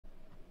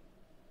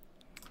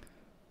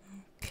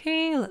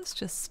let's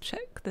just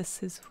check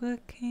this is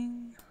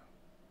working.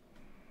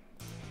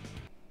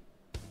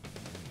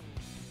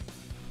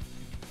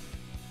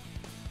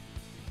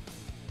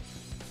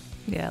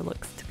 Yeah,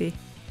 looks to be.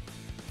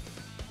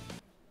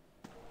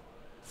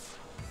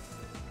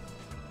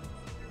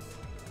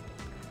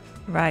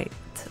 Right,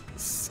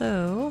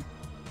 so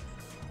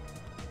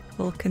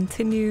we'll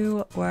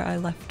continue where I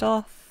left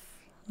off.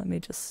 Let me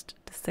just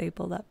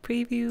disable that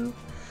preview.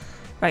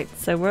 Right,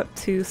 so we're up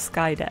to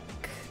Skydeck.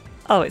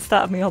 Oh, it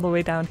started me all the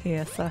way down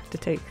here, so I have to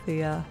take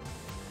the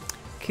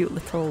cute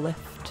little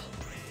lift.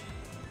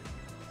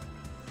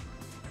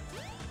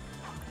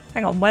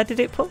 Hang on, where did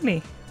it put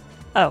me?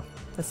 Oh,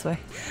 this way.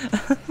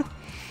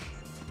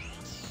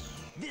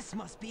 This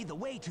must be the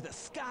way to the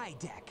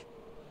Skydeck.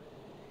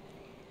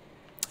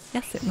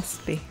 Yes, it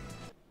must be.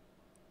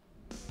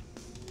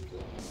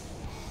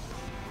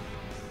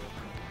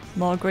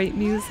 More great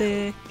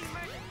music.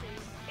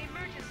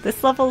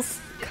 This level's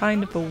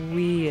kind of a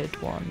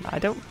weird one. I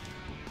don't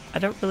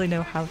really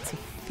know how to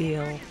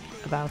feel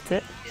about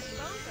it.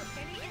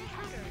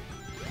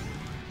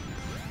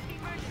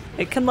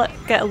 It can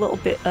get a little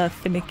bit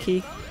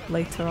finicky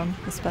later on,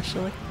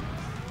 especially.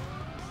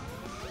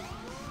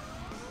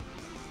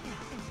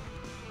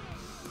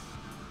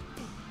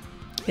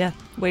 Yeah,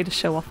 way to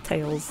show off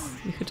Tails.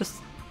 You could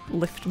just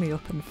lift me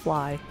up and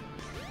fly.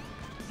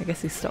 I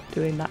guess he stopped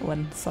doing that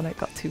when Sonic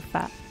got too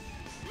fat.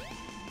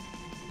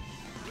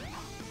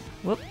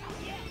 Whoop.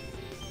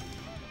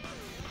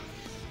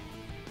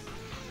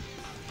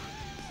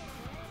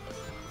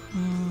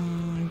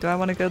 Do I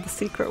want to go the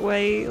secret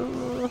way?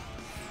 Ooh.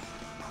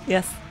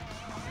 Yes.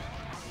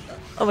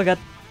 Oh my god.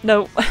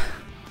 No.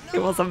 It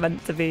wasn't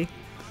meant to be.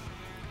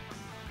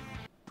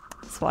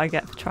 That's what I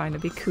get for trying to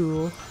be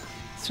cool.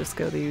 Let's just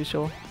go the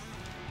usual.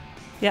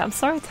 Yeah, I'm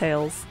sorry,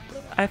 Tails.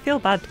 I feel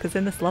bad because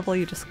in this level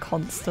you're just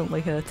constantly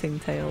hurting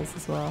Tails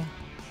as well.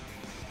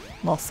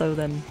 More so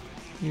than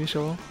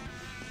usual.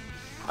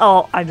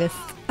 Oh, I missed.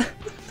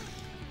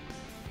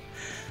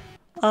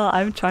 Oh,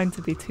 I'm trying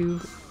to be too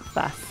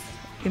fast.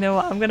 You know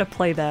what? I'm gonna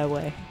play their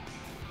way.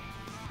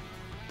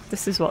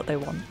 This is what they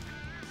want.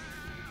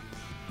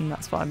 And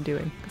that's what I'm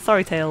doing.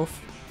 Sorry, Tails.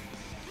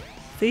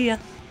 See ya.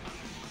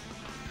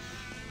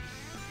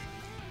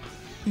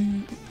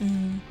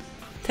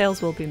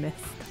 Tails will be missed.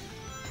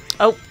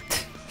 Oh!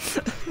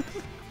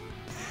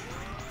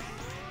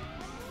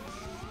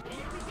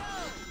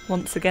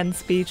 Once again,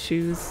 speed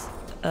shoes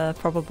are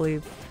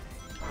probably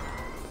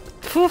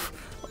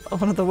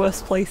one of the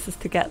worst places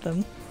to get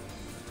them.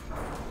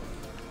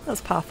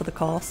 That's par for the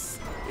course.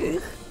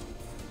 Ugh.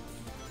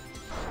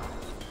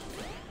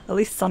 At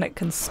least Sonic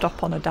can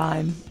stop on a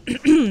dime.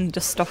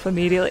 Just stop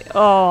immediately.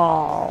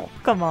 Oh,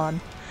 come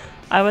on.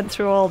 I went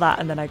through all that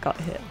and then I got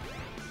hit.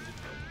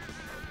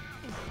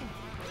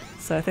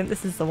 So I think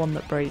this is the one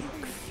that breaks.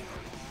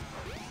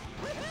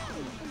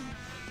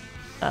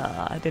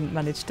 I didn't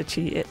manage to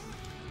cheat it.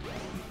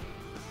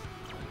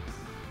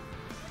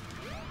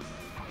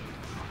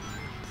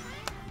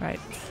 Right,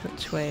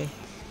 which way?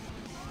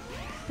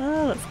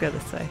 Oh, let's go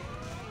this way.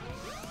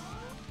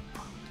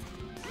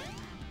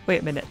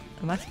 Wait a minute,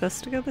 am I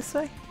supposed to go this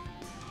way?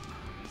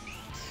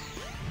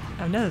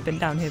 I've never been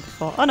down here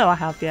before. Oh no, I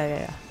have,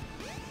 yeah.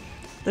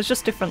 There's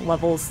just different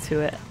levels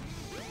to it.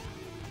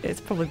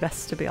 It's probably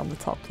best to be on the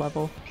top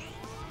level.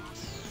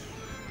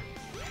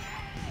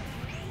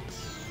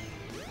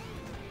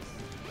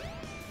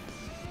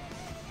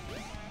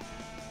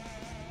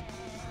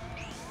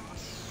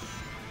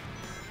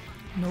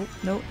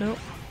 Nope.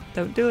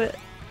 Don't do it.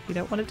 You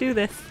don't want to do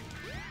this.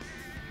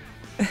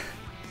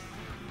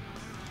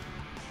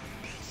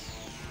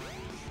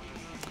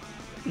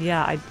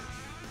 Yeah,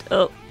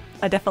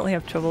 I definitely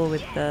have trouble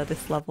with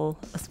this level,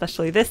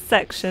 especially this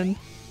section.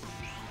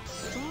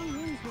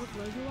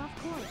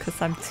 Because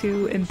I'm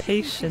too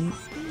impatient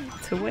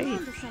to wait.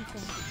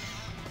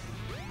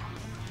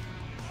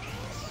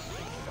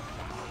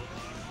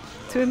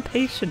 Too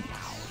impatient.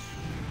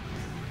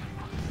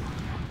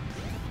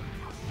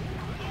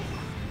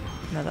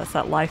 No, that's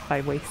that life I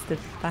wasted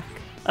back.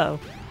 Oh.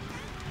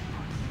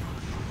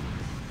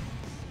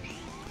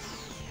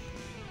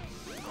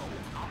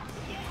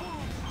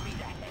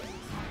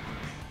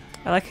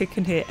 I like I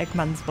can hear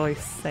Eggman's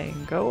voice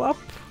saying, "Go up."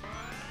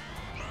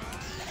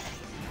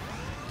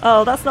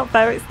 Oh, that's not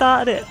fair, it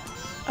started it.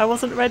 I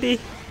wasn't ready.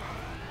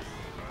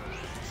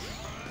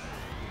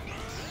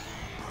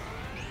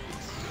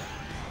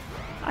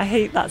 I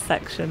hate that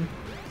section.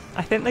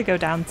 I think they go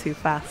down too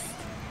fast.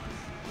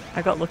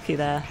 I got lucky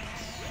there.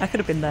 I could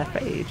have been there for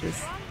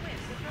ages.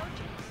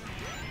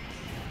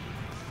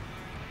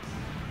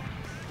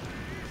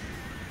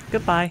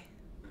 Goodbye.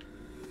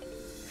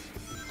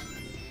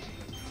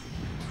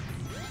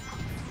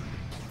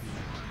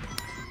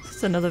 This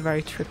is another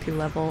very trippy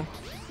level.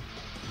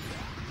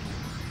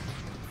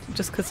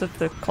 Just because of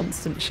the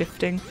constant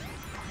shifting.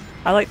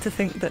 I like to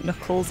think that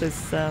Knuckles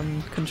is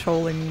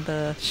controlling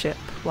the ship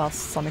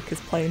whilst Sonic is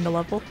playing the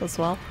level as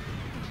well.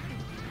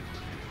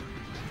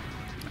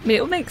 I mean,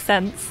 it would make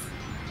sense.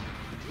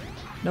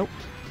 Nope.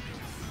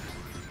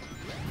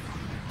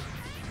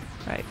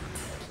 Right.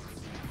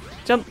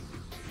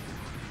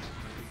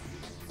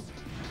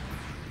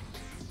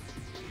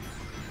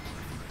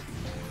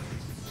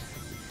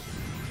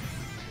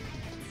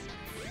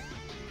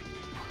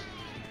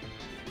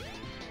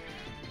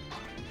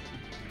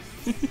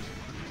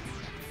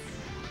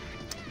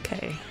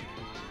 Okay.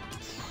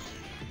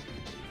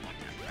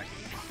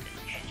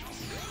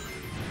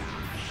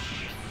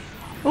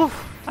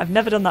 Oof, I've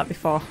never done that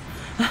before.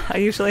 I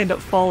usually end up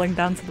falling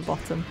down to the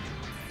bottom.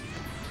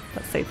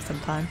 That saves some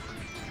time.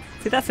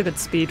 See, that's a good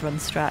speedrun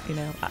strat, you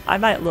know. I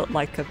might look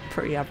like a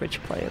pretty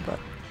average player, but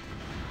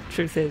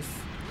truth is,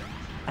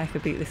 I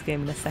could beat this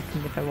game in a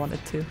second if I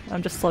wanted to.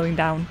 I'm just slowing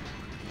down.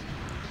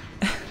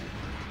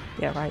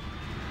 Yeah, right.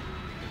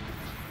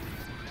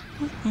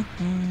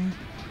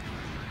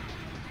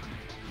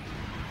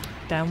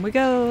 Down we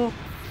go!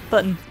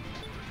 Button.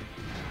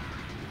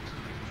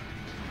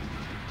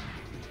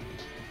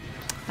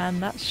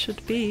 And that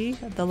should be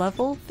the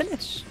level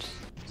finished.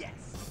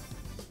 Yes.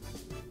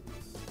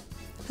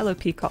 Hello,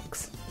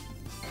 peacocks.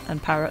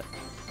 And parrot.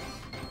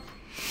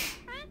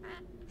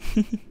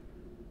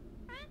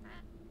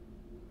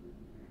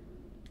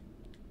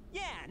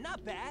 Yeah,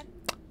 not bad.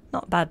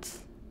 Not bad.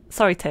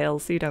 Sorry,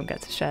 Tails, you don't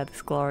get to share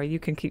this glory. You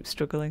can keep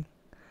struggling.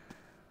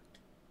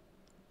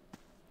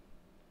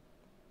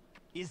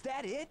 Is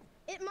that it?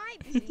 It might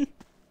be,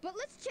 but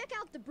let's check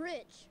out the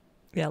bridge.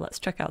 Yeah, let's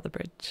check out the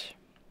bridge.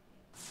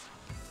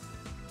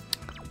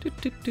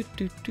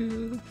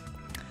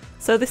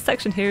 So this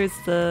section here is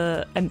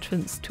the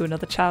entrance to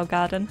another Chao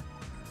Garden.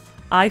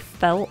 I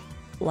felt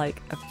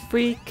like a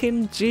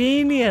freaking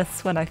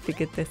genius when I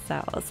figured this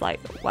out. I was like,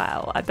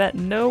 wow, I bet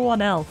no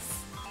one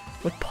else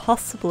would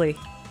possibly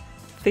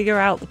figure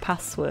out the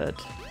password.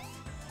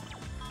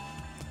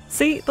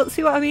 See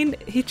what I mean?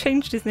 He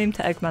changed his name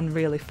to Eggman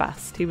really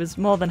fast. He was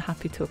more than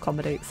happy to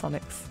accommodate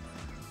Sonic's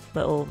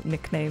little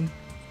nickname.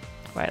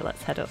 Right,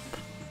 let's head up.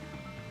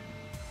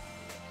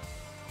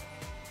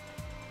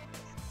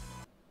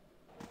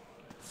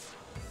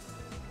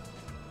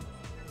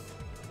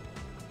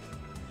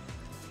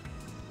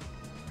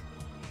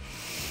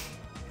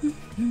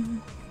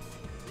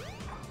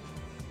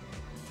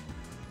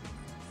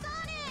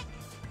 Sonic!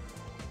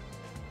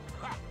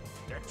 Ha!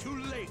 They're too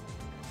late.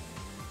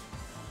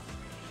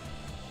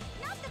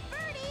 Not the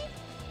birdie!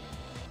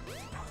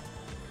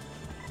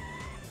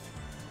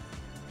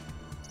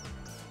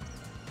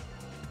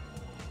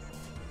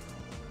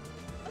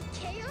 A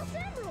Chaos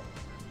Emerald!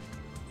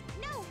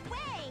 No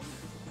way!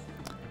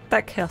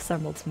 That Chaos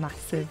Emerald's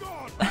massive.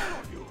 God, I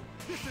love you.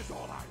 This is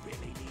all I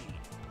really need.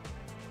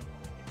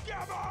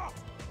 Gamma!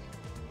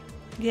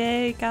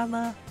 Yay,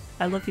 Gamma!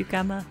 I love you,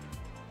 Gamma.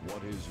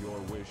 What is your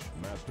wish,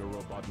 Master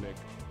Robotnik?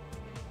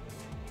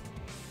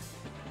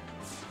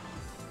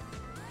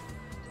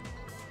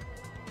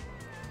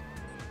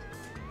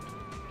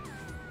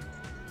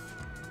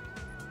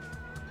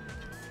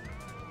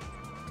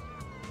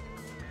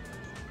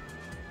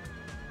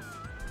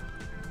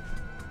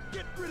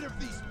 Get rid of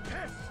these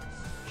pests.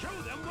 Show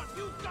them what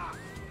you've got.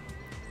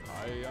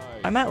 Aye,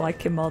 aye. I might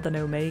like him more than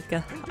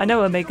Omega. I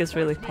know Omega's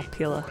really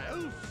popular. Or else.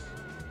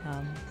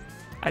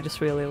 I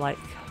just really like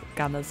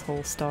Gamma's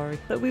whole story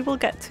that we will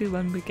get to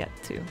when we get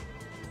to.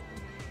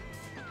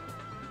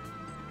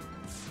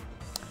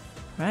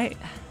 Right.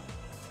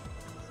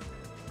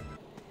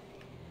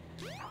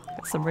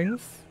 Got some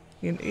rings.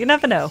 You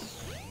never know.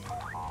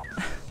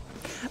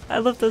 I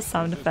love those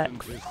sound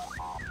effects.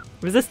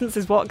 Resistance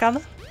is what,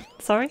 Gamma?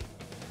 Sorry?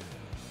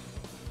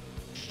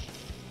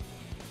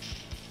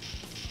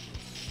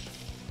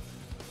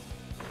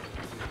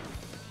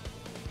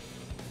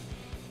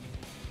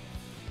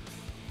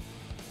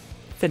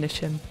 Finish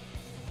him.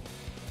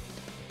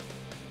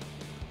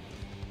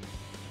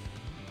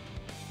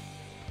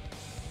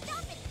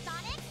 Stop it,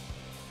 Sonic!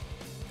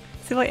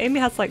 See, like, Amy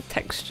has, like,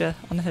 texture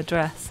on her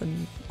dress,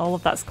 and all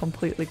of that's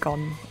completely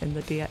gone in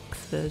the DX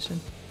version.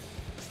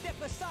 Step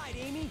aside,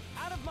 Amy.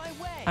 Out of my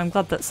way. I'm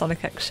glad that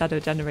Sonic X Shadow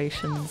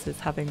Generations is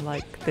having,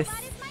 like, this,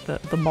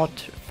 the mod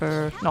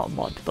for, not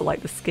mod, but,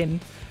 like, the skin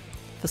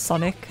for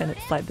Sonic, and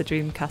it's, like, the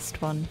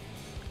Dreamcast one.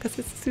 Because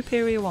it's a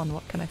superior one,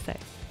 what can I say?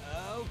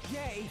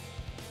 Okay.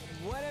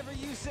 Whatever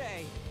you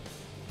say.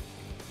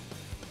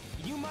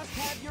 You must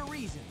have your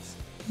reasons.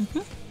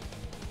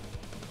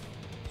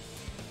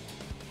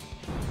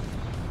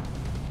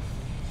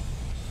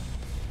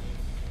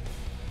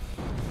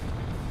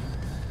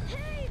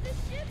 Hey, the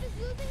ship is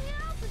losing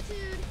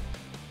altitude!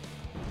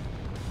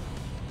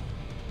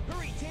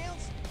 Hurry,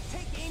 Tails.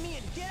 Take Amy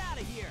and get out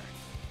of here.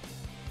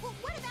 Well,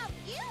 what about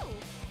you?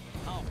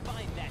 I'll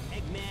find that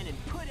Eggman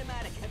and put him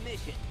out of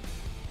commission.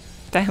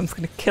 Damn's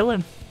gonna kill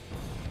him.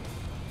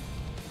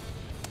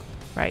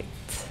 Right.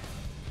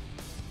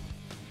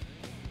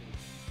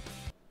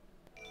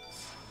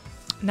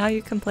 Now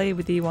you can play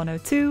with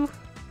E102.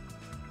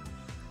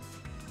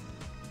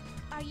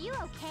 Are you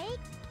okay?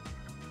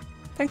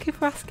 Thank you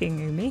for asking,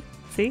 Umi.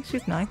 See,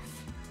 she's nice.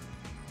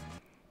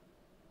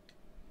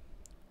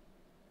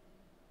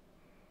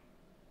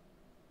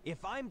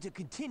 If I'm to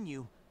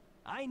continue,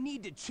 I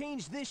need to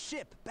change this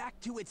ship back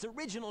to its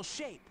original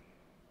shape.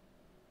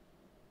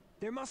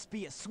 There must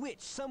be a switch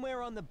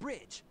somewhere on the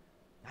bridge.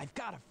 I've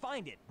got to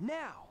find it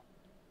now.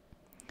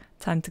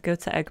 Time to go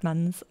to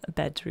Eggman's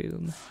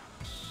bedroom.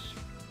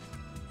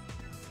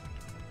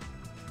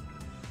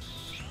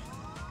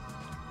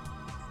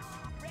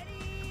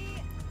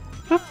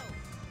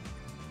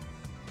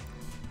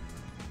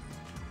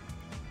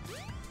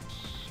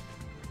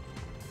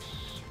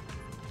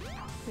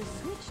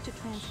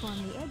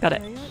 on the egg Got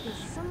it. carrier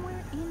is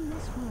somewhere in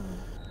this room.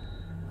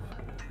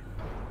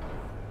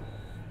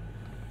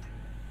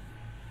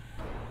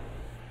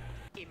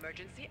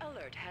 Emergency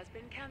alert has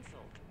been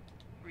cancelled.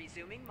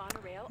 Resuming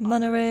monorail.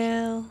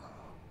 Monorail.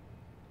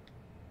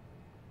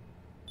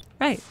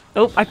 Right.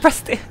 Oh, I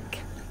pressed it.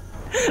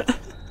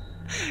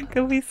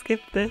 Can we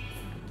skip this?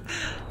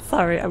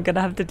 Sorry, I'm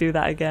gonna have to do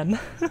that again.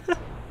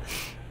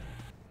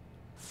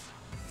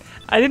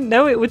 I didn't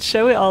know it would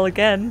show it all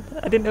again.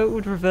 I didn't know it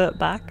would revert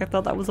back. I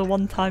thought that was a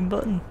one-time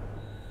button.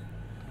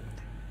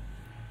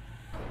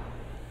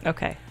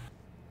 Okay.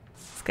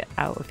 Let's get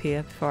out of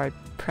here before I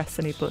press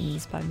any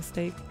buttons by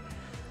mistake.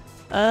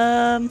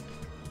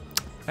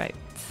 Right.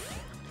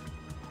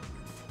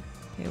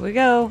 Here we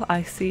go.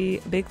 I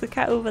see Big the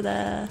Cat over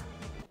there.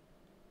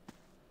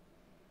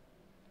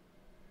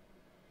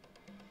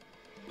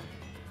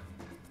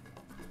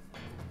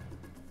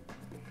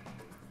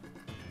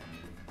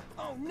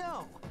 Oh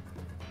no!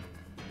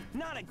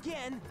 Not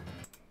again!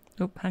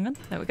 Oh, hang on.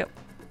 There we go.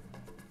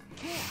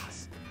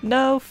 Chaos!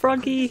 No,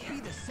 Froggy! Be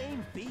the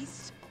same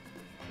beast?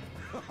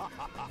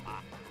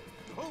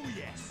 Oh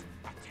yes!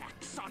 Attack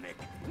Sonic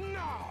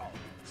now!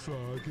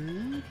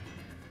 Froggy?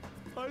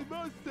 I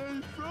must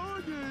say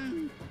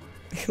Froggy!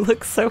 He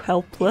looks so If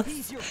helpless.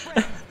 he's your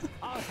friend,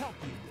 I'll help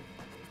you.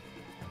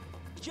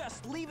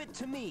 Just leave it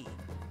to me.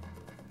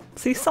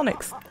 See,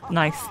 Sonic's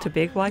nice to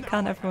Big. Why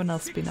can't everyone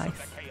else be nice?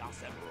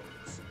 Chaos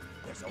Emeralds.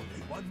 There's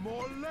only one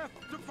more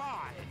left to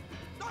find.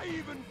 I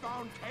even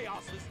found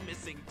Chaos's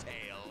missing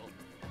tail.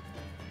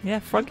 Yeah,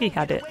 Froggy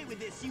had Get it. away with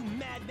this, you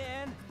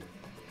madman!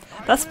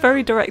 That's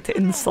very direct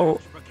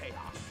insult. For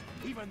Chaos,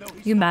 even though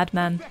he's You not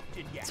madman.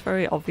 perfected yet. It's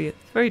very obvious.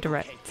 Very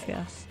direct,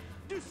 yeah.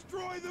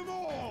 Destroy them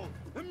all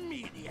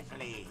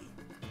immediately.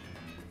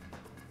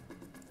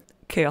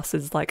 Chaos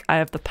is like, I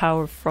have the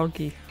power of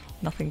Froggy.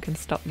 Nothing can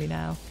stop me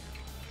now.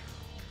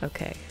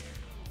 Okay.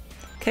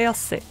 Chaos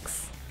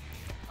 6.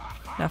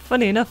 Now,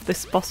 funny enough,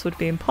 this boss would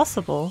be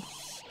impossible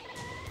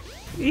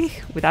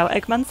without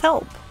Eggman's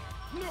help.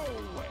 No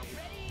way!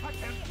 I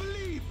can't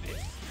believe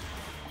this.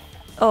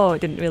 Oh, it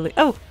didn't really.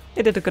 Oh,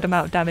 it did a good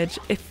amount of damage.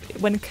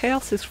 When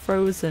Chaos is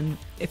frozen,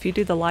 if you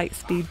do the light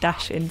speed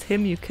dash into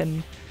him, it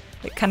can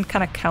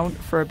kind of count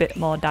for a bit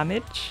more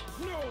damage.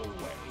 No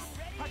way!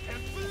 I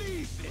can't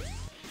believe this.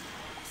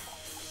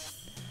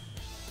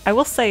 I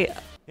will say,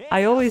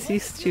 I always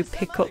used to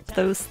pick up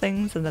those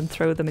things and then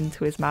throw them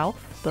into his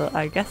mouth, but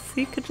I guess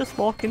he could just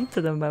walk into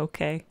them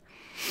okay.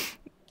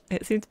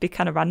 It seemed to be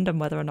kind of random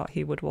whether or not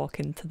he would walk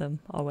into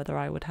them, or whether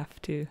I would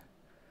have to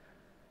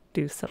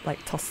do something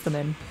like toss them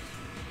in.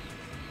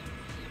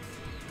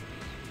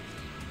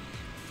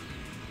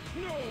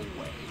 No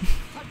way!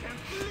 I can't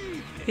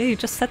believe this. Yeah, you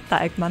just said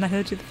that, Eggman. I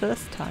heard you the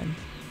first time.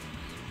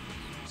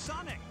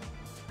 Sonic!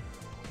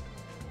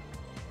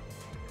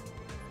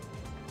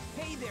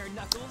 Hey there,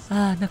 Knuckles!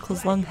 Ah,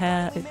 Knuckles' long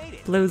hair.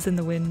 It blows in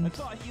the I wind.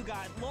 thought you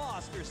got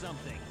lost or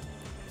something.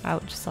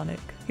 Ouch, Sonic.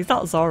 He's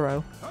not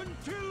Zorro.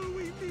 Until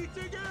we meet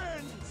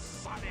again,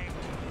 Sonic.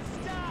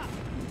 Stop!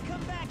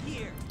 Come back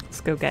here!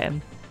 Let's go get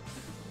him.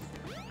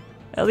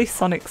 At least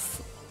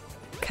Sonic's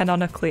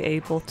canonically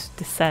able to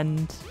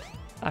descend.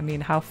 I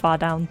mean, how far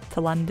down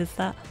to land is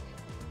that?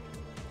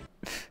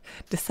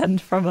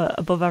 Descend from a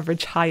above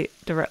average height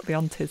directly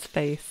onto his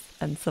face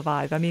and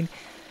survive. I mean,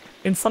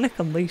 in Sonic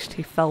Unleashed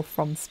he fell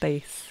from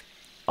space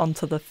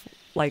onto the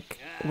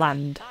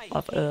land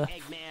of Earth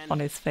on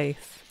his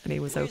face and he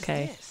was Where's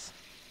okay. this?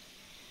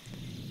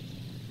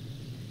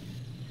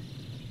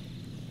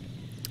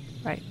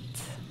 Right.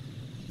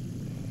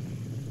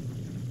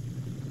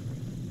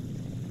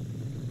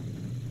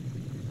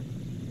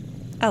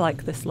 I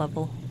like this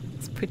level.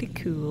 It's pretty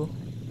cool.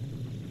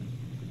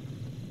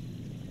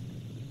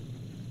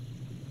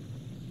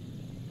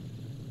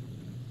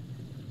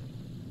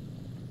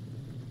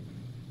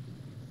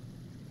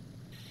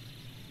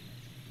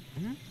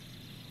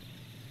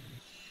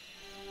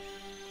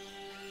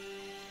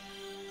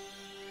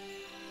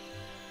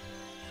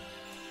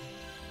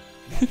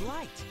 That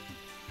light!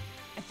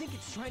 I think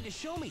it's trying to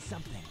show me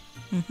something.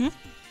 Mm-hmm.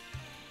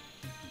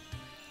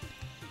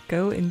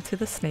 Go into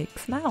the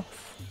snake's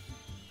mouth.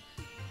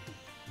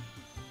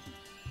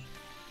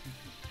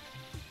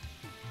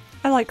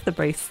 I like the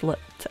bracelet.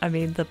 I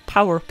mean, the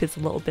power-up is a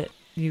little bit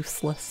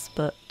useless,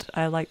 but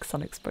I like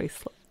Sonic's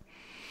bracelet.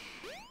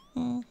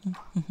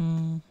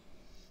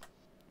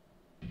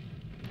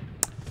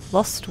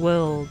 Lost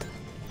World.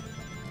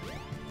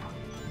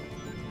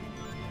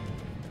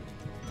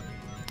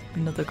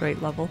 Another great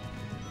level.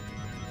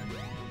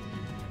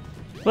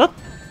 Whoop!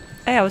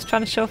 Hey, I was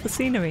trying to show off the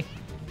scenery.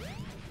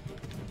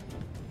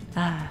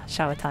 Ah,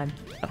 shower time.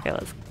 Okay,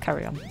 let's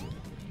carry on.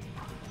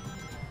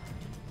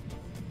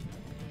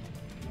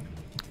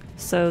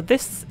 So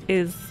this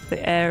is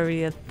the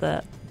area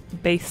that,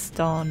 based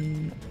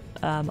on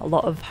a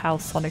lot of how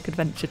Sonic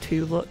Adventure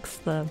 2 looks,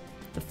 the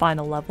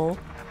final level,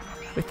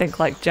 we think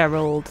like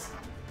Gerald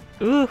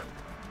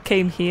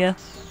came here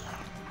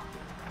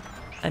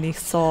and he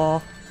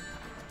saw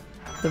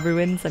the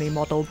ruins and he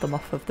modelled them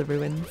off of the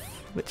ruins,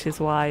 which is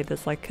why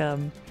there's like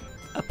a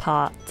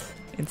part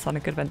in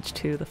Sonic Adventure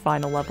 2, the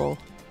final level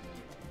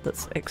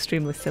that's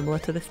extremely similar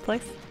to this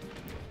place.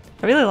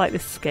 I really like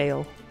this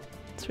scale.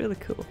 It's really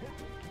cool.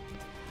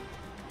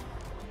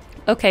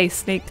 Okay,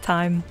 snake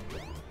time.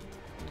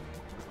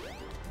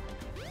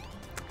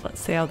 Let's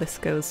see how this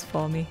goes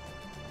for me.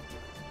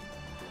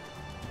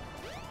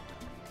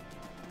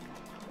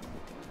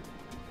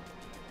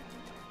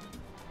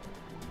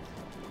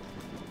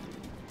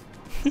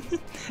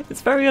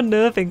 It's very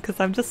unnerving because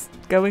I'm just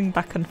going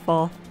back and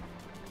forth.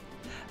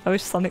 I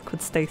wish Sonic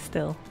would stay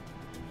still.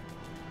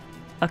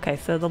 Okay,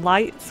 so the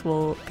lights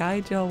will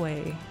guide your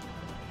way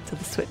to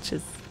the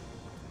switches.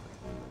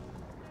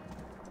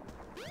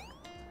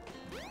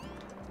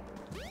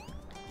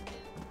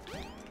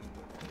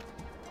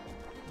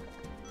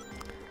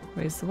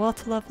 Raise the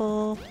water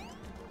level.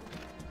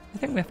 I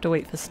think we have to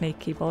wait for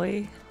Snaky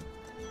Boy.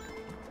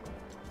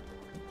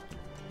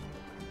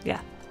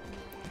 Yeah.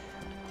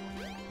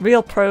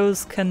 Real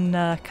pros can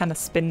kind of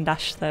spin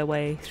dash their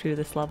way through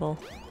this level.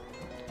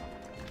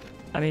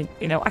 I mean,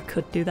 you know, I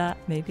could do that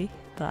maybe,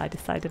 but I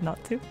decided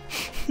not to.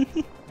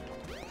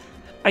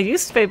 I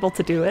used to be able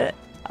to do it.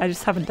 I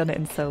just haven't done it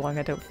in so long.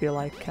 I don't feel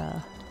like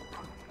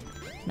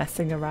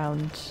messing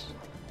around.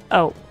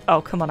 Oh,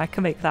 come on, I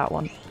can make that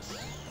one.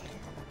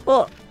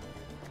 Oh,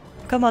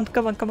 come on.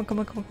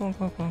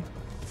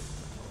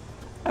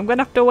 I'm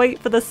gonna have to wait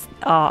for this.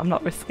 Oh, I'm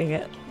not risking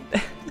it.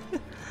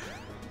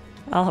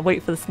 I'll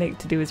wait for the snake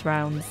to do his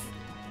rounds.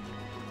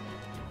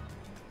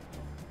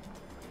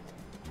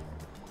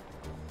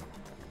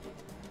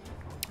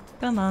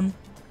 Come on.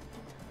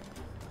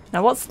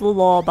 Now what's the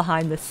lore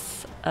behind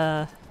this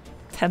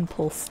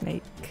temple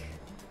snake?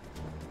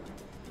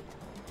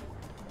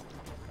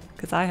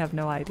 Because I have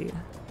no idea.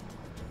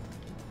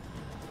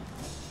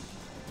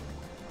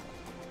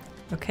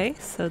 Okay,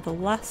 so the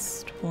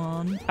last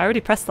one... I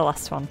already pressed the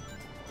last one.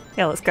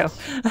 Yeah, let's go.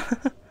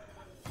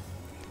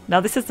 Now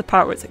this is the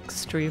part where it's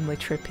extremely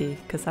trippy,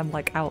 because I'm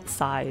like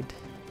outside.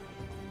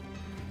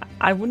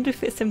 I wonder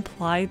if it's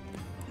implied...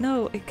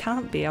 No, it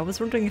can't be. I was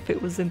wondering if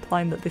it was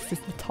implying that this is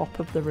the top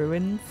of the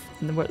ruins,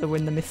 and we're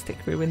in the Mystic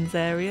Ruins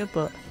area,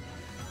 but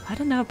I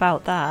don't know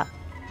about that.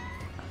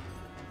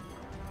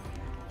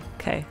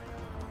 Okay,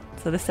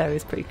 so this area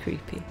is pretty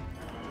creepy.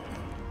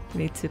 You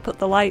need to put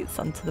the lights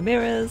onto the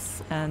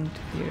mirrors, and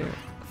you're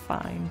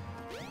fine.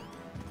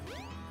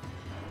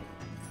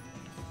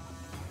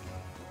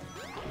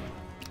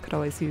 Could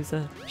always use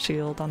a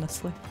shield,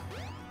 honestly.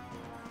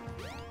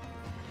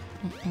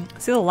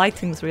 See, the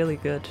lighting's really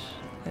good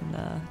in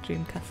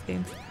Dreamcast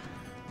games.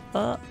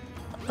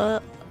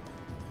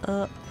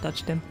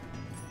 Dodged him.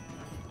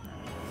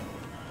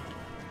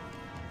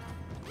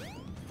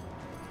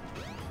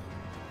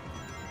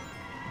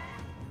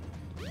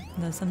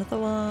 And there's another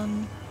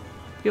one.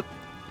 Yep.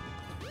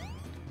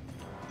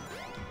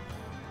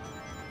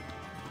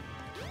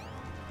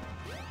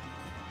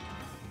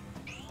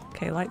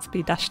 Okay, light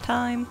speed dash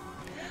time.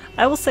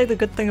 I will say the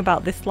good thing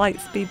about this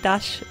light speed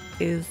dash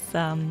is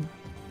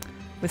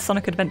with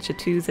Sonic Adventure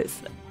 2's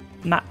it's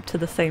mapped to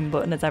the same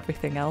button as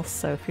everything else,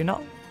 so if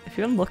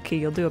you're unlucky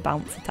you'll do a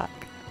bounce attack.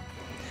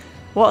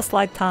 Water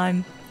slide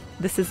time.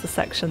 This is the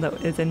section that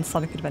is in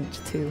Sonic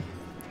Adventure 2.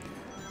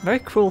 Very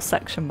cruel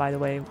section, by the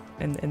way,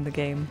 in the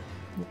game.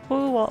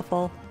 Oh,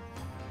 waterfall.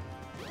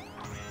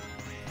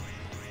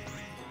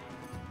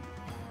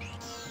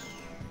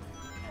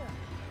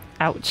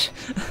 Ouch.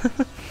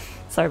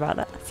 Sorry about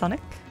that,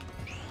 Sonic.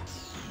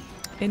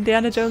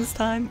 Indiana Jones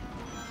time.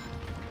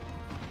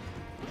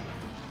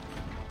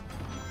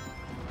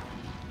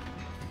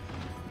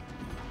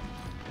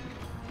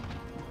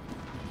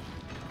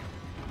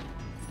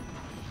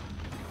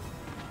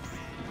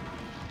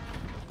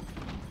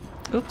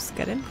 Oops,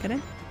 get in, get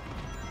in.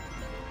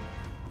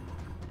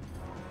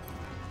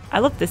 I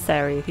love this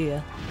area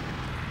here.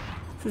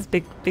 This is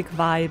big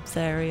vibes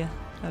area.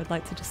 I would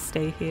like to just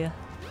stay here.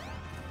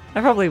 I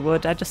probably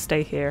would, I'd just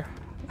stay here.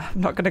 I'm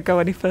not going to go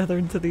any further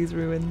into these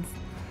ruins.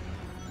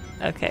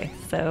 Okay,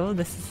 so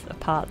this is a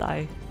part that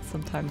I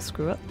sometimes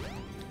screw up.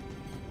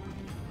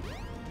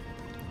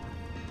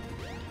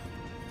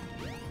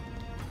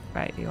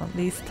 Right, you want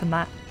these to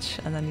match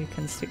and then you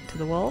can stick to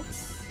the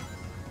walls.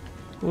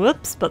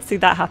 Whoops, but see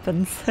that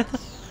happens.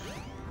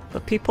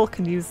 But people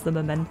can use the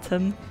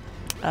momentum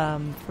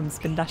from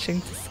spin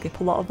dashing to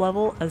skip a lot of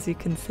level, as you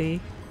can see.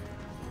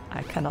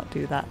 I cannot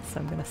do that,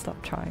 so I'm going to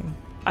stop trying.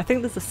 I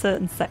think there's a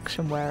certain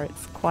section where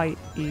it's quite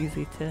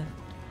easy to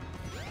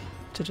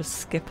just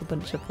skip a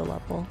bunch of the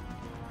level.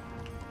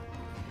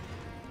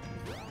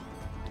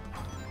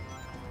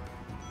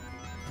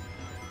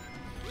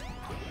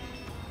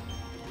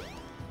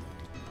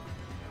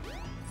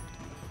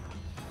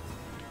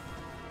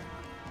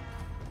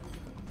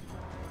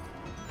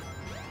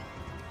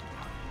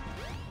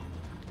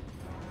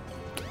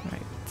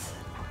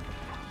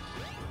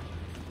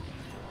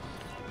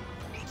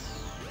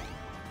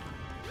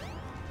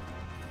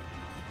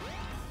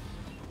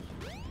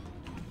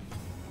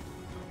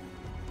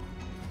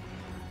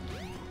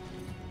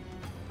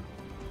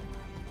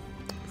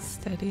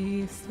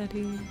 Steady,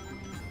 steady.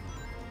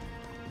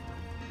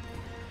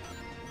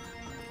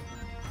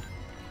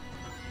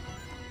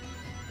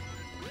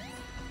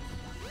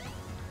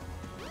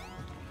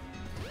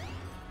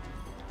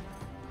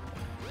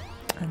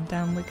 And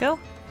down we go.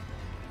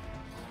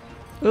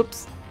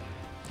 Oops.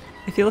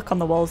 If you look on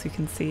the walls, you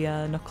can see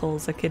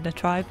Knuckles' Echidna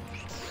tribe.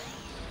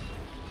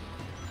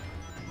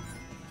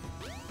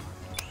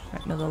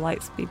 Right, another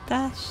light speed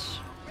dash.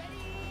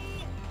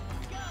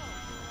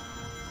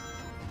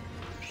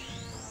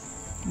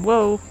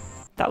 Whoa,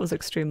 that was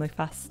extremely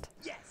fast.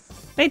 Yes.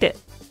 Made it.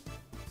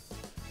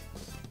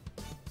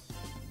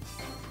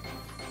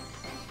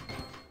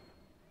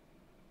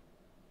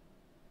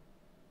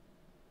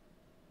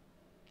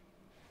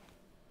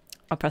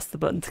 I'll press the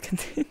button to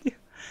continue.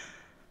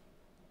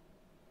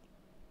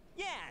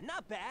 Yeah,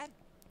 not bad.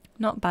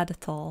 Not bad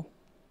at all.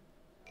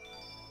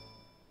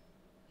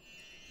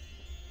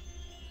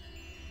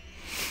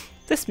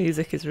 This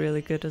music is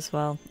really good as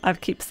well. I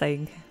keep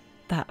saying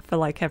that for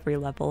like every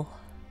level.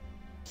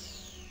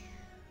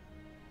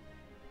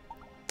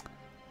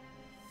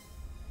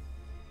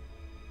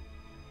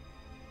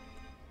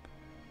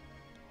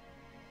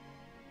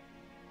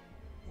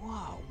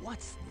 Whoa,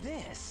 what's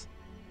this?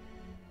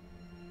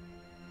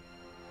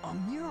 A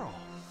mural.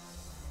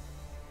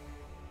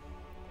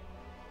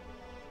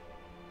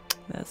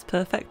 There's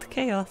Perfect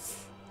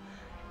Chaos.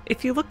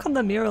 If you look on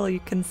the mural, you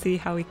can see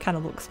how he kind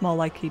of looks more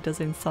like he does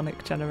in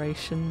Sonic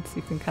Generations.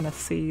 You can kind of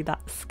see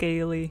that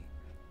scaly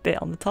bit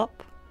on the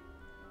top.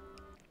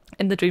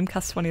 In the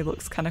Dreamcast one, he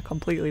looks kind of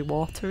completely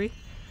watery,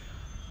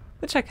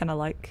 which I kind of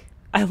like.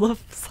 I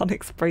love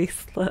Sonic's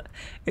bracelet.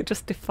 It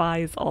just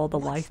defies all the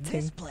What's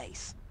lighting. this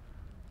place?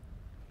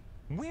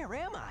 Where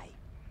am I?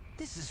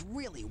 This is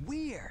really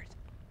weird.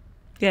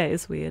 Yeah, it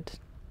is weird.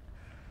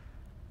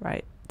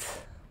 Right.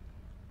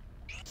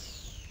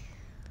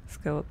 Let's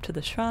go up to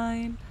the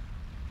shrine.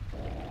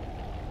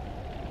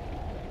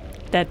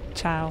 Dead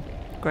Chow.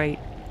 Great.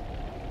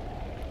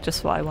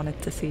 Just what I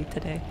wanted to see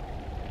today.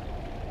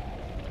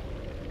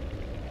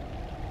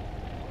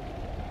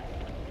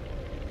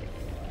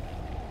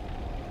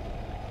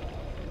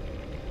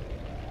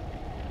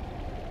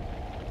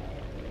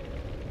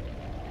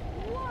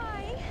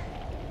 Why?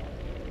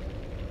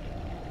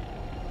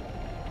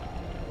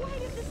 Why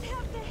did this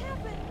have to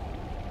happen?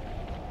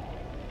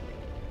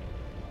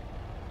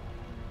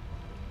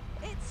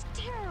 It's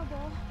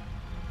terrible.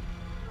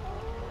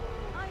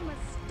 I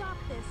must stop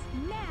this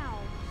now.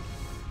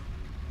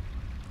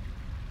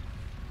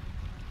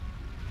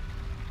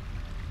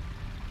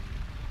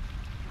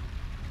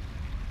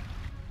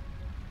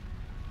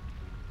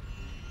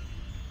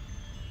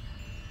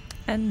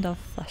 End of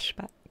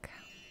flashback.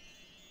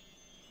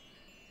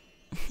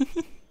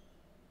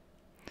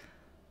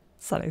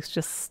 Sonic's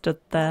just stood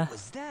there. What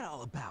was that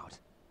all about?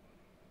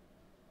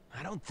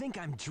 I don't think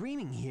I'm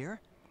dreaming here.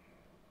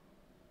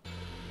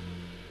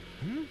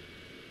 Hmm?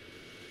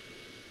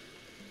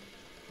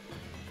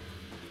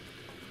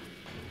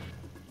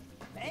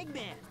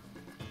 Eggman!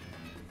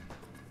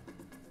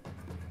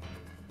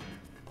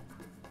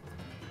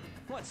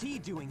 What's he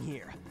doing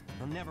here?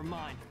 Well, never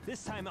mind.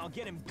 This time I'll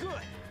get him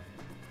good.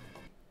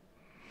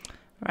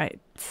 Right.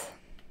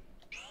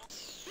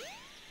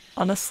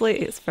 Honestly,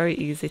 it's very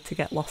easy to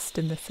get lost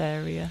in this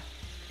area.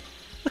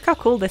 Look how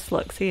cool this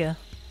looks here.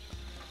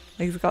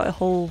 He's got a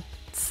whole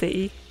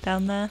city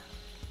down there.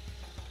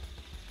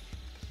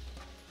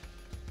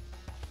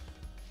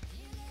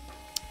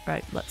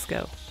 Right, let's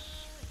go.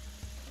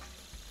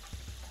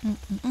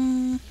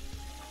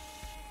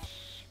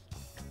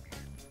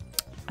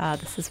 Ah,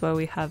 this is where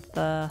we have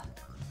the...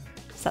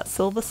 Is that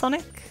Silver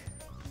Sonic?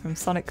 From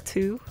Sonic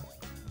 2.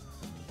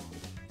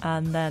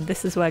 And then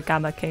this is where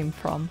Gamma came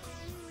from.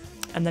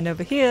 And then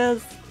over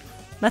here's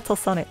Metal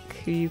Sonic,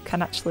 who you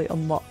can actually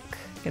unlock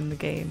in the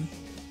game.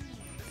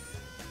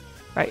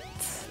 Right.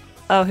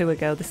 Oh, here we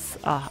go. This.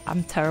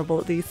 I'm terrible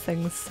at these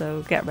things,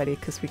 so get ready,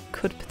 because we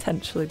could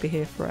potentially be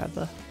here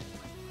forever.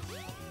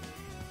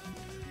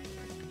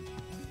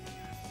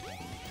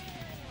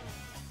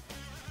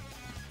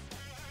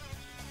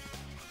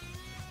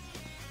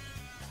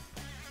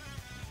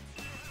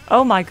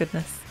 Oh my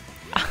goodness.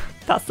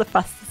 That's the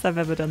fastest I've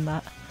ever done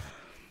that.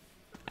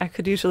 I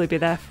could usually be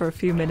there for a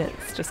few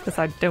minutes just because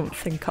I don't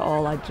think at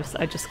all. I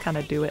just kind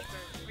of do it.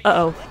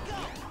 Uh-oh.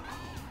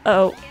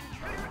 Uh-oh.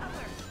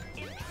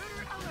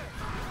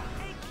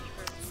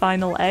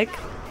 Final Egg.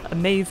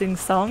 Amazing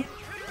song.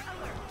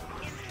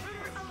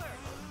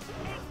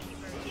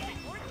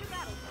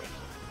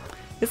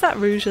 Is that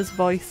Rouge's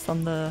voice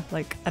on the,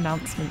 like,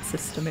 announcement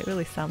system? It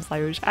really sounds like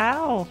Rouge.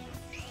 Ow!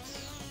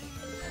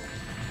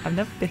 I've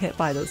never been hit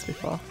by those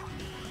before.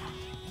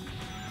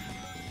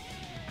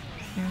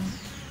 Yeah.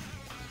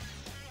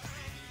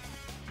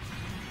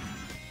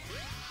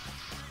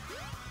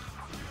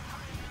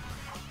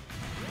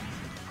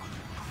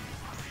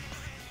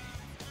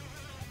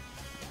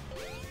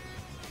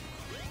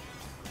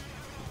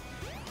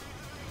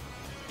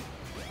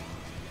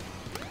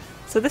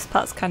 So this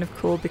part's kind of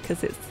cool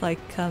because it's like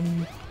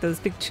those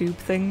big tube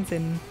things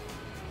in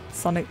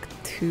Sonic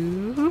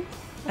 2,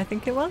 I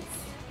think it was.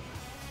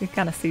 You can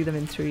kind of see them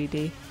in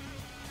 3D.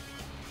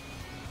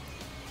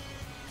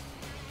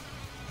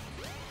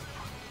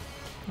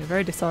 They're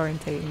very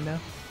disorientating though.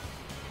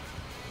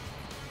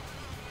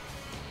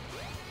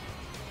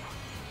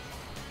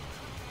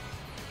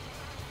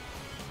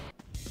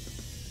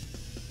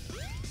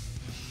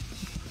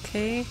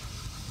 Okay.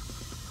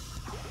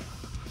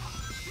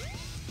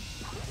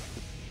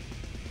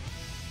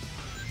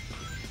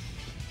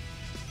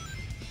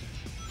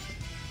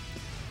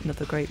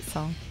 Another great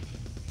song.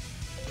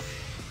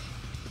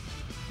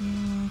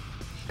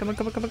 Come on,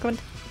 come on, come on, come on.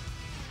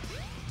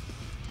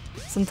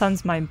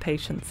 Sometimes my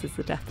impatience is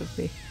the death of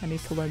me. I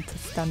need to learn to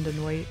stand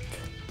and wait.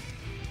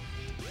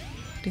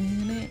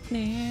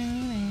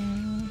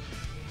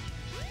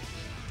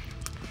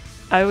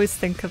 I always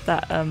think of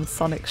that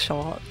Sonic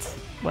short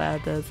where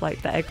there's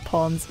like the egg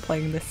pawns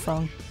playing this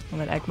song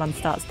and then Eggman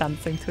starts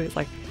dancing to it. It's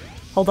like,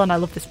 hold on, I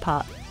love this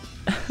part.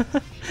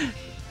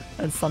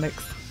 And Sonic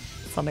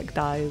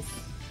dies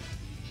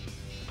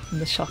in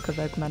the shock of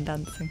Eggman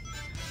dancing.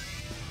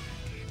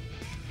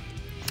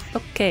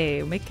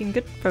 Okay, making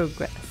good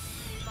progress.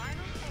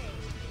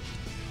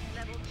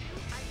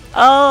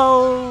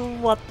 Oh,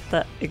 what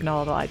the?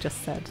 Ignore what I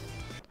just said.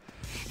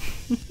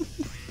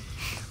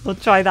 We'll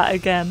try that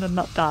again and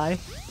not die.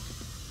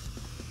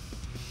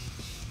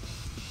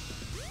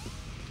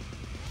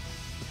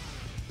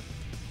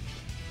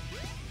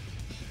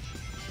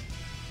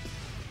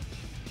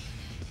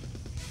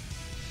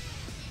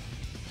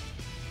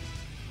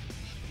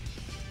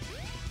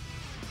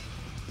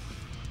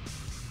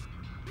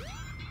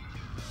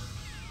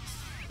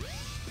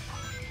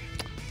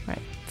 Right.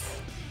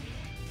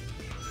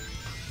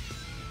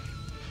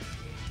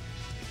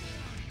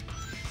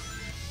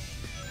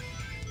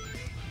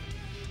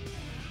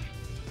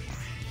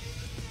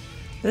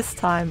 This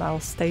time I'll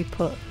stay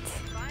put.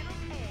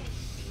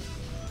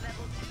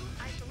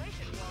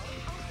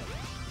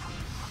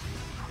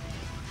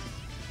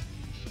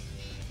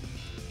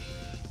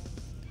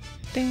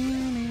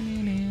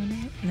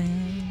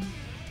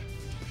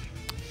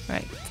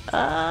 Right.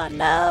 Ah,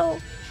 no!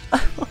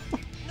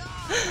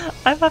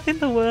 I'm having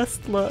the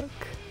worst luck.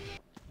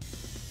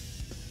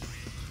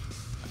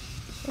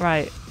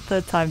 Right,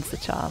 third time's the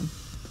charm.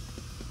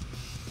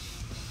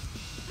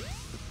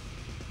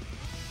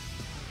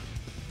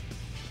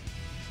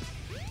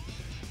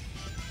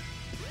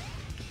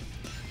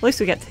 At least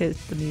we get to hear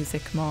the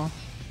music more.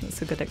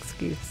 That's a good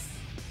excuse.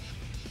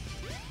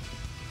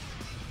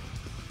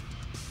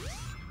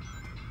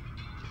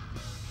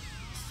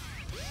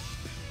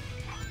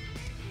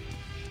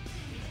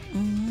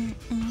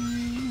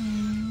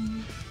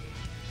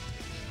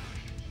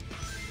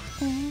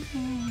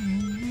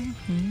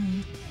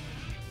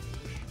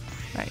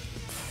 Right.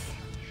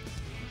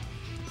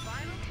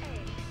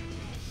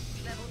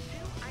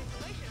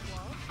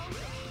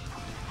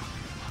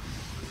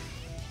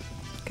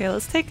 Okay,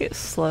 let's take it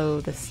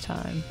slow this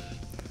time.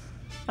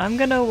 I'm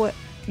gonna wait.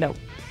 No.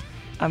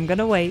 I'm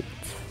gonna wait.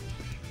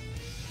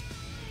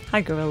 Hi,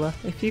 Gorilla.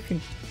 If you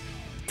can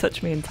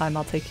touch me in time,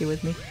 I'll take you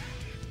with me.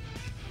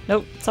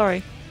 Nope,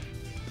 sorry.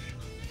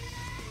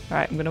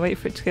 Alright, I'm gonna wait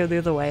for it to go the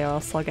other way or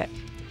else I'll get...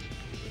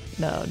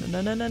 No,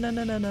 no, no, no, no,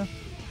 no, no, no.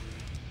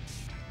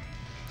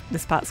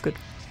 This part's good.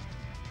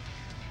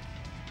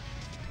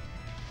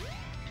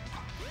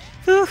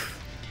 Whew.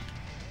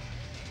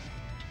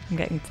 I'm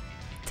getting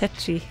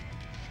touchy.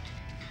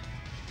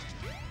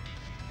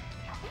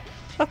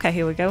 Okay,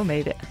 here we go,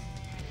 made it.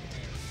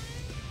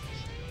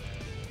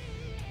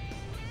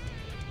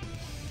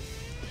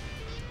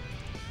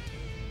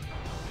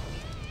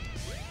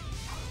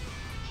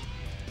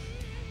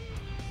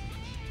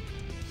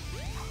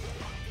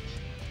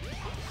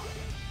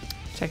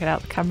 Check it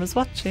out, the camera's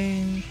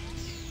watching.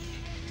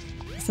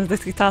 Listen to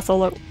this guitar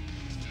solo.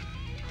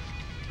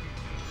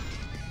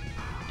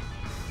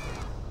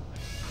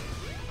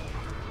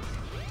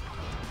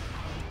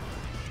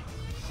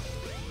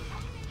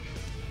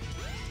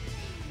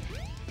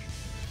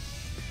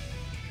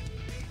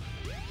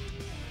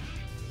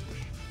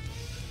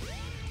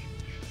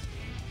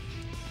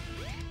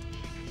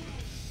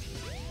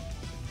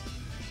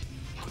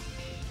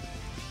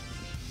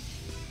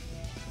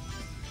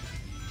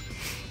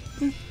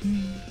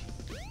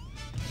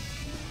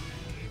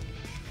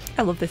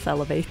 I love this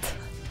elevator.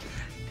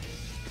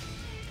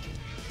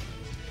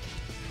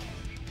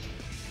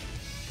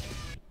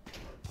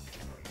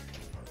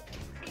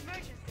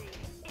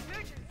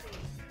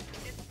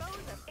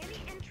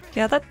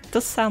 Yeah, that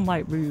does sound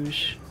like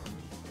Rouge.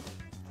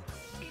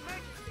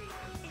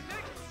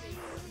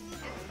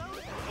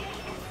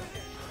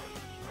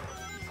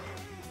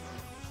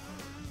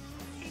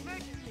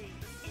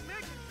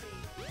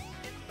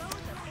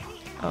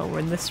 Oh, we're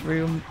in this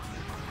room.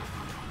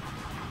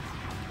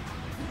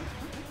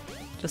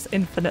 Just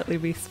infinitely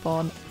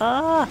respawn.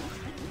 Ah!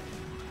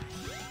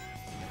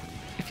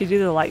 If you do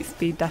the light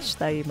speed dash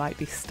there, you might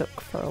be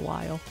stuck for a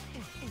while.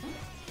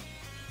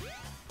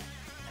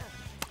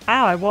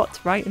 Ow, I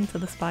walked right into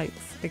the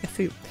spikes. I guess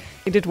he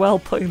did well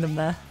putting them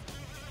there.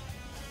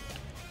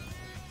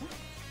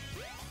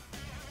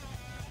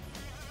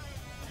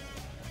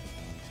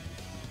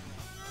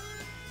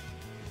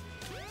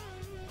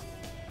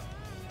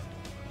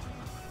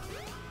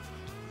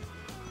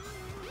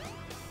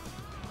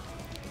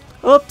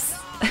 Oops!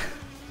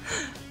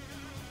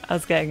 I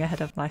was getting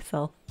ahead of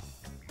myself.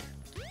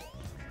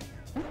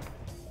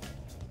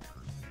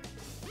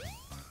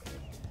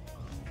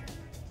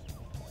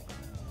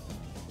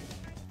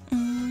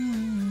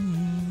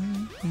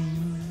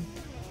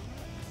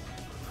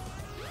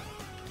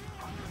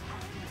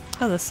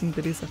 Oh, there's some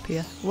goodies up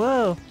here.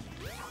 Whoa!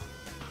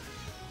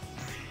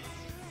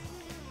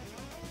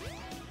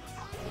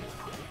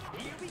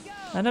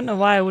 I don't know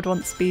why I would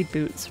want speed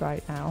boots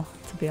right now,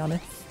 to be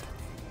honest.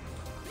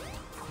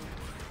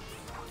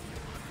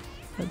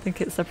 I don't think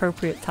it's the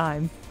appropriate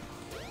time.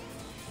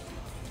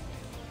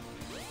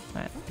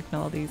 Right,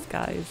 ignore these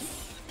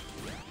guys.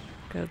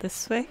 Go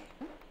this way.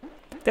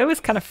 They always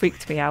kind of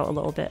freaked me out a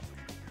little bit.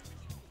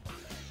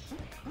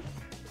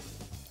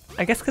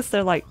 I guess because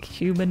they're like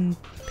human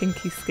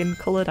pinky skin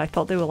coloured, I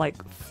thought they were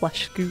like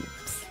flesh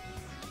scoops.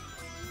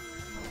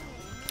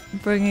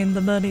 Bring in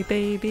the money,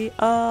 baby.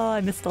 Oh,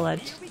 I missed the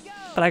ledge.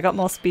 But I got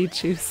more speed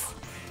shoes.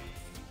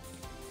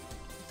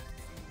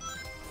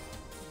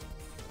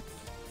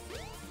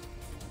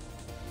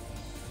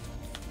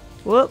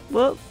 Whoop,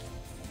 whoop.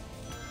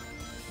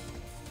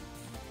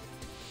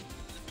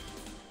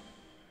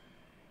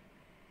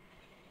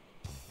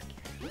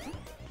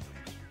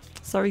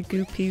 Sorry,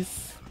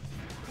 goopies.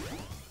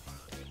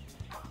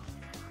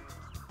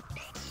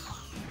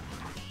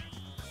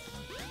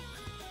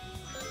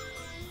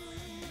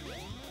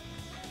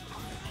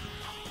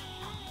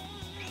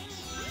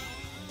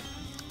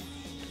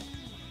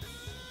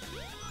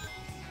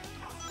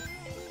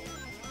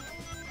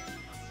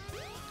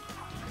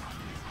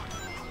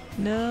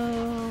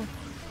 No.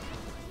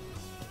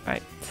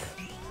 Right.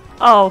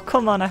 Oh,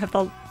 come on, I have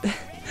the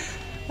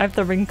I have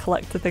the ring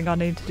collector thing I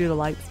need to do the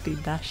light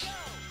speed dash.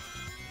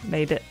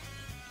 Made it.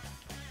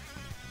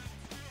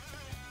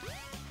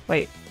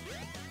 Wait.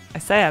 I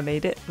say I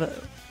made it, but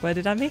where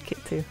did I make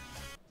it to?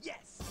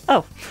 Yes.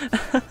 Oh.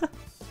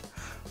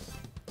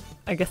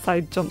 I guess I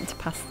jumped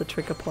past the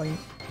trigger point.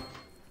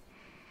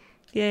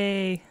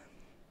 Yay.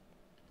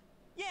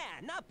 Yeah,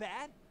 not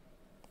bad.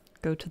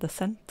 Go to the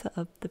center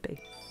of the base.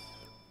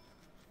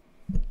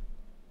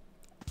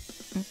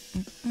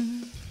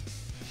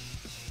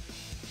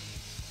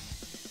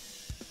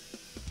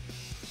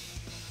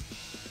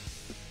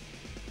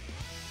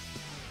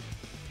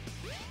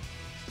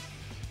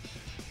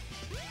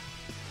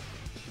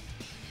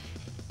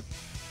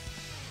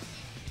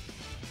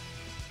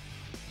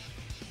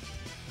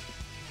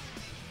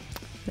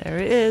 There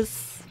it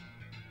is.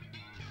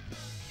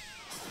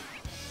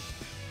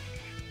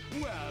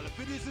 Well, if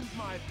it isn't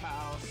my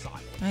pal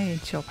Sonic. I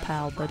ain't your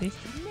pal, buddy.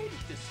 You made it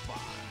this far.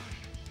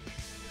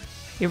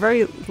 You're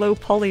very low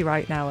poly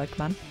right now,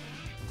 Eggman.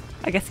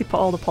 I guess he put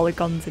all the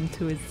polygons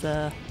into his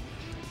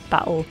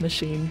battle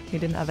machine. He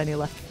didn't have any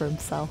left for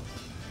himself.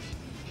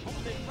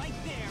 Hold it right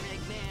there,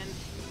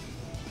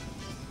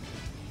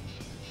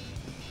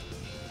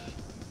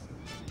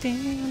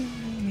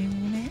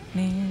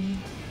 Eggman.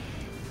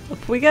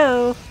 Up we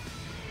go!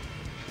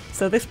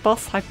 So this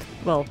boss,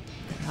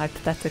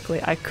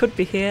 hypothetically, I could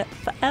be here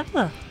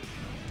forever.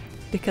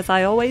 Because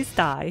I always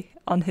die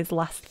on his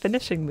last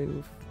finishing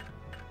move.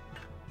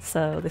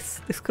 So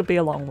this could be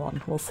a long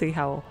one. We'll see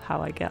how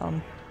I get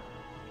on.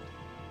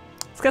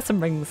 Let's get some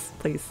rings,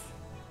 please.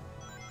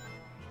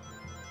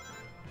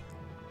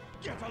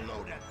 Get a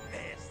load of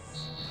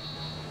this.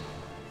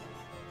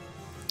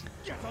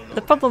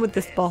 The problem with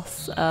this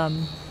boss,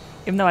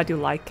 even though I do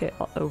like it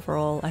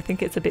overall, I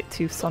think it's a bit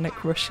too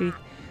Sonic rushy.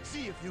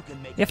 You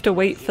have to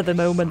wait for the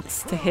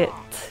moments to hit,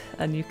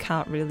 and you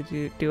can't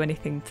really do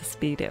anything to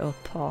speed it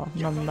up, or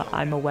none that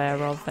I'm aware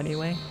of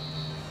anyway.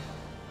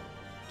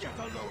 Get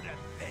a load of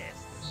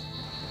this.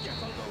 Get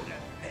a load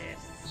of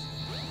this.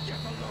 Get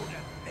a load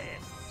of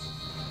this.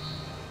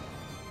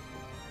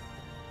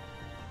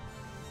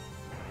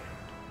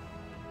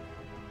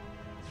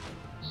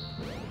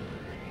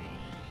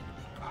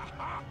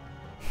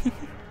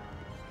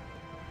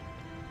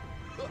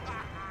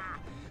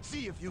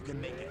 See if you can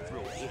make it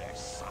through here,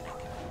 Sonic.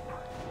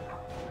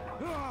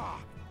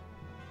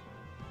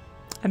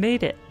 I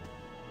made it.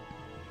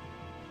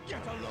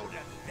 Get a load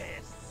of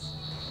this.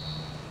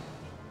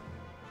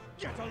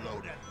 Get a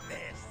load of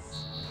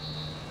this.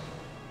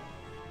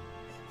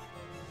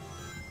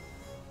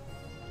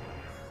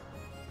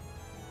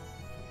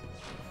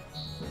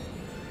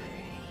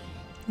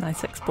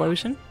 Nice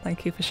explosion.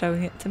 Thank you for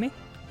showing it to me.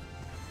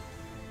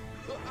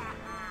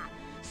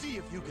 See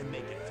if you can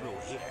make it through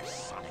here,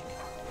 Sonic.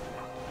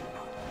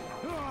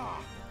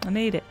 I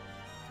made it.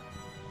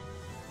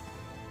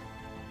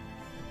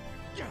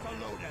 Get a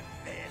load of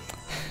this.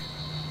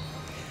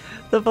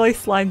 The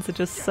voice lines are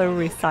just so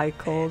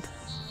recycled.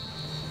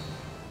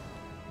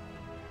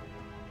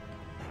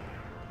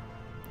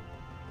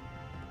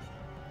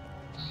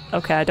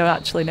 Okay, I don't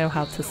actually know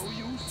how to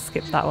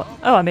skip that one.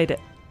 Oh, I made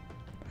it.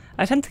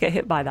 I tend to get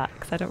hit by that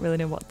because I don't really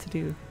know what to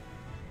do.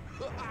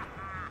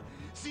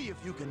 See if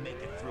you can make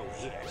it through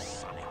here,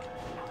 Sonic.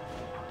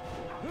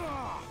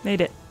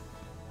 Made it.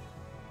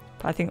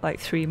 But I think like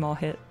 3 more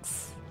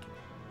hits.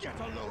 Get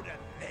a load of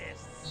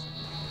this.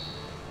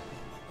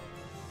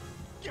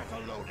 Get a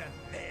load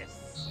of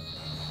this.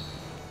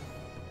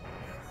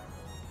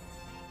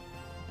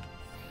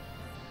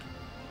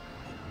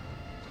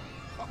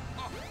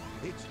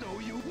 It's no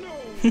you know.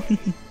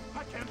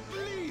 I can't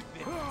believe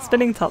it.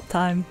 Spinning top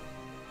time.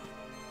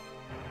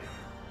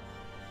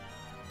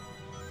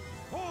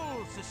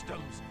 Whole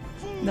systems.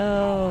 Full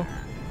No. power.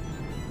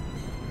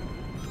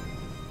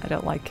 I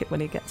don't like it when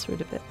he gets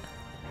rid of it.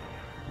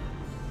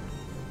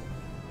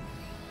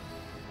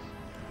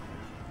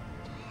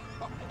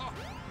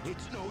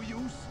 It's no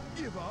use.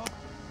 Give up.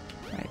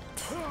 Right.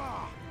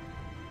 Ah!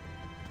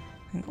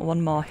 I think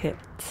one more hit.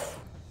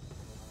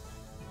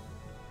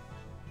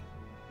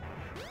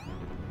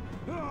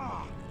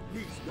 Ah!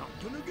 He's not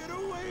gonna get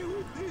away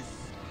with this.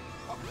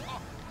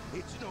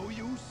 It's no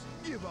use.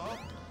 Give up.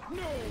 No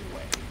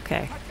way.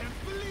 Okay. I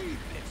can't believe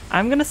this.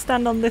 I'm gonna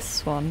stand on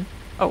this one.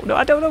 Oh no,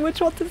 I don't know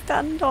which one to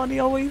stand on. He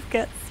always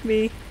gets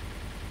me.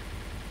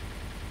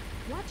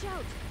 Watch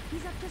out.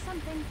 He's up to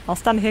something. I'll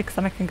stand here because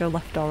then I can go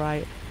left or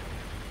right.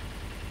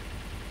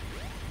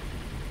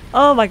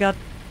 Oh my god.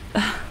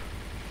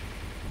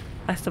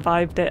 I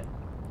survived it.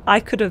 I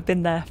could have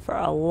been there for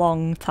a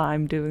long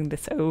time doing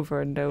this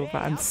over and over.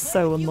 I'm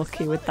so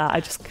unlucky with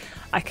that.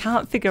 I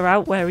can't figure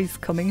out where he's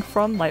coming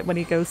from, like when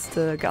he goes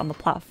to get on the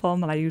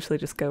platform, and I usually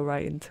just go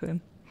right into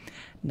him.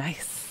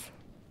 Nice.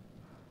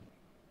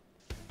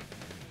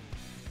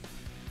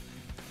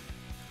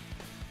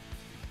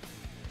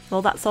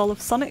 Well, that's all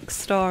of Sonic's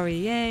story,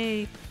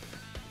 yay!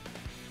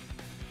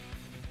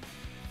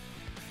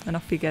 And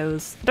off he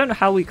goes. I don't know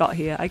how we got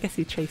here, I guess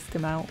he chased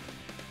him out.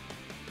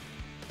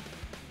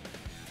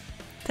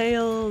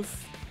 Tails!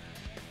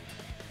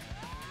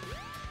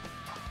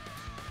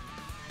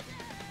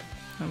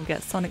 And we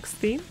get Sonic's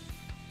theme.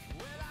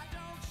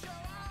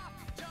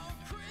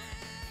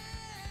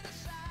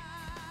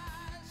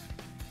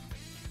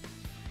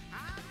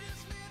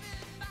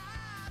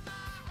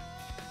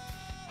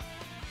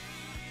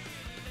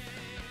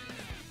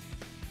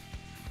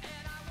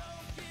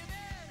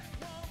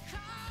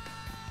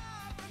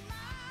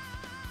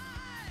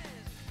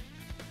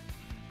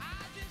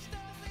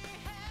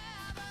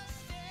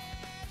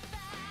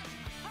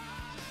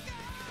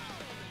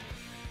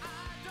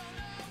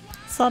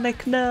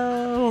 Sonic,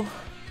 no!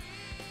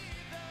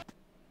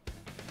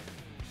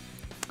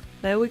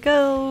 There we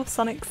go,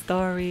 Sonic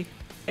story.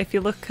 If you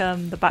look,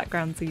 the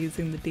backgrounds are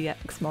using the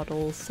DX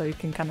models, so you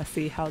can kind of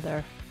see how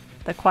they're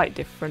quite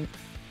different.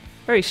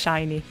 Very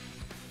shiny.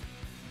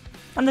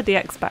 And the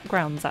DX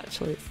backgrounds,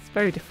 actually. It's a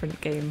very different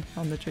game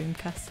on the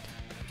Dreamcast.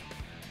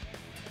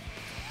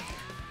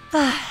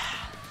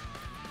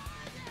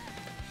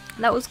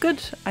 That was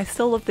good. I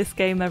still love this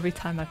game every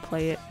time I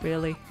play it,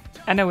 really.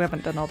 I know we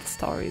haven't done all the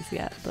stories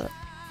yet, but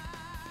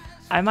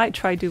I might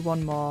try do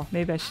one more.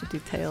 Maybe I should do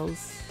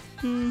Tails.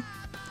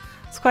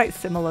 It's quite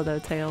similar though,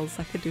 Tails.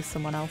 I could do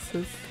someone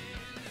else's.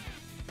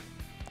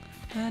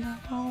 And I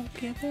won't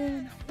give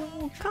in, I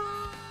won't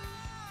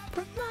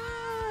compromise.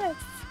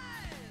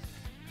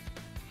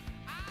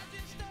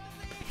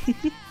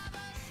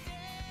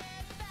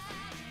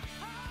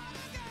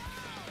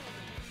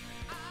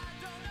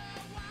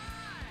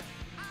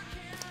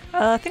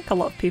 I think a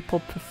lot of people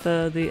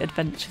prefer the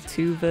Adventure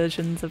 2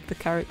 versions of the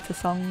character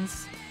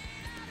songs.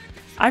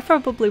 I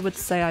probably would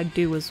say I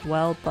do as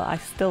well, but I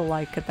still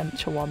like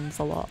Adventure 1's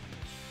a lot.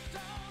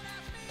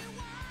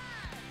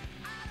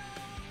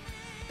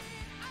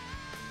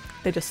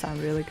 They just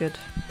sound really good.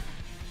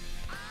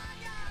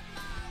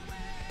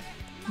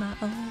 My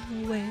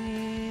own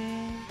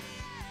way.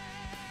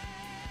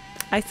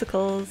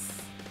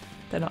 Icicles.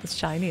 They're not as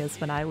shiny as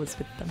when I was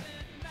with them.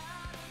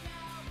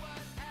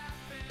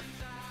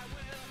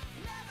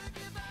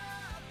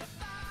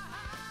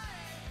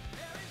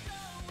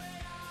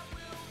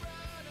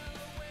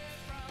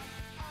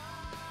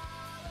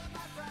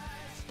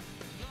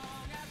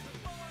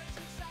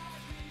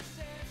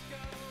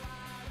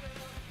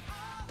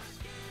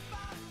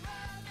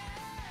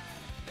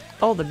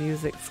 All the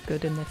music's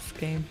good in this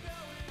game.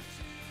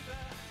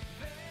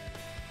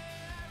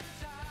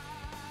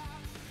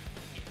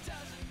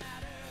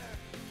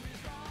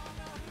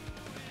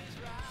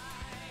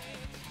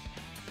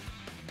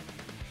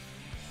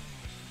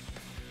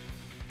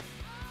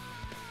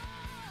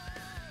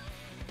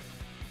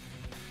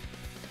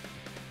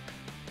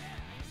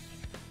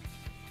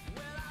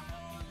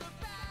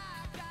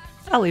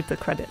 I'll leave the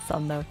credits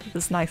on though. It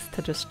was nice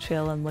to just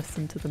chill and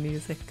listen to the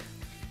music.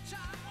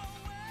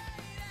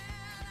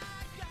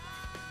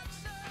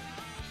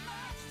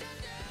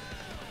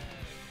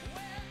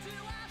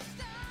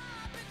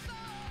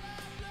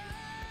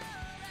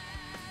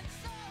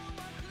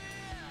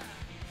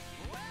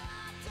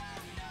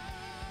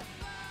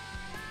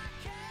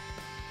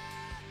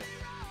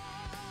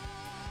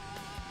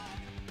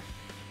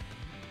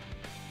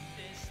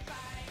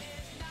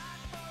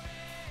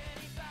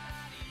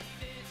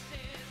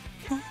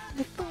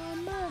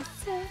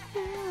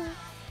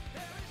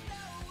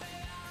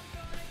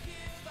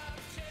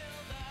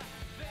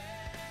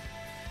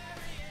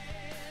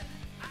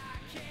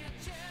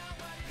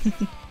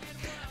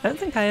 I don't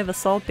think I ever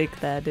saw Big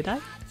there, did I?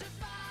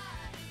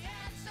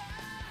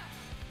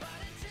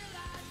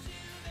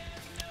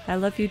 I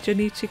love you,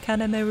 Junichi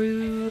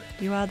Kanemaru.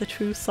 You are the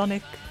true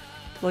Sonic.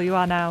 Well, you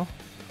are now.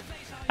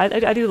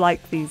 I do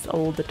like these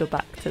older dub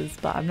actors,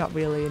 but I'm not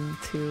really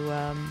into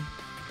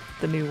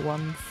the new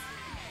ones.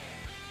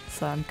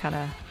 So I'm kind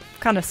of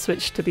kind of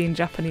switched to being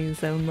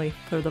Japanese only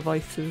for the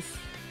voices.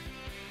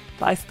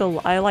 But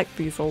I like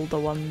these older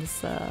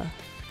ones,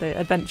 the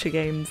adventure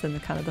games and the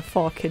kind of the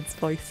 4Kids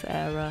voice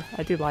era.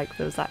 I do like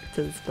those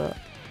actors, but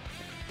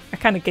I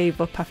kind of gave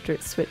up after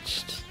it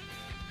switched.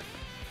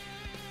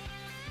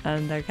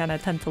 And I kind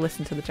of tend to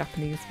listen to the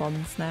Japanese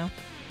ones now.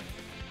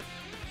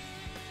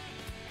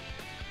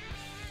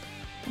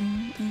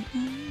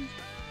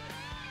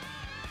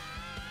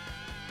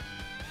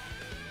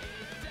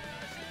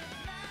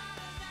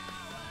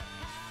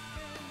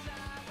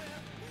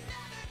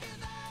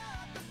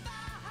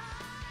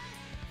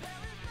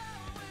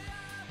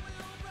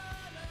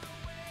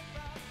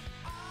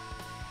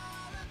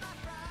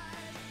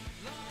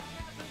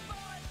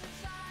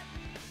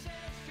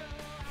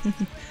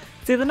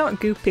 See, they're not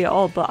goopy at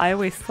all, but I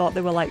always thought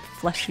they were like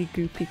fleshy,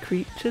 goopy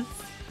creatures,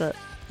 but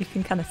you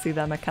can kind of see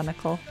they're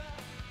mechanical.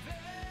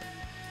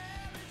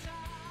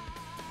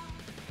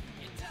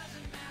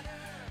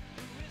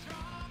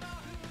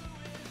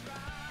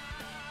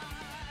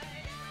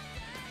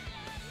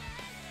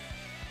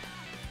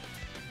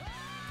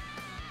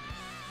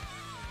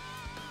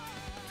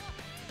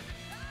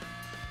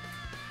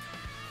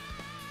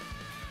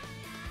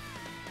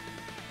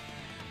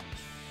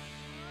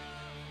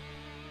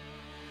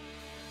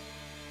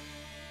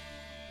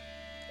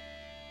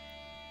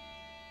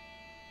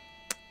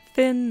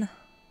 Finn!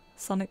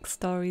 Sonic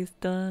story's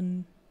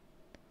done.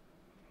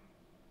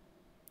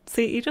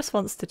 See, he just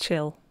wants to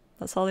chill.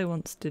 That's all he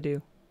wants to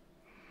do.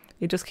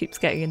 He just keeps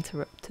getting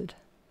interrupted.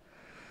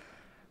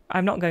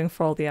 I'm not going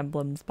for all the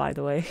emblems, by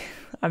the way.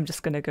 I'm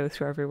just going to go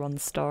through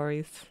everyone's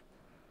stories.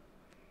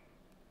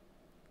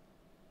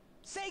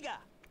 Sega!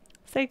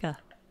 Sega.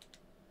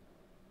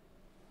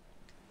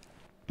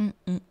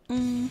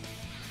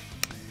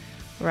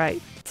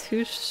 Right,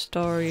 whose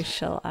story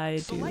shall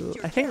I do?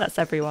 I think that's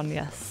everyone,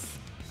 yes.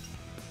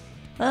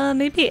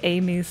 Maybe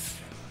Amy's.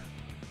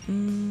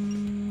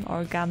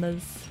 Or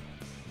Gamma's.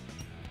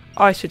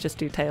 Or I should just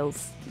do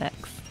Tails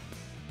next.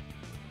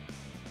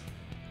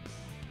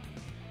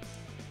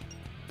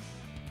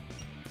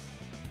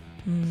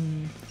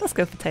 Let's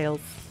go for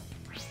Tails.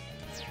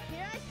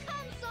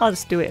 I'll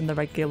just do it in the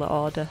regular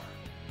order.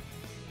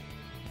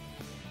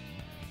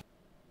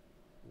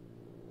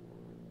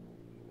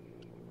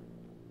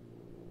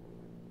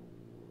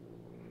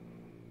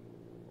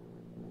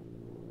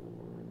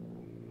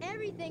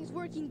 Everything's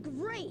working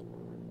great.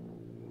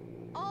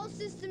 All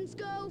systems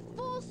go,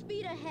 full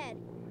speed ahead.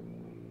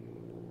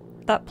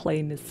 That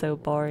plane is so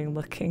boring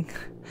looking.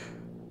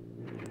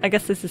 I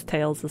guess this is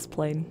Tails'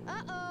 plane.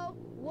 Uh-oh,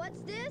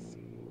 what's this?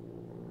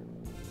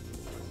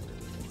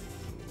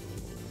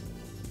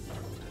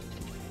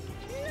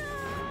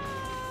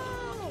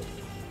 No!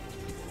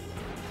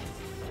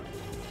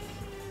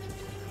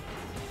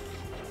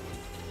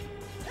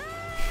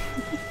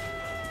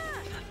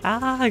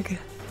 Ag!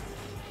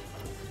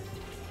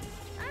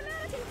 I'm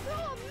out of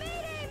control!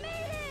 Mayday!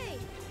 Mayday!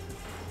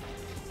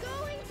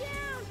 Going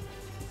down!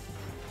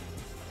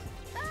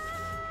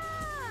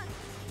 Ah!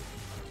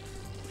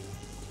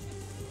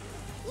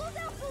 Look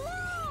out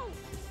below!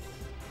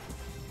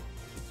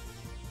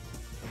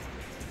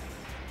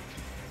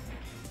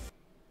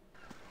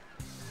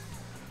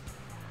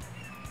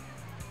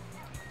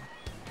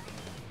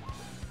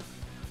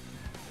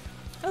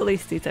 At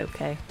least he's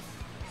okay.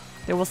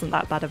 It wasn't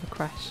that bad of a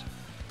crash.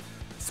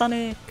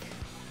 Sonic!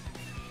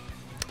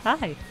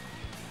 Hi!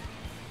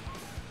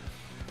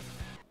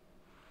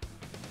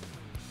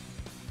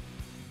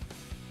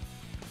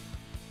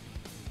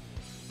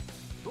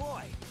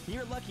 Boy,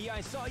 you're lucky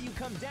I saw you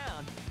come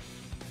down.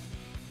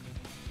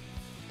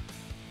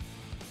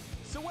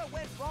 So what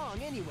went wrong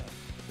anyway?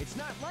 It's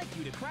not like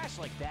you to crash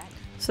like that.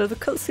 So the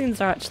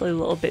cutscenes are actually a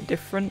little bit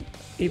different,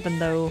 even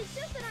though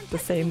the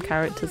same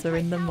characters are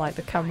in them, like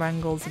the camera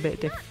angle's a bit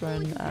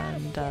different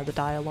and the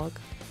dialogue.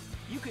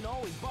 You can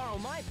always borrow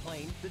my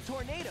plane, the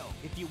Tornado,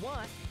 if you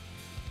want.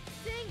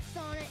 Thanks,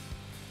 Sonic.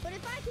 But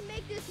if I can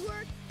make this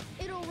work,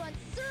 it'll run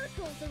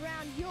circles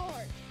around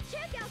yours.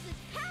 Check out this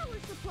power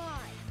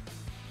supply.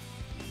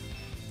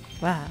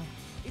 Wow.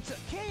 It's a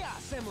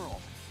Chaos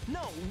Emerald.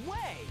 No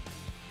way!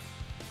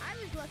 I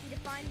was lucky to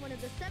find one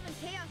of the 7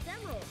 Chaos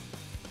Emeralds.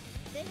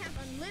 They have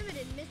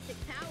unlimited mystic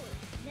powers.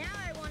 Now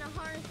I want to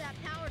harness that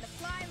power to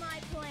fly my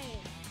plane.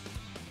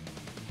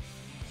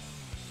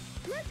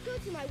 Let's go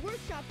to my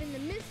workshop in the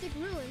Mystic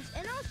Ruins,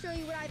 and I'll show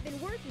you what I've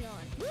been working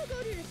on. We'll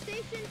go to the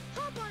station,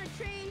 hop on a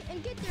train,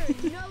 and get there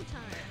in no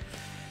time.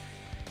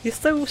 You're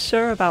so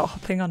sure about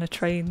hopping on a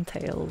train,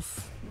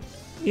 Tails.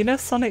 You know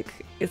Sonic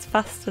is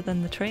faster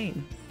than the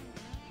train.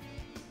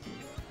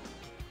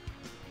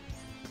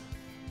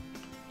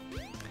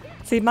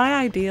 See, my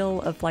ideal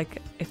of like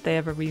if they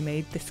ever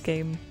remade this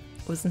game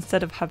was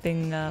instead of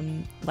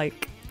having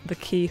like the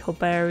key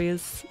hub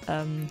areas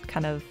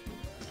kind of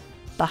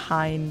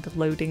behind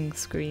loading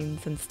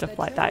screens and stuff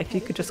like that, if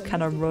you could just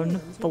kind of run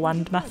the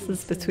land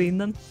masses between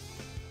them,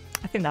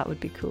 I think that would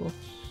be cool.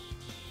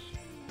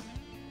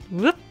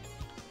 Whoop!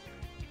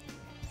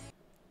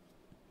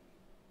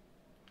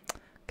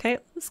 Okay,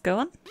 let's go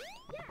on.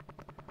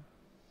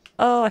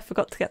 Oh, I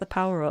forgot to get the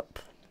power up.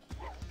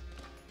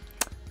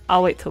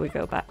 I'll wait till we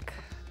go back.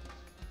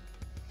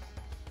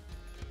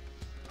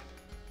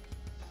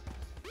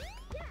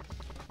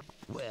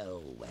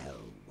 Well,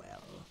 well,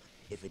 well.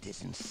 If it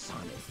isn't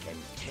Sonic and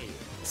Tails.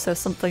 So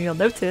something you'll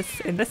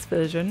notice in this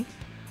version,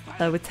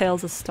 with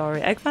Tails'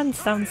 story, Eggman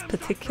sounds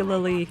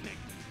particularly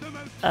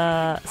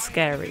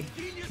scary.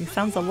 He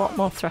sounds a lot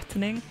more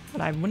threatening,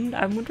 and I'm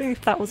wondering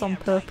if that was on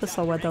purpose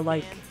or whether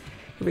like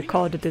he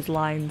recorded his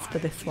lines for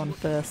this one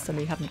first and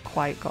he hadn't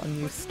quite gotten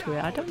used to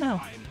it. I don't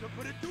know.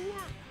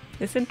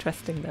 It's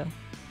interesting though.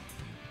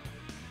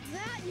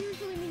 That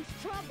usually means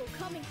trouble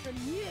coming from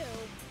you.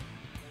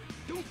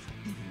 Don't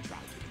even try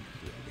to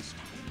interfere this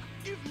time.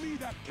 Give me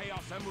that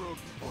Chaos Emerald,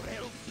 or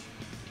else.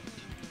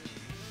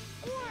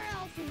 Or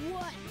else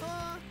what,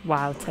 huh?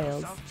 Wow, Or else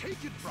Tails. I'll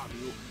take it from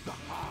you the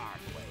hard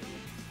way.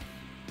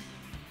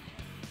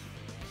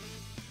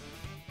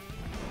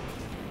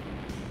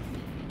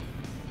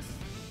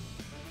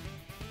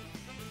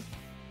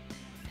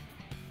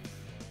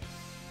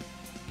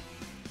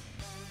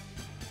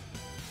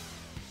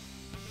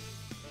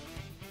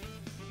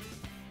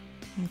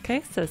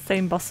 Okay, so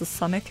same boss as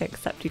Sonic,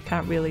 except you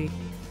can't really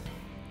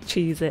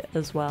cheese it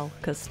as well,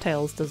 because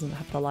Tails doesn't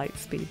have the light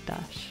speed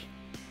dash.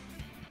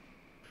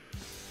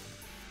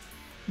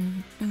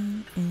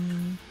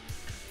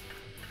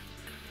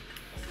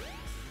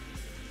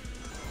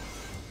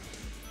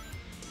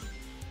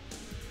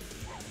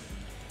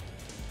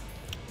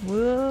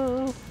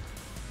 Whoa!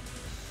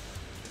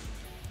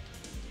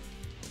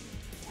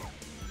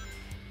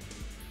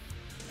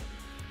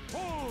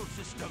 All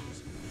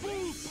systems,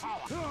 full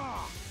power.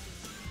 Ah!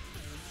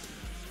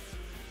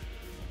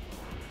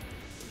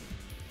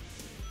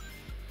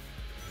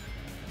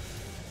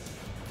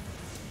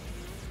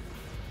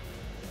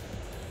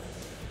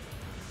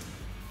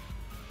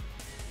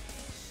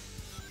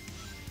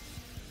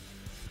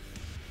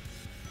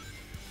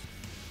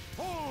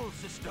 All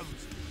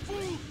systems,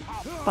 full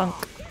power.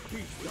 Bonk.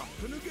 He's not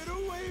gonna get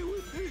away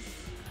with this.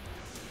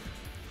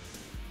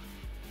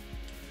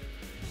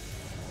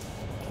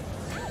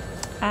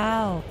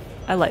 Ow!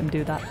 I let him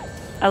do that.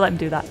 I let him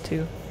do that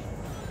too.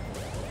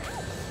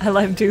 I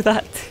let him do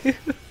that too.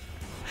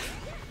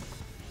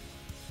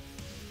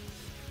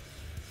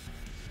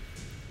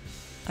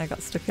 I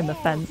got stuck in the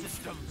fence.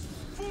 Systems,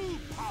 full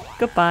power.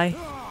 Goodbye.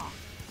 Ah!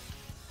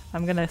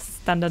 I'm gonna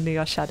stand under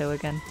your shadow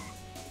again.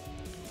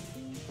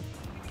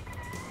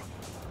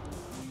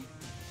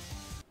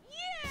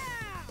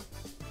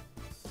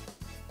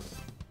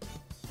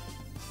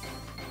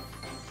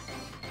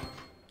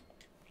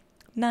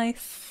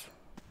 Nice.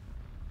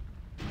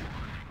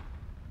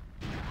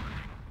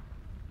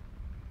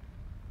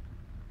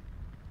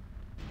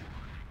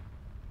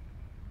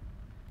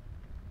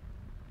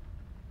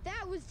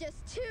 That was just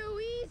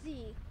too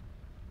easy.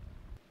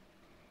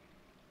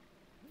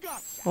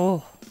 Gotcha.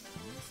 Oh.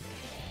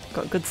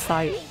 Got good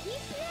sight. Hey, he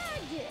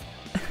snagged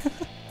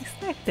it. He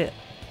snagged it.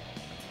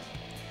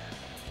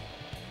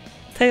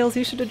 Tails,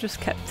 you should have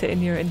just kept it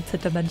in your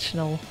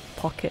interdimensional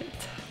pocket.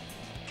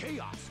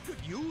 Chaos could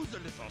use a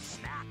little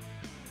snack.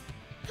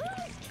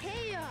 Who's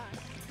Chaos?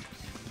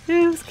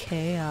 Who's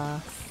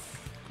Chaos?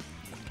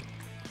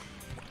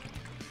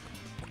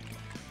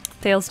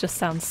 Tails just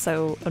sounds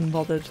so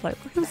unbothered, like,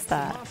 who's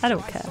that? I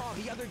don't care. Saw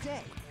the other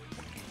day.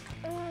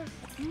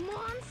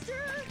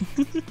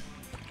 Monster?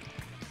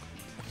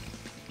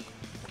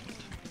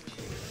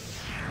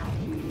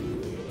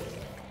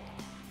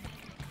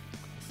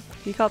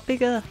 You got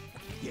bigger.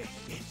 Yes,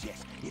 yes,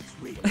 yes, it's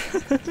real.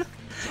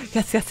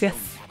 Yes, yes,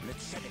 yes. Tablet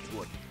said it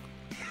would.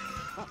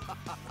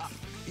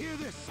 Hear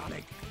this,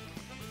 Sonic.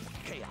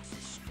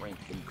 Chaos's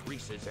strength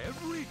increases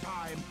every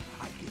time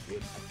I give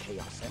him a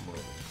Chaos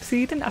Emerald. So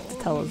you didn't have to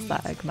tell us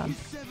that, All he Eggman. needs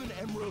is 7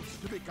 emeralds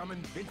to become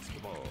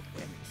invincible.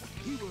 Then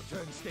he will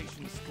turn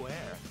Station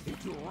Square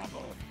into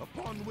rubble,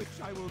 upon which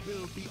I will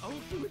build the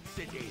ultimate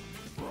city,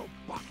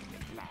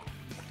 Robotnik Land.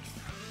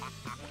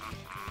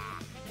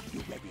 You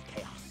ready,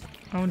 Chaos?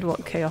 I wonder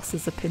what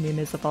Chaos's opinion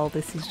is of all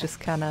this. He's just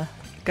kind of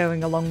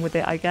going along with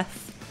it, I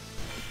guess.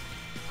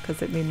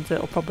 Because it means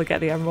it'll probably get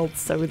the emeralds,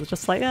 so he's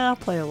just like, yeah, I'll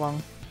play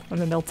along. And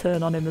then they'll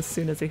turn on him as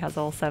soon as he has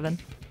all 7.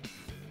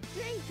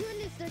 Thank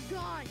goodness they're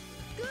gone.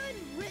 Good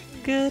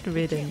riddance. Good Can't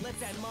riddance. let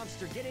that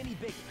monster get any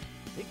bigger.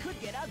 It could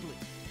get ugly.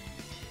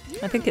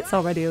 I think it's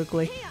already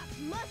ugly. Chaos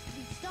must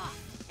be stopped.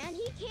 And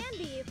he can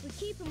be if we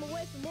keep him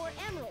away from more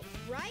emeralds,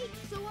 right?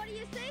 So what do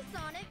you say,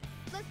 Sonic?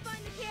 Let's find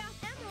the Chaos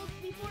Emeralds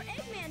before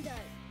Eggman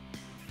does.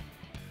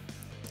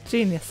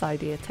 Genius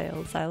idea,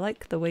 Tails. I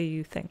like the way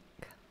you think.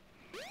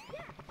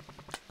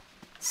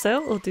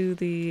 So we'll do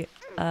the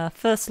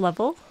first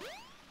level.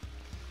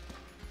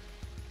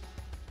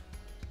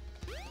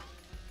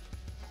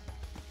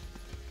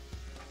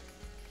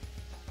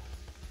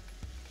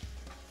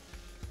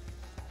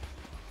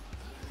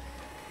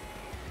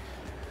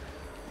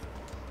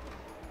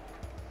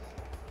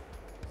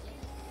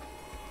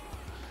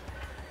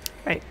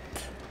 Right.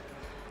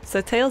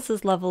 So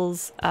Tails'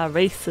 levels are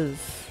races.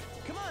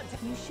 Come on,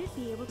 You should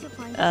be able to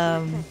find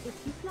Um,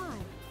 if you fly.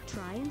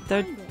 try and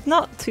They're find it.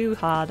 not too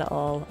hard at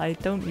all. I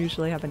don't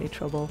usually have any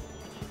trouble.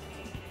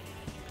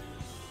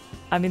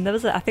 I mean,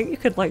 I think you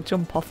could like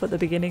jump off at the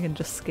beginning and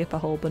just skip a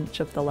whole bunch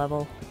of the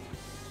level.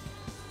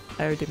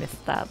 I already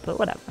missed that, but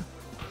whatever.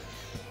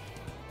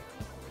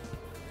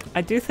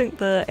 I do think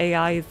the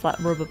AI is like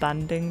rubber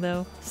banding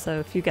though, so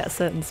if you get a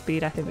certain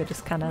speed, I think they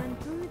just kind of Run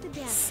through the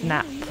dash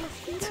snap and you will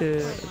speed up to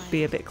Frontline.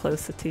 be a bit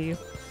closer to you.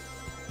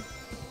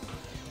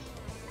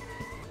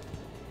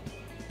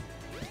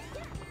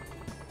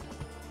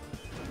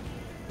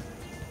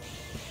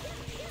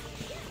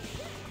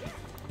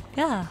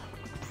 Yeah.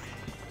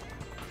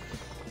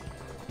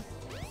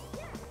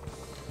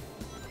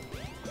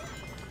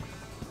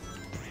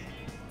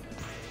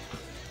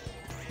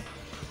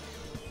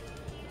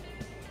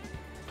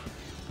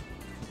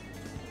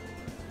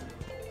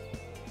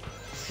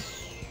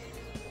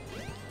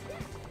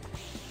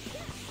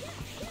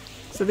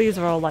 So these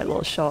are all like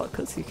little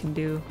shortcuts you can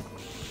do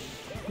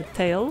with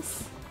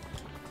Tails.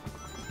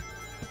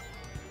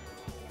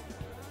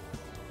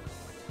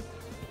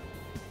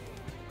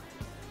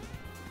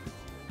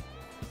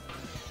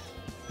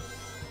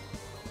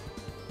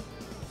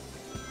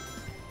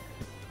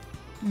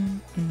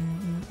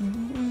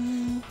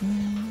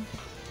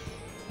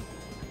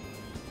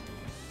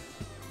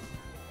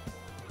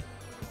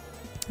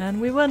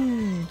 And we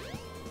won!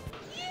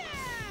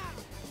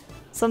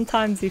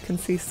 Sometimes you can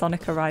see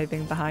Sonic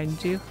arriving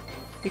behind you.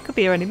 He could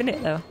be here any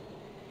minute though.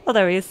 Oh,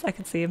 there he is. I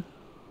can see him.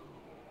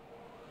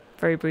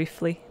 Very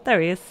briefly.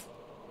 There he is.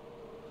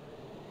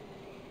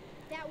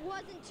 That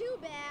wasn't too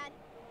bad.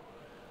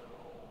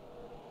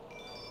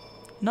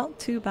 Not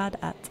too bad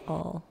at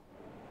all.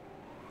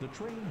 The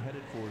train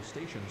headed for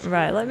station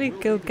Right, let me will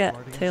go be get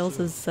departing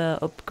Tails' soon.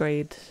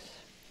 upgrade.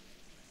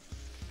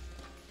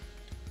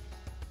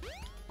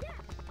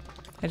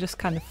 I just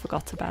kind of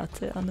forgot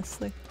about it,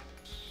 honestly.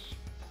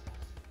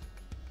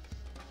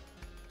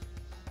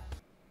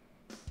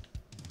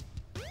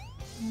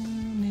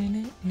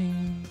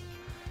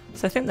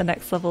 So I think the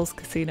next level's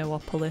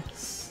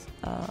Casinopolis.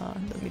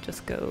 Let me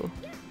just go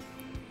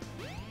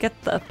get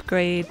the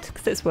upgrade,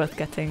 because it's worth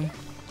getting.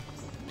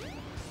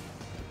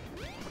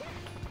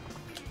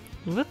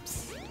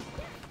 Whoops.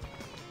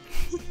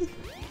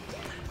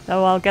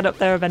 Oh, I'll get up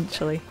there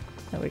eventually.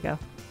 There we go.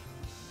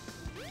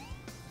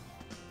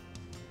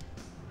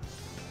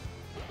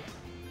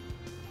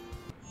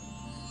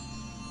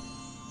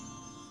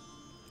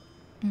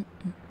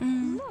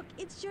 Look,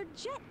 it's your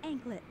jet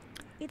anklet.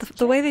 It's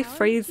The way they jet-powered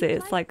phrase to it, keep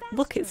it's life like,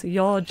 look, it's faster.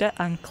 your jet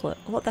anklet.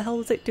 What the hell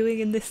is it doing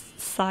in this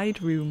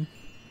side room?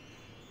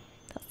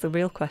 That's the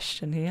real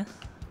question here.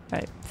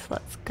 Right,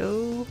 let's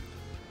go.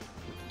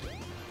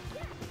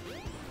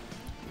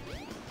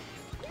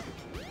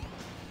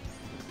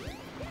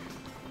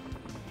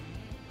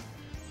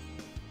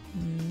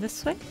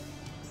 This way?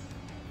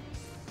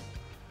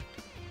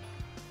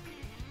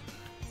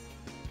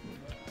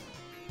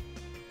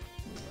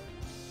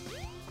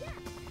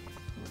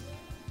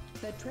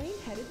 The train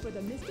headed for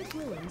the Mystic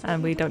Ruins.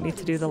 And we don't need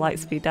to do the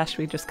lightspeed dash,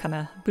 we just kind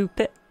of boop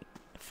it,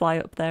 fly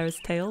up there as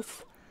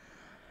Tails.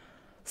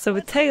 So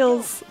with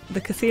Tails,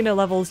 the casino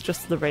level's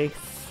just the race.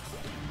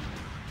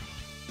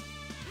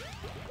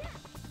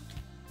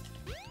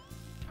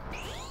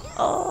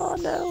 Oh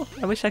no,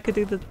 I wish I could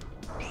do the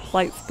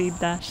lightspeed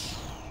dash.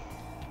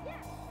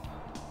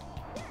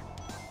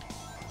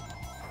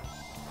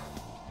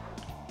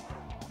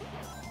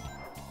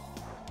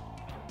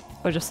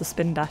 Or just a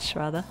spin dash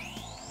rather.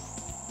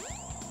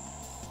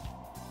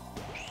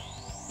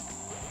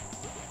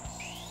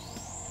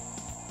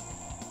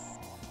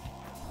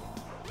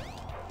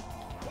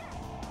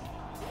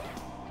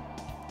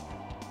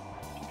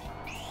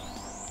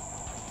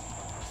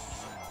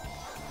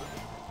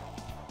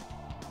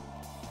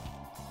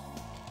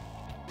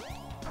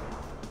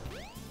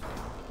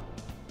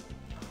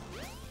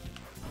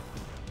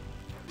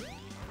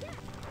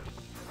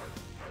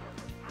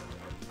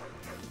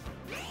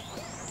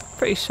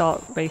 Pretty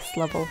short race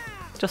level,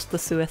 just the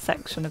sewer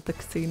section of the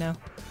casino.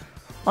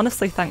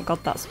 Honestly, thank God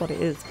that's what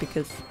it is,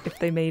 because if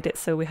they made it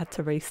so we had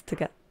to race to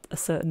get a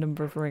certain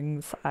number of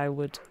rings, I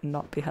would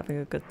not be having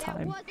a good That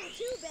time. wasn't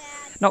too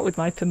bad. Not with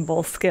my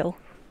pinball skill.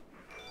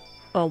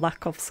 Or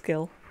lack of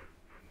skill.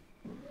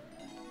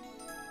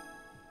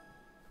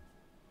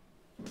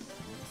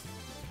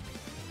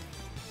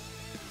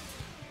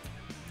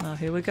 Oh,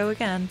 here we go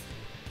again.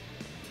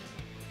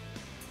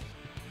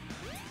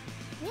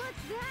 What's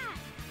that?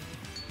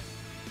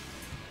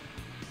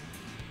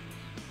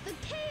 The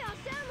Chaos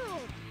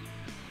Emerald!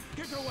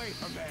 Get away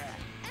from there!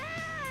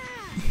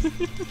 Ah!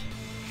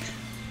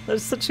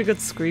 There's such a good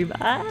scream.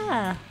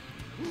 Ah!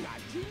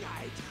 Nighty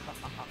night!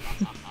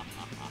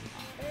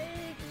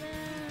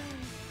 Eggman!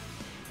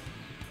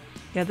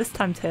 Yeah, this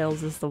time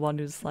Tails is the one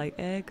who's like,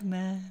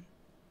 Eggman.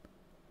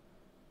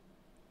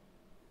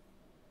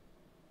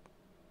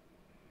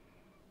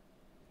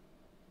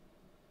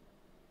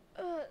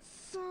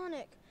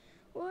 Sonic,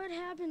 what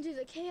happened to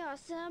the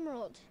Chaos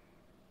Emerald?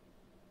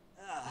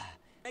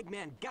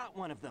 Eggman got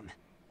one of them,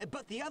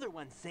 but the other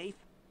one's safe.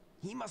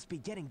 He must be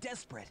getting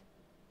desperate.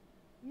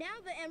 Now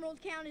the emerald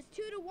count is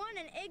 2-1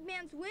 and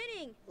Eggman's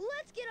winning.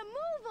 Let's get a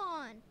move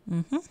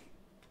on.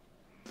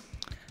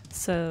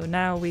 So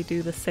now we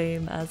do the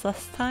same as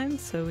last time.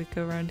 So we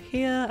go around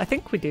here. I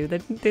think we do. They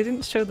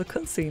didn't show the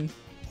cutscene.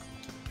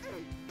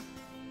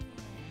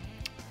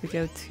 We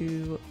go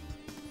to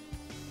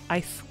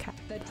Ice Cap.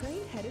 The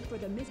train headed for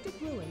the Mystic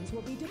Ruins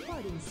will be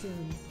departing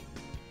soon.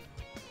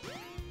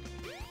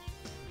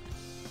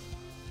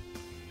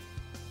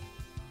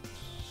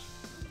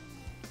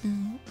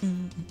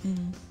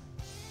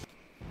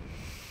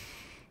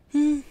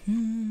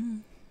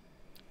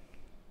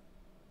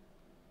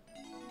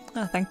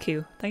 Oh, thank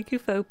you. Thank you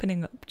for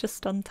opening up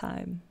just on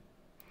time.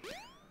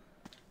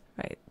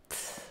 Right.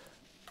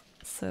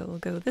 So we'll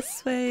go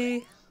this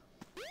way.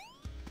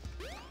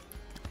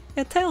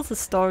 Yeah, Tails'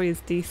 story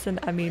is decent.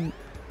 I mean,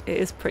 it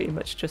is pretty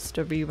much just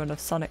a rerun of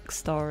Sonic's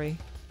story,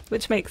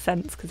 which makes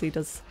sense because he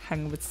does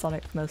hang with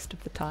Sonic most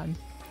of the time.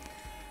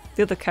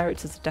 The other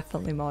characters are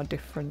definitely more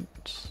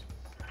different.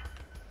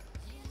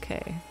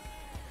 Okay.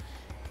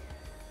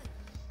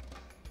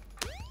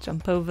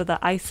 Jump over the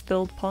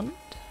ice-filled pond.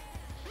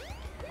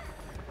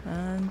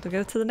 And we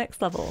go to the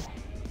next level.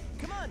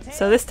 Come on, Tails.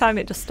 So this time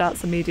it just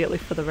starts immediately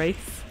for the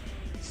race.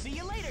 See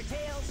you later,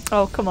 Tails.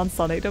 Oh, come on,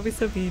 Sonic, don't be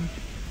so mean.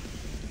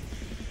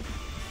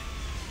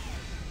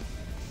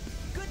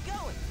 Good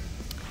going.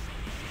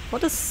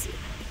 What does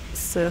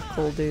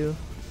circle do?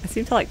 I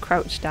seem to like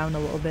crouch down a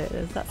little bit.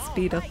 Does that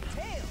speed up? All right,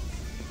 Tails.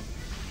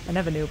 I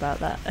never knew about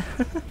that.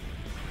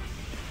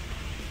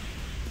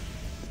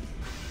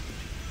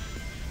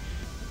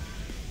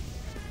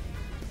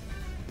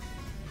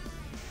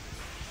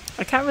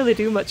 I can't really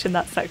do much in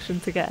that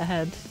section to get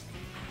ahead.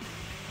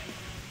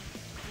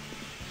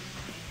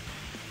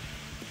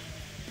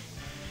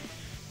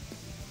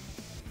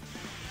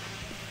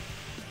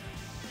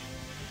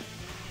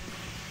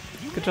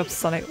 Good job,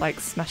 Sonic, like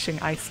smashing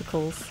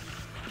icicles.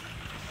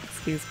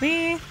 Excuse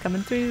me,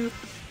 coming through.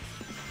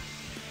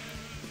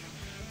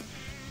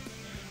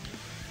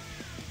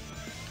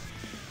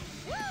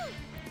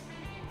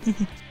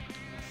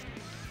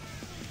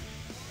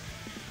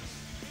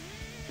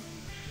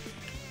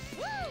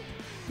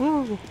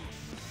 Woo!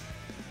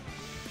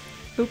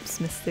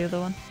 Oops, missed the other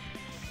one.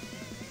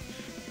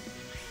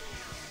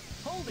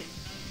 Hold it.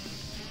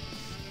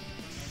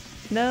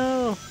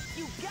 No!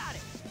 You got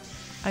it.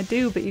 I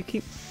do, but you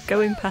keep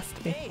going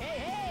past me. Hey, hey,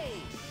 hey.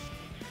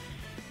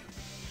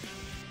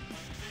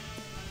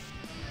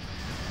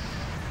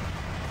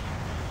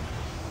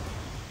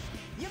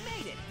 You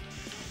made it.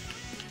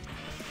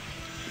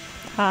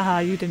 Haha,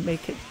 you didn't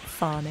make it,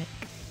 Sonic.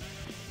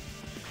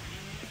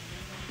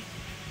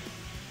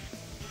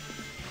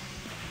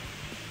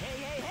 Hey,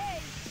 hey, hey.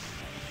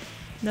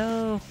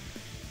 No.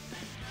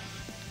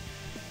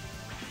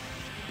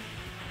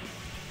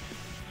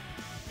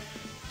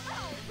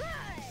 All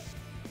right.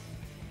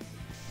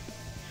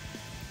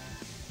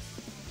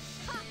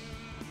 Ha.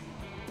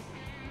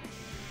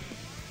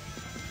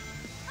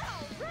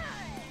 All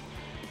right.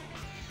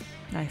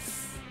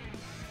 Nice.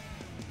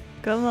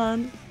 Come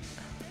on.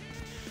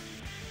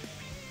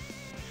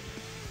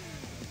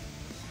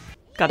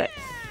 Got it.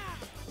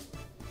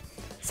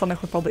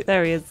 Sonic will probably...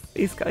 There he is.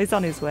 He's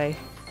on his way.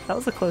 That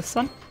was a close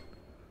one.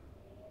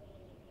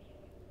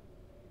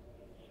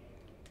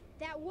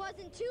 That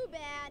wasn't too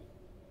bad.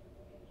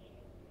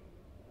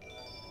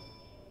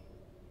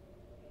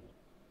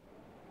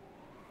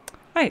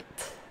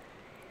 Right.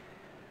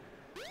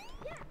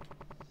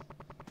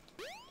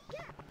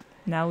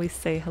 Now we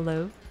say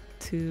hello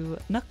to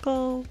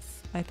Knuckles,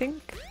 I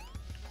think.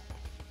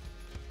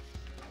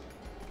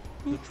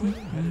 The train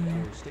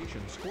headed for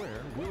Station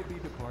Square will be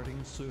departing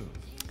soon.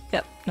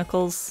 Yep,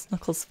 Knuckles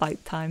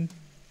fight time.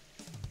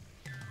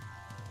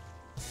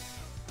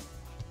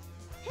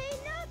 Hey,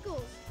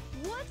 Knuckles,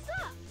 what's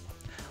up?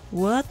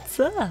 What's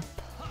up?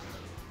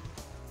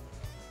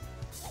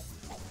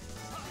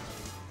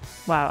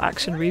 Wow,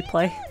 action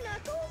replay. Hey,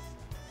 Knuckles.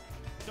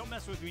 Don't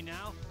mess with me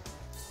now.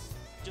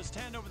 Just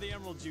hand over the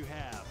emeralds you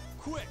have.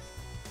 Quick!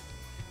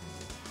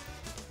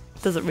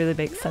 Doesn't really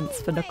make sense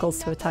for Knuckles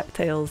to attack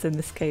Tails in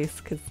this case,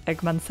 because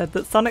Eggman said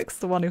that Sonic's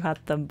the one who had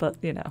them, but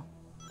you know.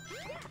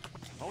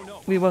 Oh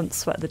no! We won't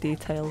sweat the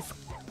details.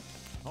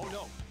 Oh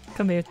no!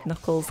 Come here,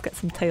 Knuckles, get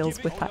some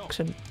Tails whip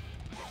action.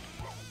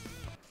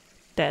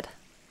 Dead.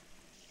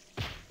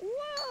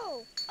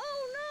 Whoa!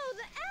 Oh no,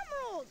 the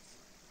emeralds!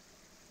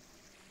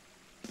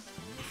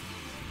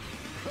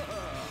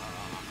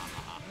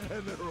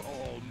 And they're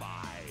all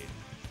mine.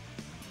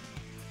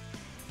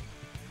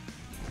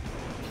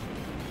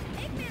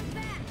 Eggman's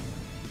back!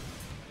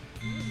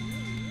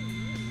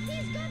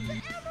 He's got the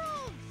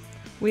emeralds!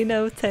 We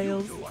know,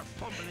 Tails. You are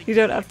fumbling. You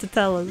don't have to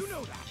tell us. You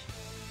know that.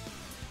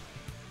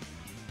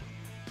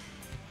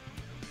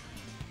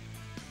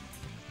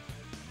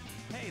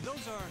 Hey,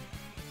 those are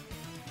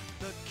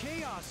the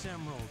Chaos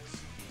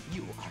Emeralds.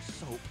 You are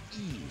so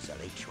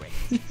easily tricked.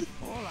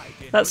 All I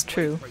did That's was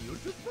true. wait for you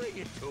to bring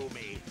it to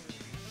me.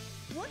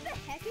 What the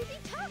heck is he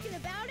talking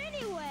about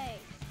anyway?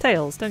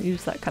 Tails, don't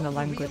use that kind of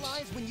Don't you language.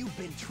 realize when you've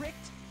been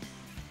tricked?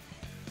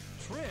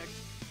 Tricked?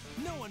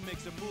 No one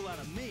makes a fool out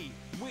of me.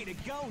 Way to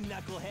go,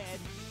 knucklehead!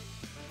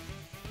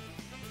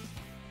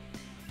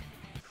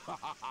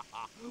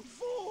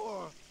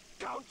 4!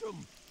 Count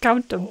them!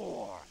 Count them.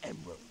 4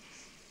 emeralds.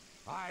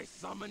 I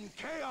summon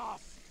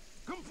chaos!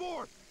 Come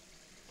forth!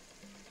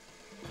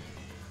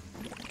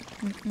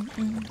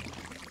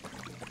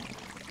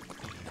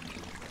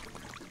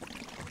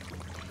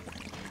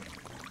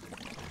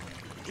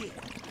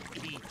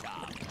 Eat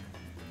up.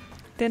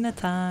 Dinner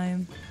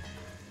time.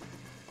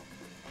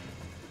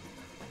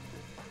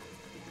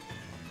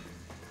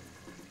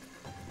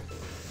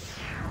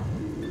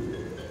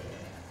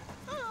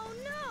 Oh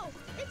no!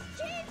 It's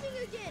changing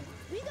again!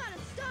 We gotta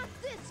stop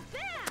this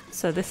fast!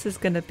 So this is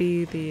going to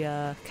be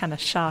the kind of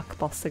shark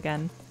boss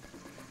again.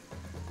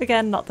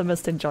 Again, not the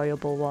most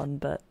enjoyable one,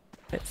 but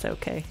it's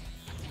okay.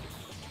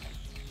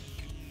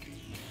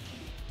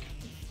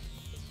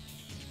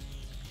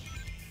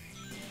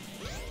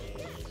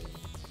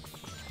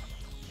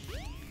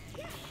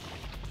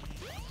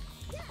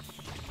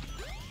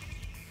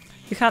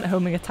 You can't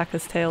homing attack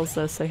his tails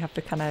though, so you have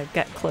to kind of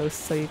get close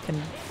so you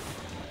can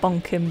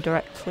bonk him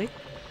directly.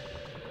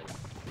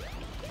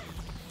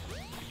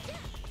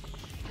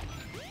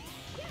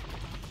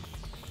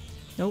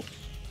 Nope.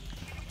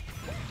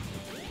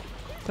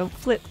 Don't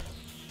flip.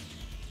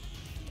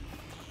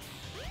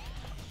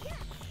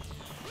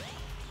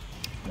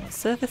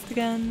 Surfaced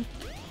again.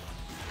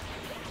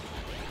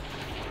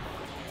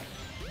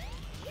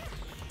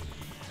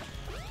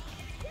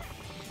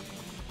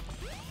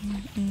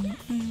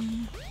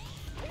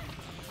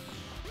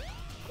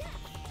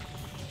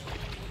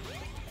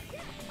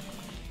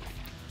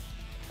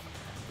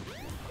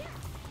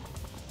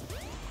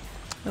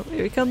 Oh,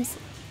 here he comes.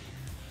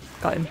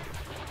 Got him.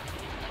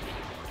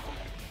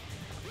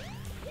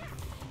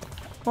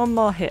 One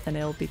more hit and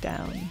he'll be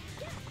down.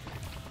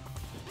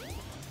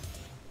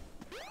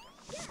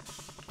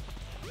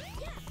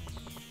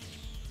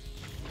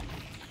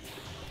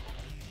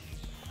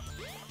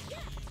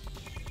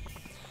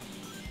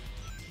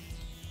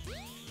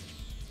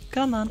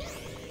 Come on.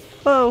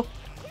 Whoa!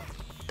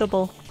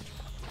 Double.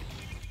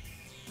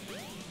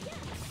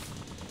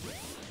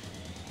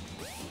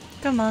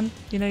 Come on,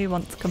 you know you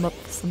want to come up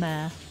for some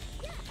air.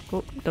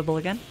 Oh, double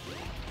again.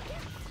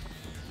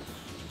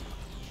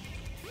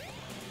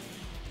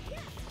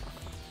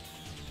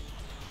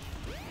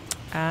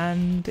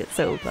 And it's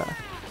over.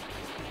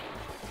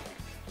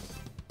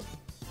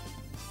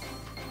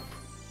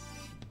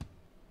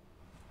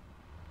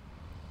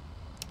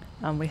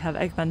 And we have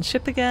Eggman's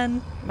ship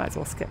again. Might as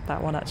well skip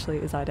that one, actually,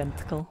 it is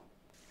identical.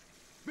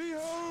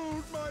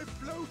 Behold my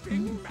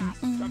floating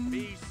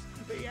masterpiece,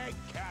 the Egg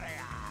Carrier!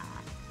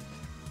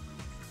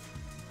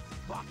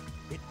 But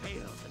it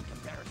pales in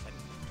comparison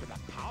to the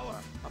power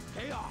of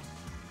chaos.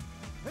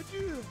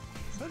 Adieu,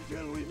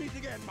 until we meet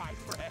again, my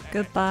friend.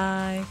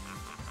 Goodbye.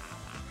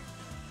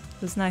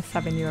 It was nice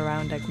having you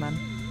around, Eggman.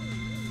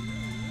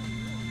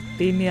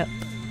 Beam me up.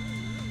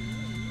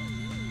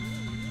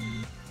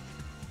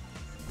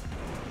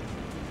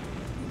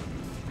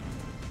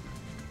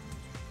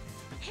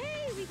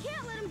 Hey, we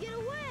can't let him get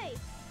away!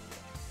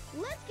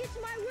 Let's get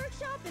to my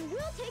workshop and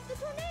we'll take the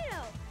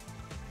tornado!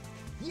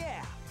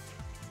 Yeah!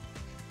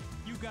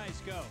 You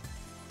guys go.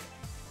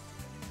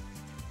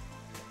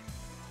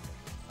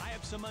 I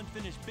have some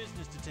unfinished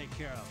business to take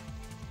care of.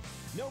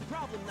 No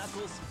problem,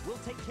 Knuckles. We'll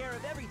take care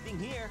of everything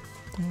here.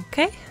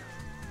 Okay.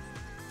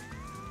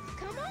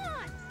 Come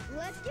on!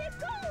 Let's get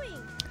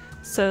going!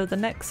 So the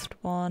next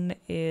one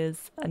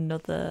is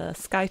another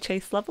Sky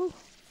Chase level.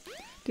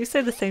 Do you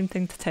say the same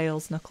thing to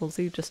Tails, Knuckles?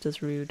 Are you just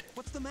as rude?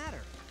 What's the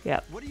matter?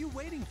 Yep. What are you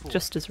waiting for?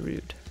 Just as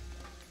rude.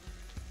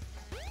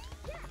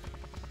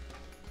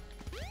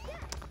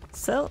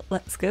 So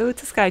let's go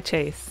to Sky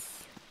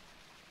Chase.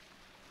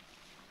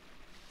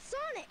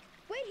 Sonic,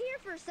 wait here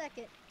for a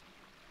second.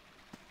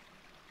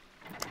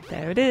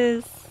 There it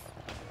is.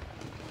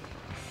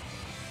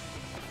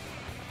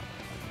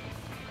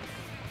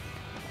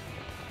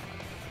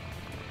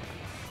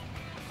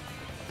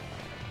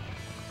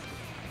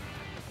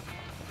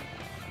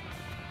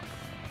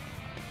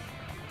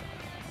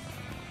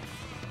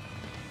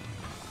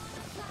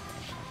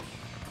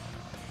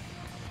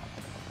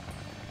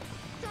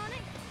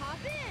 Sonic, hop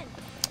in!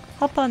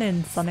 Hop on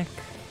in, Sonic.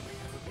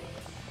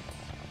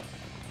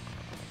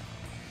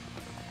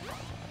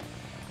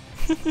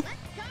 Let's go!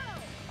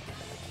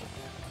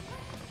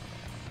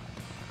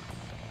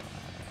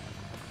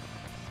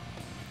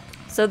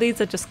 So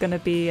these are just going to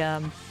be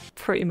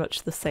pretty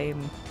much the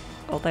same,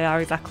 or they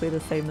are exactly the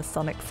same as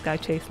Sonic Sky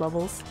Chase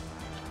levels.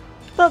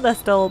 But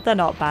they're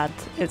not bad.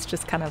 It's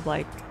just kind of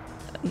like,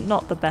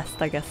 not the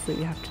best, I guess, that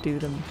you have to do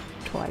them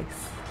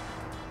twice.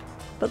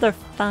 But they're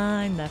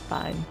fine, they're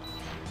fine.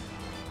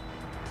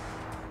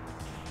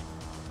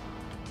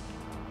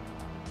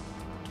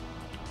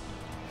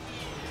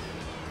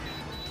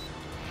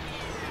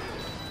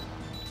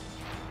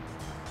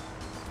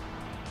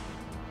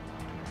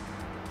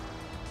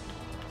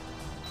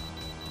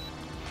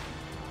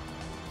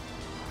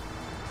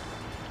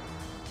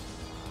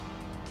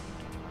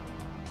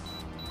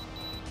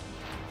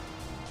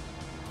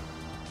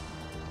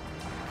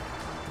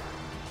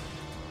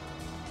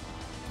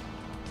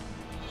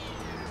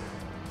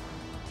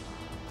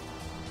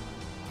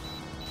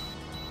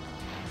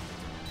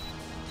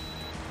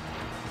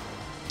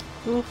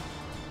 Oof.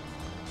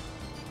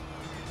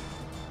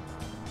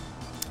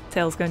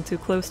 Tail's going too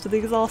close to the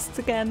exhausts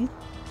again.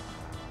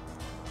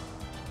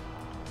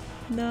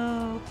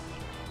 No.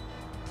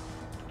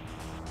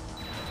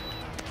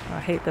 Oh, I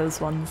hate those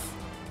ones.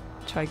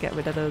 Try to get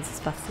rid of those as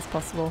fast as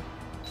possible.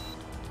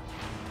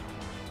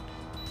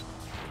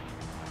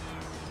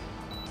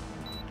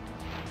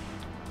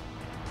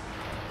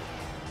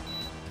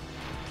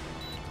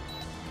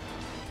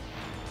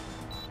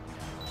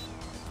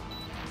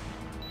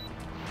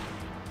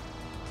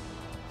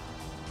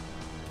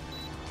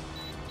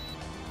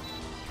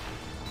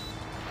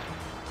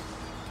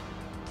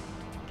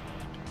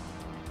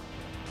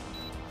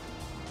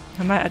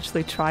 I might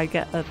actually try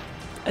get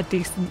a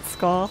decent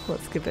score.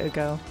 Let's give it a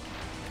go.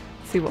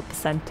 See what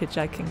percentage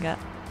I can get.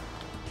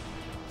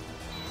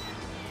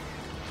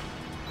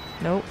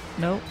 Nope,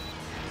 nope.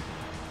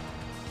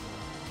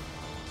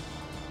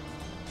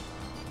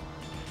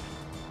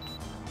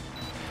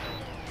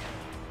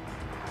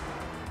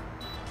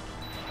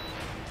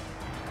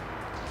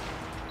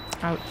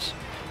 Ouch.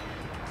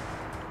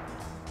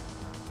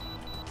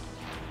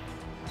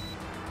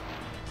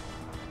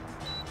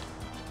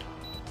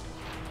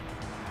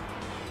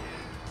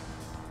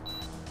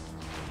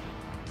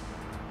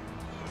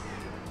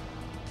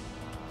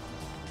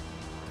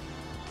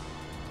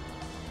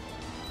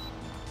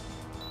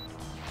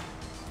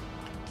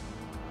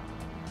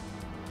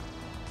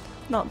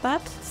 Not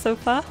bad so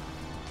far.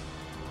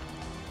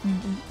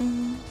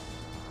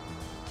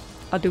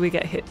 Or do we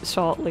get hit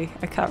shortly?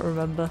 I can't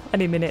remember.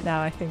 Any minute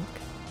now, I think.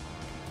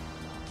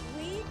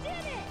 We did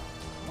it!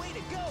 Way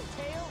to go,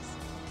 Tails!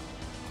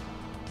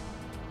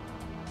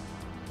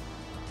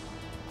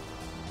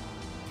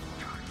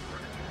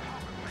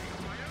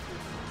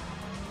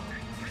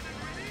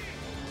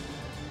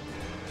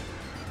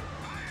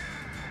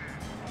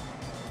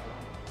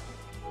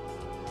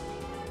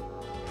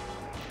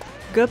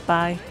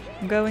 Goodbye.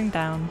 I'm going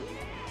down.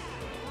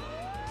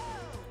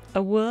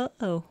 Oh,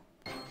 whoa.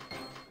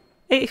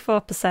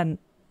 84%.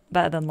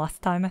 Better than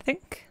last time, I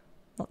think.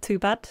 Not too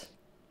bad.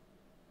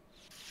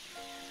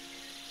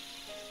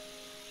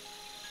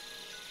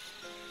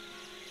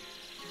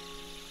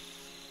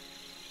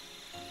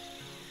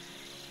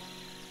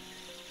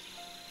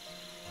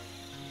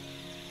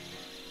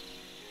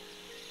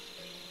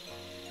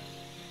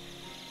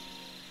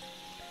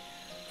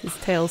 This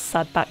is Tails'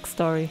 sad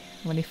backstory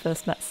when he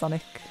first met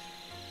Sonic.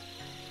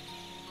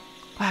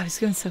 Wow, he's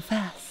going so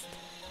fast.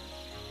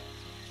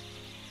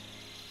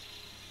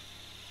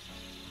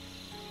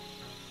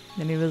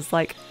 And he was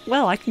like,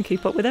 well, I can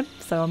keep up with him,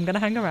 so I'm gonna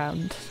hang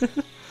around.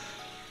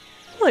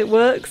 Well, it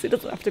works, it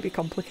doesn't have to be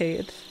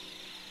complicated.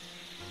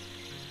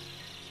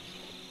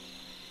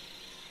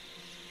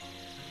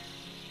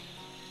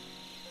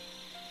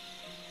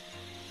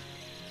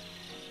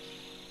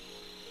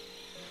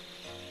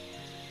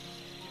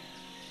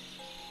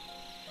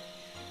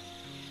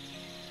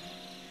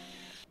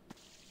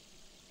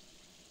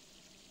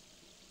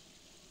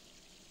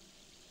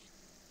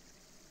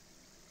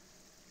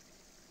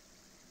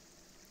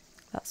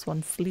 That's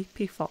one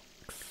sleepy fox.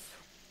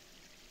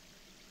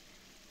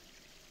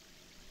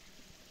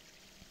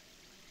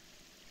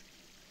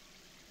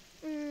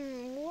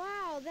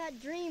 Wow,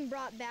 that dream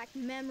brought back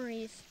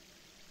memories.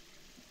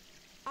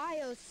 I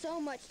owe so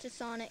much to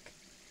Sonic.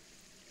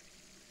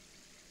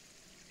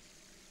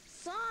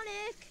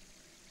 Sonic!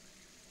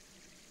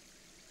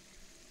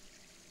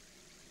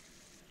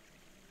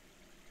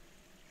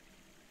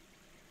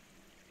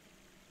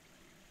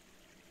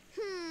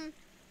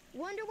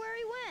 Wonder where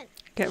he went.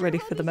 Get ready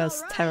for the most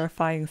alright.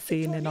 terrifying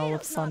scene The in all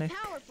of tornado's not Sonic.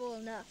 powerful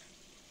enough.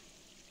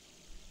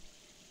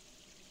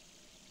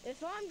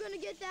 If I'm gonna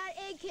get that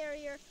egg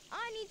carrier,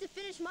 I need to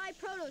finish my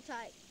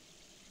prototype.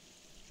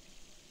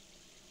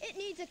 It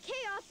needs a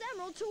Chaos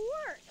Emerald to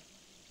work.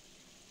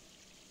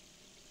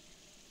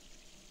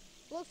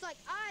 Looks like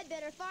I'd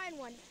better find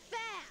one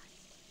fast.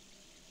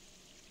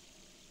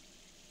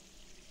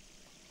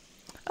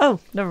 Oh,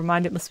 never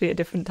mind, it must be at a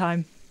different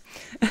time.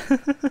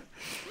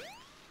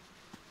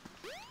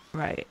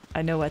 Right,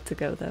 I know where to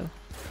go though.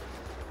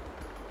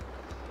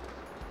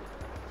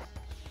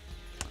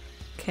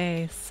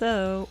 Okay,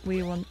 so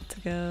we want to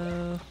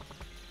go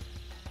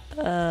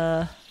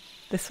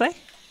this way?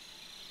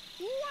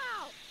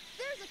 Wow!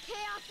 There's a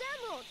Chaos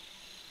Emerald!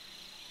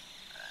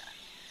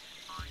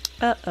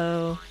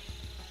 Uh-oh.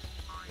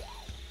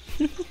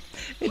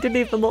 It didn't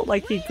even look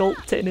like he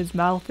gulped it in his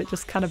mouth, it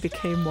just kind of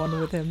became one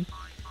with him.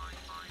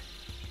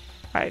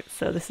 Right,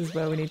 so this is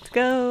where we need to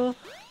go.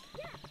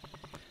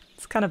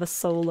 It's kind of a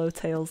solo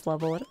Tails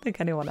level. I don't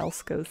think anyone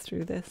else goes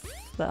through this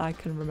that I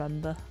can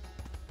remember.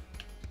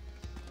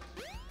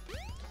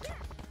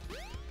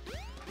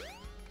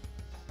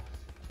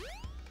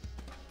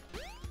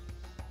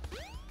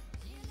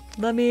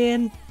 Let me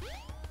in.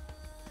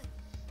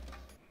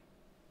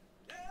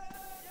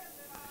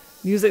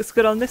 Music's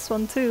good on this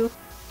one too.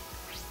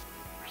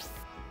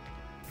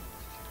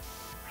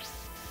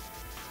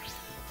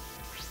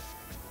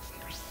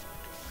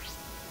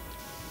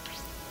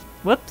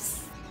 Whoops.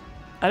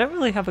 I don't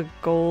really have a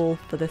goal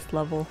for this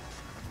level.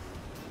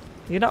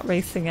 You're not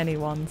racing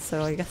anyone,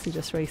 so I guess you're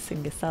just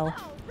racing yourself.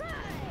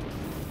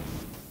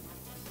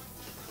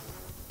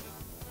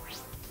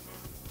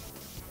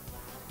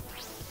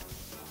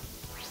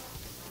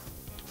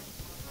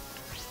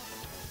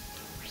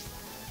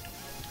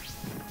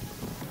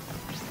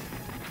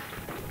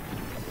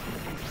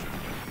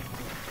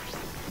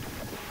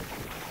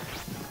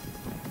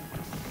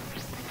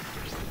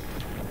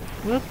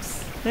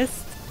 Whoops,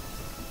 missed.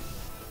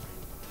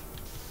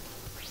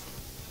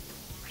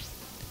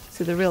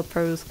 So the real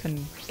pros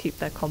can keep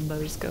their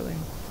combos going.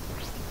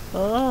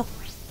 Oh!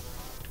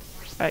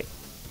 Right.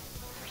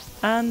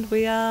 And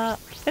we are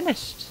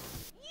finished.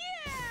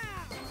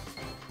 Yeah!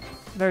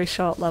 Very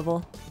short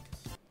level.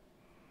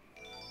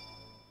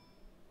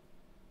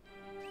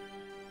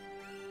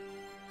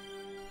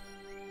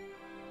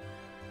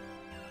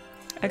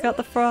 I got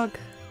the frog.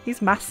 He's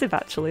massive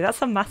actually.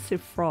 That's a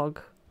massive frog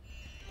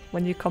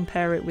when you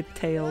compare it with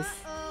Tails.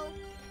 Uh-oh.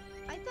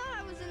 I thought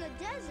I was in the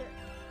desert.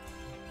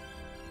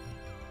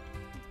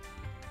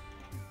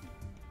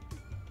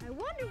 I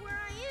wonder where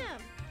I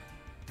am.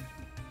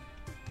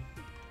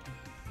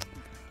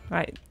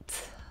 Right.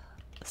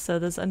 So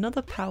there's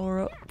another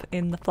power-up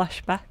in the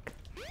flashback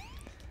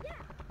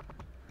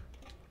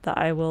that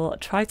I will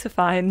try to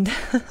find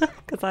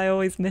because I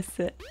always miss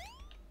it.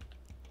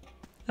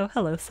 Oh,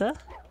 hello, sir.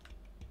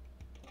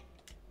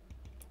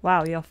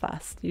 Wow, you're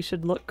fast. You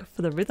should look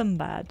for the rhythm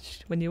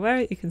badge. When you wear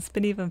it, you can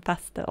spin even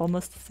faster,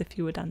 almost as if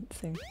you were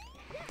dancing.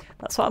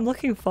 That's what I'm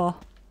looking for.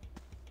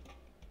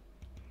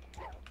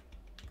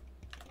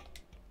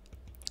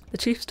 The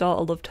chief's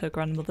daughter loved her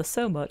grandmother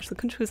so much. The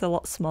country was a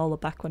lot smaller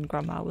back when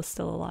Grandma was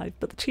still alive,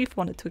 but the chief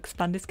wanted to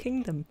expand his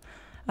kingdom.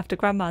 After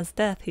Grandma's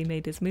death, he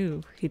made his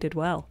move. He did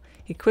well.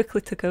 He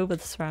quickly took over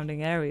the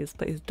surrounding areas,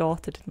 but his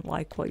daughter didn't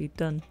like what he'd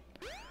done.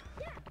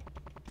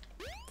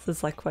 This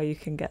is like where you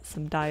can get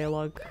some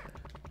dialogue.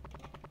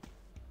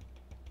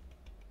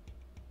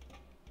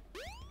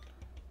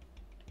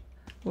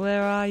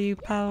 Where are you,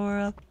 Power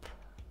Up?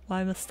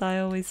 Why must I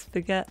always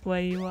forget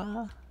where you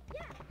are?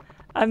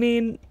 I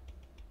mean,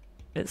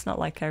 it's not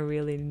like I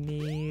really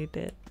need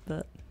it,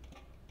 but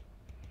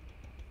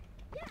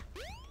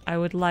I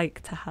would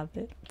like to have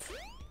it.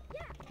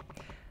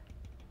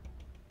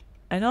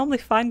 I normally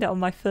find it on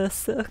my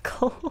first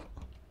circle.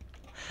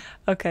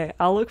 Okay,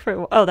 I'll look for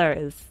it. Oh, there it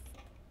is.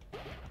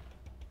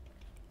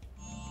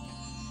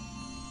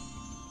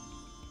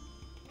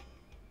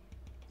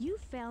 You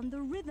found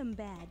the rhythm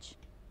badge.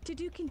 To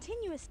do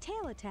continuous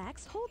tail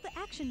attacks, hold the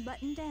action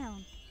button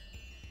down.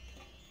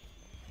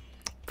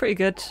 Pretty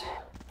good.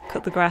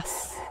 Cut the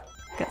grass,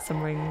 get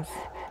some rings.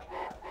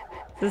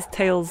 This is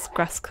Tails'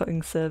 grass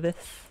cutting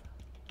service.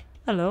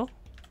 Hello.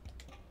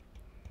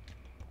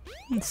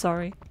 I'm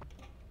sorry.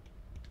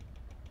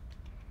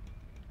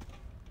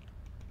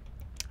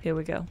 Here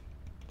we go.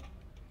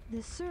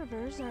 The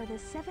servers are the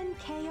 7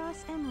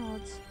 Chaos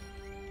Emeralds.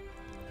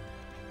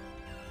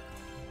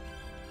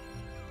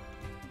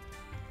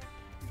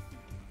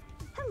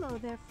 Hello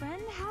there,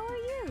 friend. How are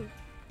you?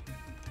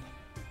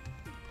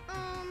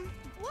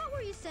 What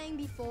were you saying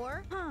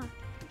before? Huh.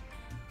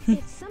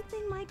 It's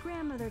something my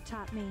grandmother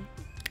taught me.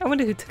 I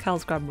wonder who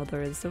Tikal's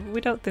grandmother is.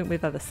 We don't think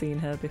we've ever seen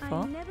her before.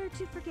 I'm never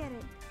to forget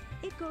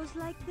it. It goes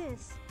like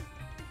this.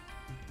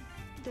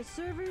 The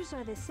servers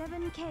are the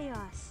 7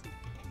 Chaos.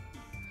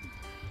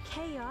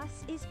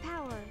 Chaos is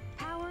power.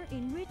 Power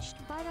enriched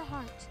by the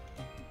heart.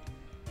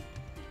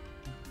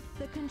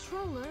 The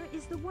controller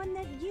is the one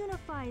that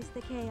unifies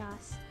the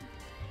chaos.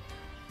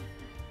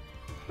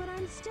 But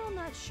I'm still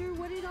not sure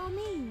what it all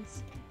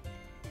means.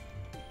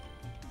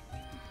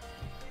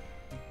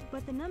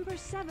 But the number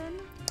 7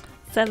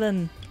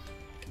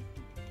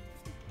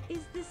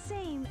 is the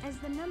same as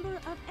the number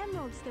of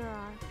emeralds there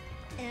are.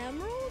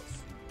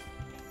 Emeralds?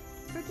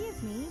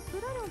 Forgive me,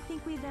 but I don't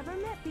think we've ever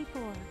met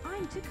before.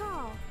 I'm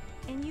Tikal.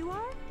 And you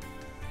are?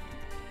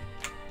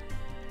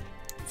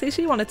 See,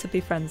 she wanted to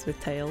be friends with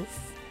Tails.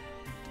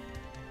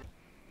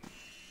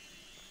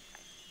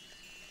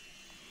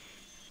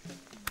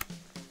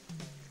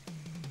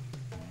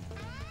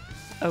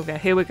 Okay,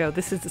 here we go.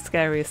 This is the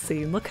scariest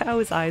scene. Look at how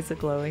his eyes are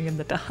glowing in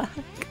the dark.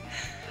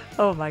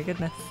 Oh my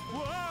goodness.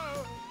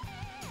 Whoa!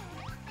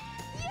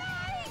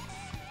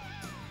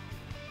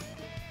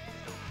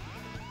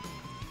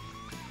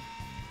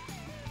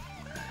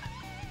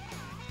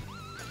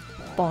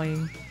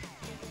 Boing.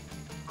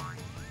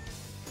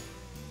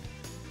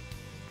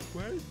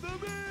 Where's the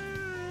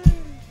man?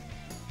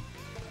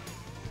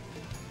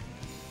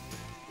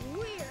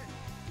 Weird.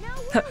 Now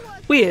where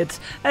was Weird.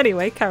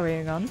 Anyway,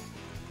 carrying on.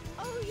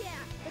 Oh yeah,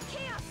 the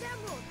Chaos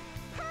Emerald.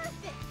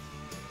 Perfect.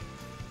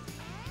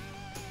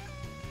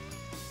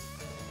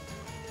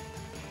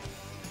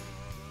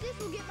 This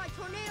will get my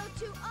Tornado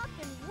 2 up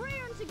and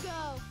raring to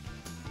go.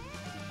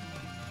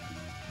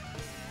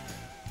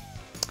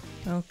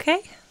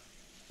 Okay.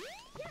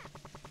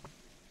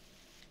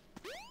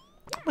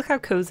 Look how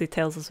cozy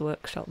Tails'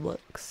 workshop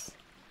looks.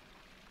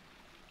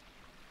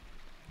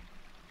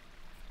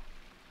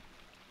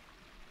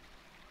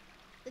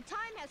 The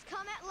time has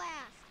come at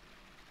last.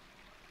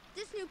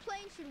 This new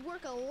plane should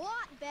work a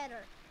lot better.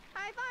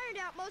 I've ironed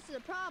out most of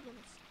the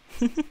problems.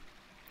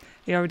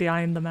 You already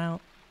ironed them out.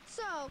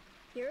 So,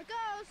 here it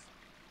goes.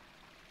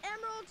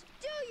 Emeralds,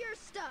 do your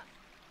stuff.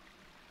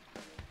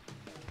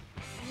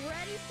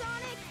 Ready,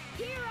 Sonic?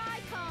 Here I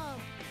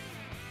come.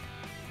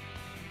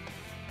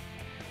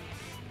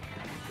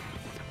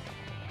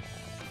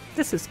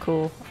 This is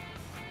cool.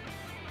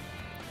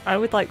 I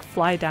would like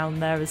fly down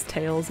there as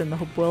Tails in the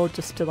hub world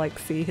just to like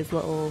see his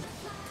little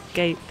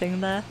gate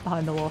thing there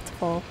behind the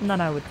waterfall, and then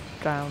I would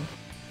drown,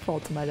 fall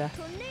to my death.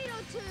 Tornado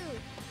 2,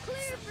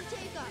 clear for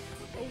takeoff.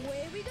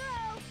 Away we go.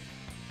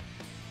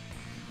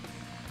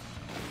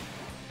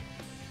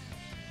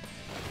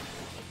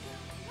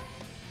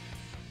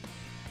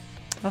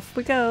 Off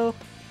we go.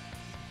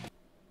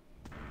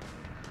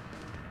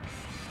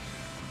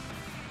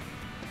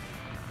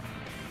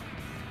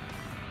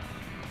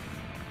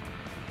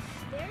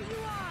 There you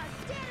are,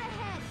 dead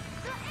ahead,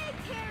 the egg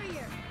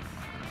carrier.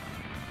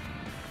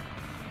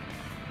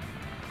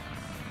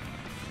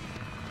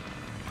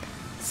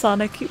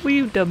 Sonic, were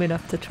you dumb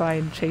enough to try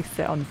and chase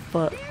it on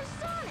foot? There's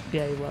Sonic.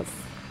 Yeah, he was.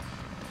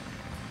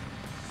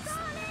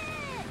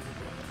 Sonic!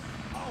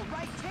 All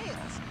right,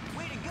 Tails.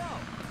 Way to go.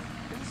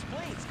 This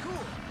plane's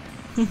cool.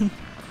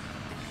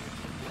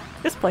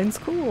 This plane's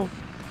cool.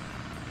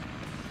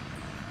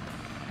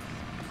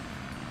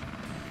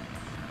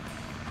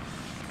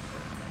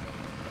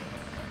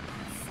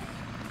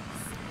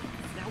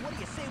 Now, what do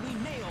you say we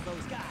nail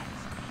those guys?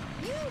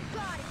 You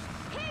got it.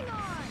 Hang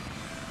on.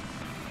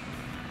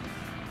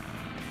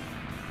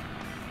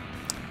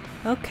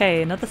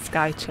 Okay, another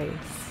sky chase.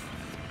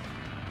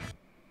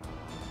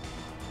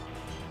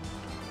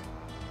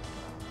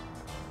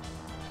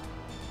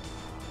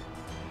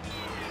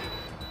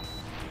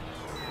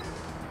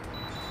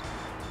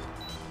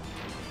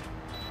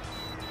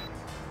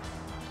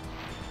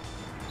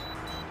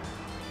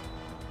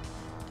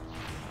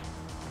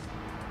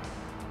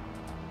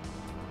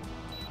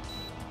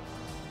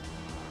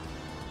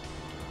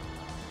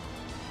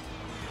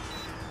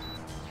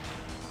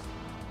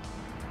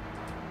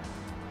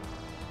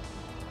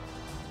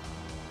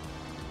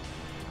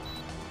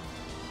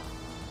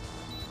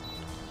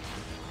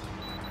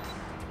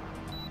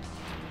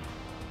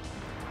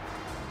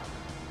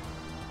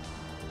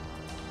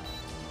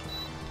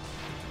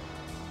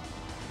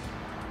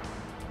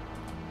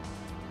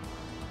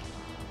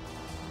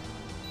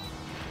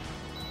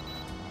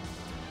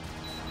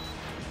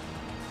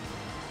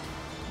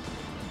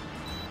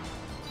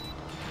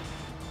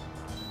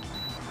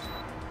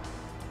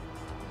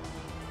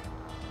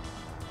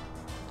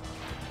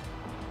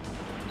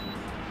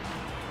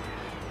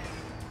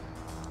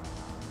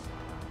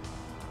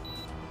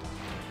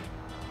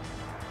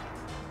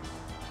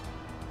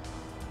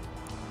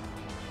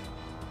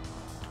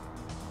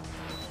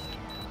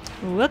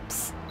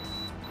 Whoops.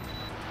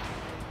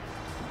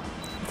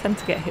 I tend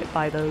to get hit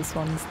by those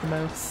ones the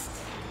most.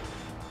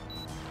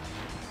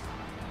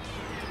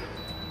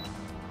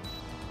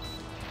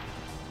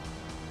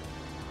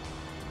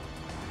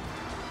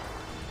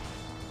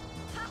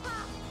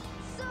 Haha!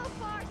 So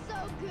far, so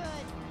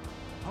good.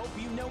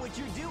 Hope you know what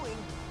you're doing.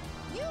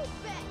 You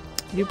bet.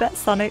 You bet,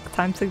 Sonic.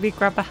 Time to be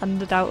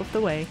grab-a-handed out of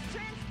the way.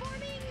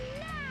 Transforming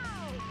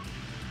now.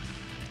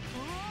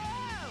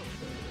 Whoa!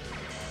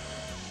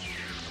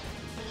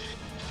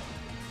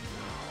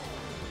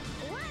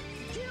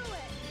 Let's do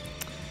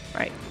it.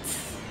 Right.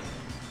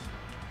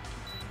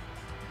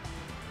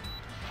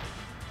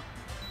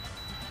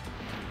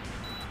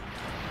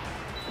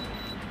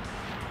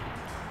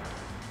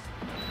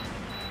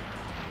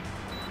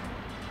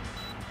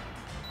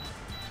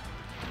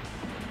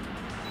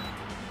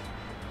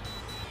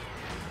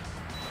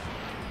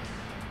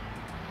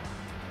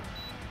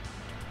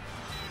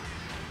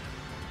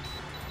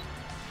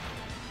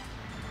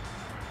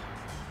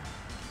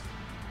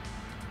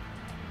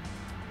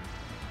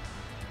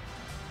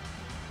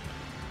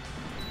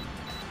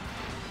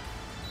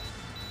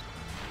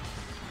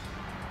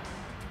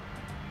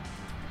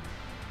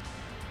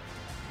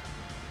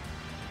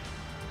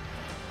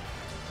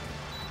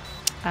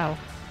 Ow.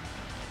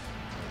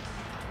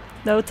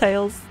 No,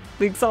 Tails.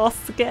 The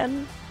exhaust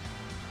again.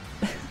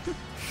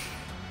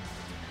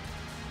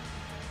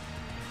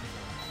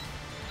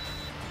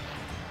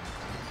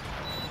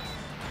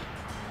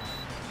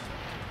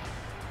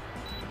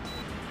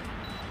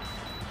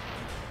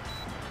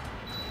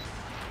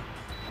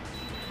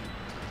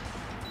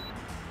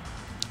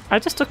 I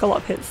just took a lot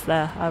of hits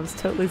there. I was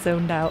totally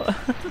zoned out.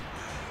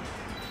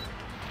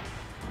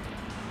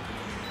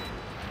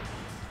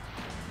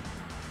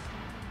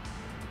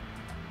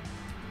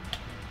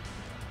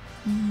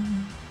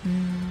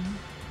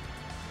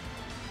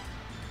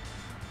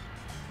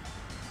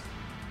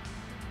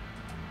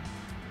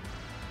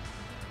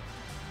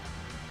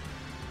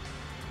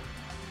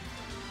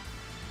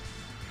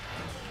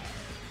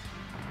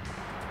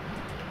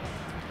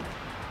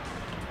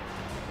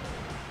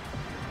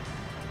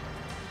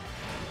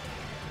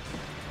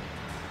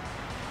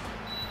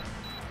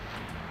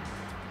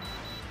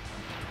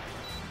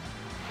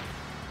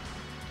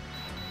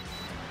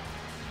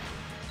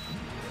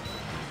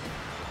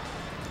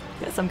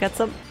 Get some, get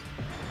some.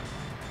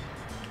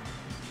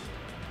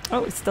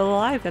 Oh, it's still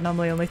alive. It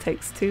normally only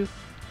takes 2.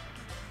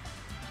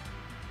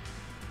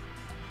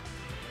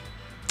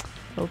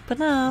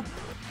 Open up.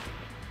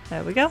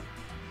 There we go.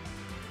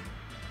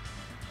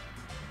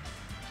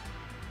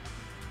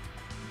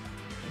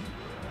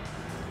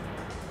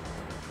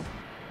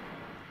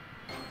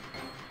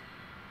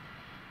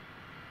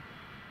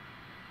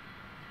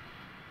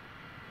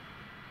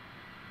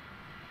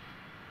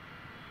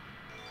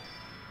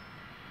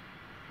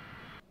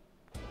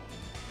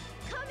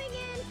 Coming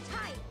in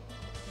tight.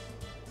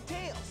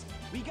 Tails,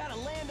 we gotta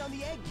land on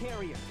the egg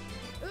carrier.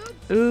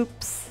 Oops,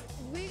 Oops.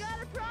 we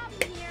got a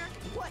problem here.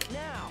 What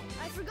now?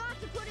 I forgot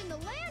to put in the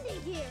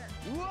landing gear.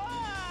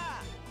 Whoa!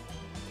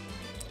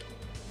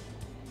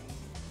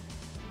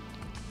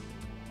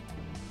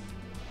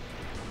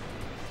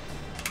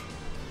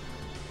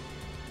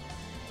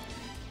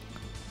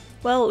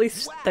 Well, at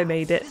least they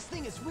made it. This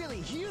thing is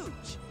really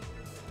huge.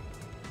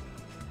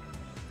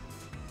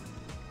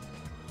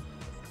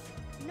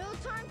 No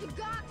time to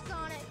gawk,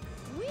 Sonic.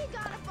 We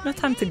gotta find No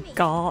time to Amy.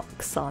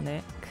 gawk,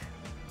 Sonic.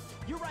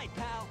 You're right,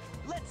 pal.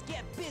 Let's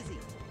get busy.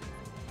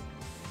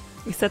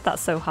 You said that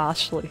so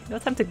harshly. No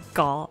time to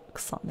gawk,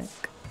 Sonic.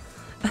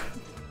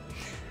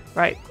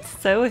 Right,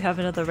 so we have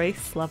another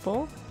race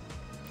level.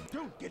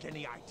 Don't get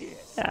any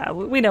ideas. Yeah,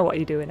 we know what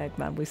you're doing,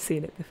 Eggman. We've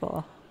seen it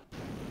before.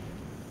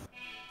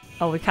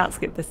 Oh, we can't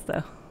skip this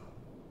though.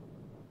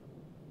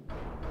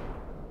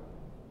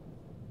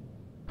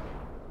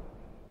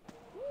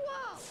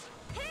 Whoa!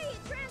 Hey, it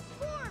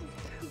transformed.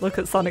 Look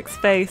at Sonic's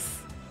face.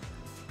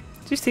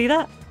 Did you see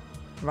that?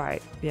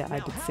 Right, yeah, I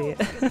Now, did how see are it.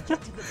 we gonna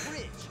get to the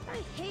bridge?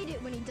 I hate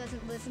it when he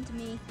doesn't listen to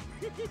me.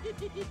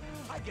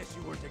 I guess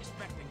you weren't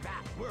expecting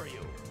that, were you?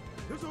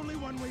 There's only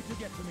one way to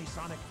get to me,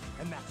 Sonic,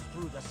 and that's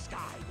through the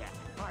sky deck.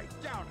 I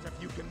doubt if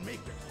you can make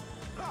it.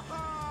 Ha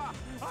ha!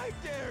 I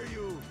dare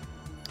you!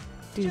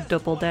 Do Just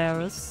double watch.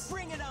 dares.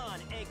 Bring it on,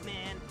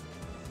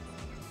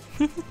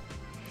 Eggman.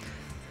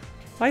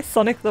 Why is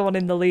Sonic the one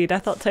in the lead? I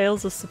thought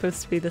Tails was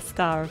supposed to be the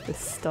star of this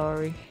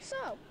story.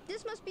 So,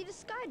 this must be the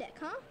sky deck,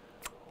 huh?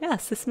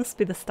 Yes, this must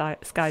be the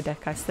sky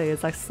deck, I say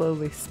as I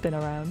slowly spin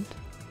around.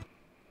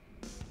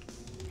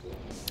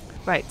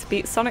 Right,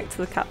 beat Sonic to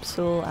the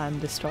capsule and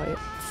destroy it.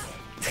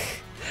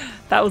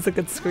 That was a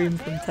good scream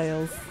from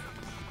Tails.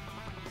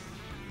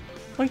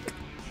 Oink.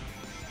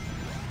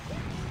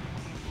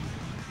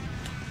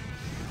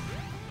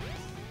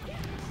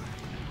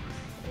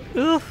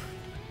 Oof.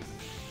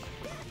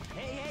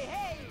 Hey, hey,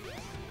 hey!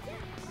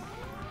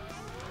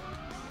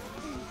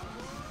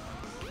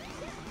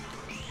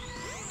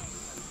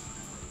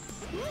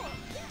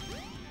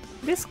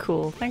 It is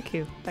cool, thank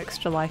you.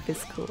 Extra life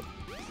is cool.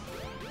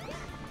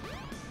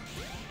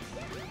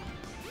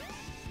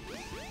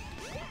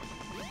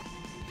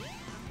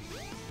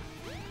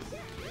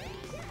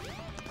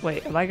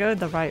 Wait, am I going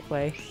the right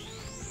way?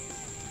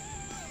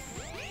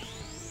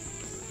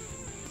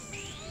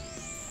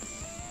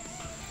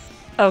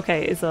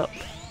 Okay, it's up.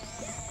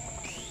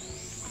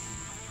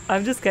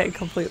 I'm just getting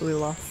completely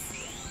lost.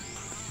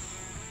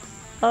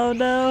 Oh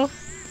no!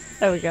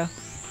 There we go.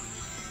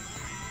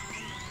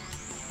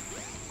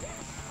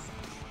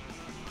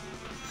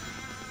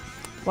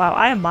 Wow,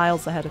 I am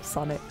miles ahead of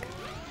Sonic.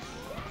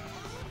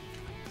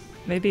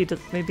 Maybe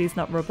maybe he's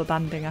not rubber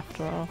banding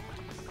after all.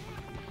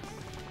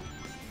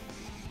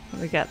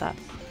 Let me get that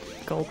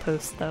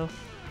goalpost though.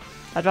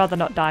 I'd rather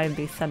not die and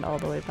be sent all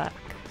the way back.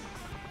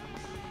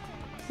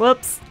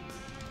 Whoops!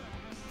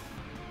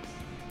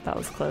 That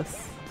was close.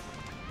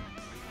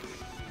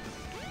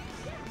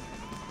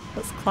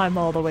 Let's climb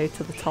all the way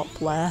to the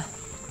top layer.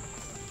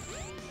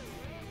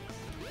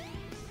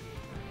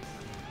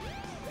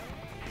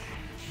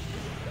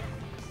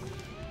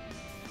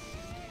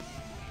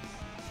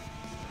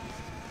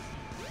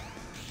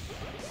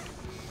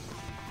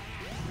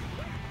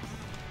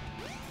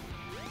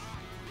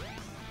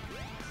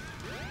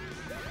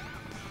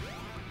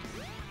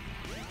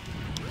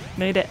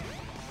 Made it.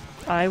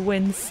 I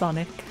win,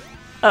 Sonic.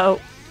 Uh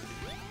oh.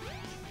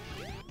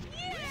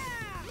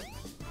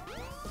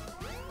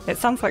 It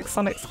sounds like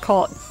Sonic's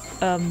caught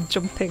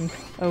jumping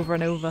over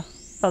and over.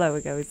 Oh, there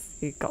we go.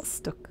 He got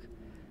stuck.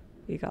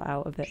 He got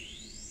out of it.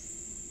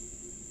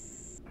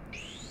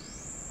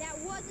 That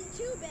wasn't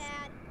too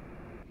bad.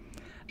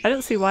 I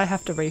don't see why I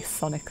have to race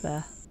Sonic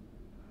there.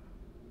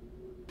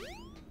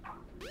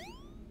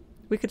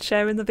 We could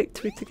share in the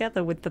victory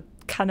together with the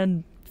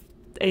cannon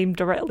aimed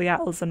directly at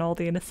us and all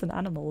the innocent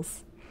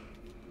animals.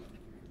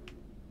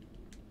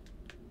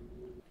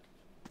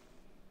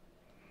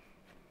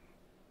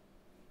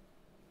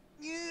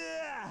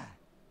 Yeah!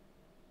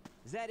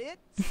 Is that it?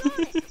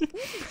 Sonic, we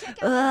should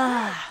check out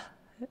the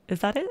bridge. Is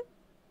that it?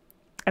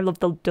 I love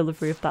the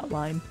delivery of that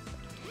line.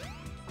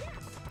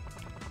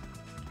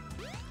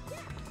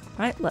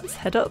 Right, let's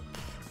head up.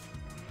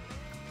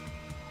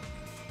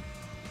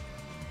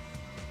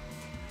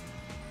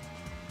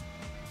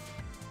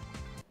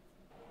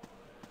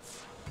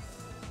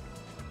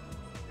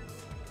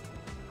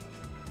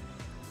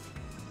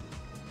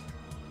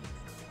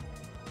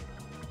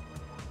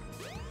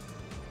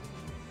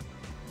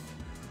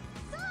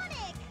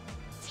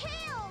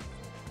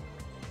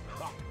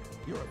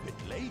 a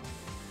bit late.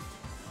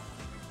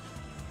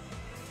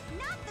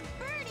 Not the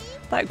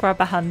birdie! That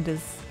grabber hand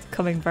is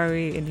coming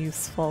very in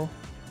useful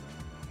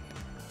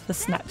for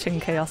snatching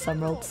Chaos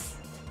Emeralds.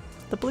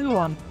 The blue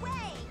one.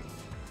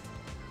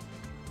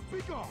 Be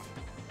gone,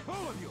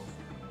 all of you.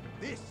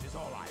 This is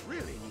all I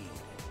really need.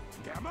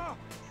 Gamma?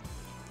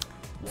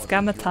 It's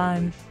Gamma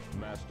time.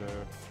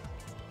 Master.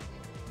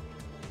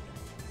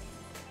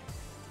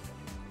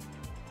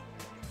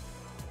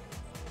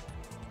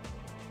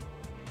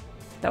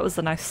 That was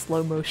a nice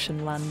slow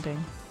motion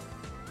landing.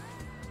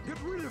 Get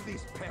rid of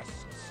these pests.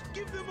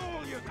 Give them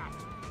all you got.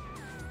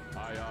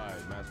 Aye, aye,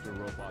 Master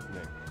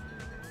Robotnik.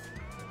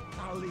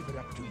 I'll leave it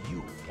up to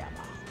you,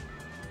 Gamma.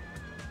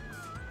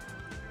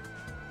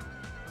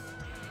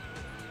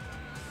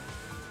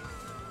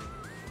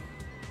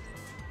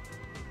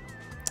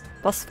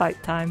 Boss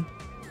fight time.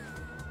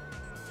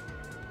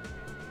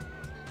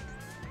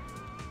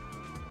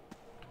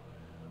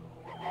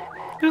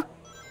 Oop.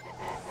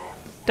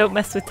 Don't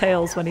mess with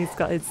Tails when he's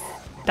got his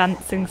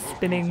dancing,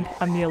 spinning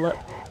amulet.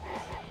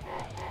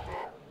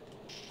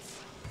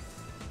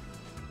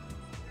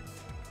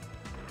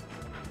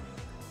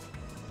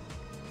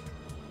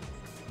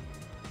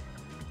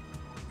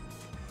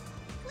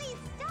 Please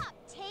stop,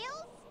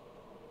 Tails!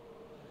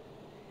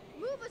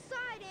 Move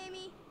aside,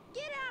 Amy!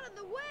 Get out of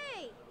the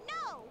way!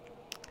 No!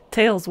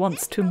 Tails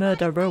wants to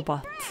murder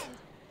robots.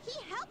 He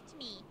helped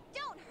me!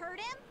 Don't hurt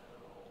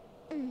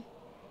him!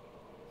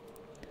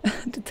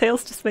 Did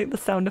Tails just make the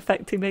sound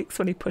effect he makes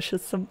when he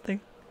pushes something?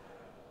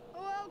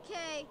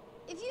 Okay,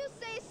 if you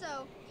say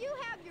so, you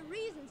have your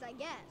reasons, I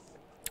guess.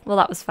 Well,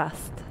 that was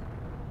fast.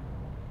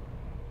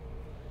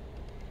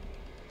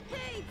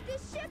 Hey,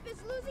 this ship is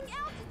losing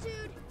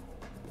altitude!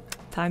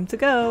 Time to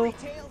go. Hurry,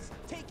 Tails!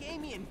 Take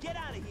Amy and get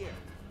out of here!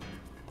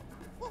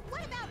 Well,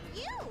 what about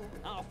you?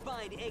 I'll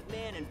find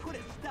Eggman and put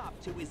a stop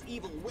to his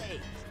evil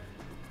ways.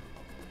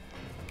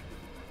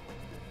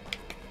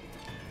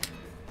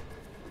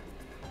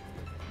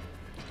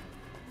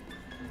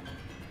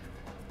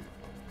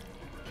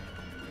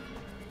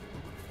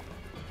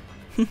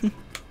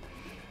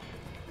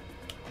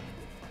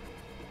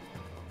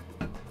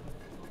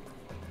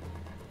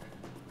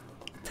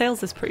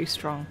 Tails is pretty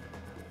strong.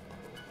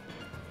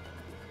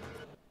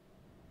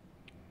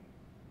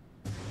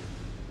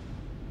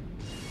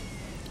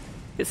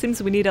 It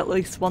seems we need at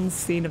least one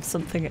scene of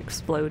something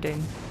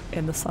exploding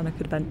in the Sonic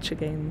Adventure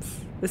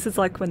games. This is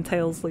like when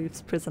Tails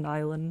leaves Prison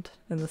Island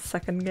in the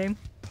second game.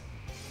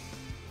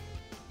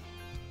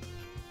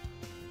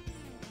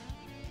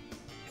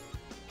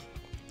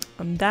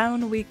 And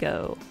down we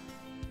go.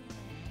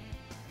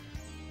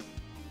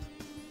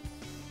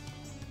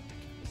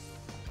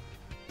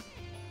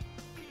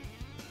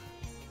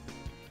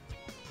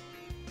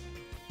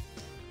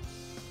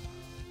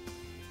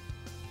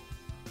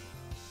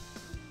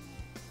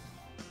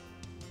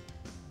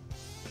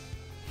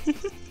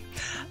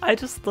 I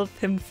just love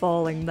him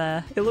falling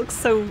there. It looks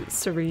so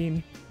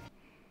serene.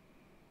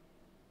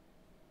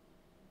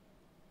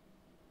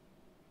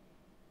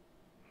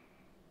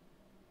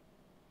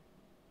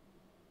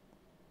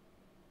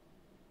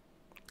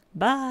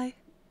 Bye.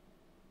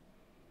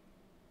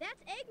 That's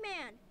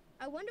Eggman!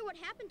 I wonder what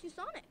happened to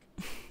Sonic.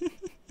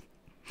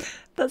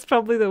 That's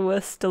probably the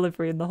worst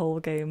delivery in the whole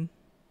game.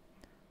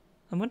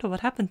 I wonder what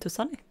happened to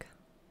Sonic.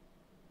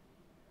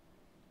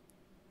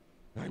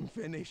 I'm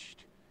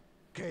finished.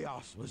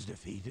 Chaos was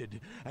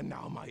defeated, and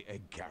now my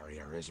egg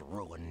carrier is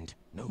ruined.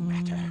 No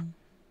matter.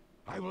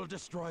 I will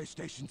destroy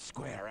Station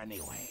Square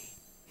anyway.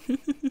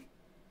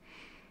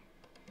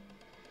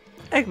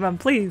 Eggman,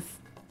 please.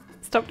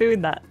 Stop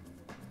doing that.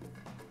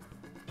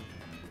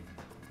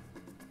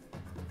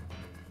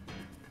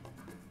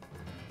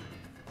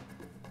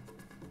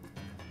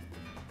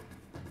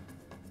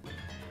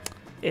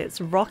 It's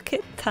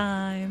rocket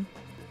time.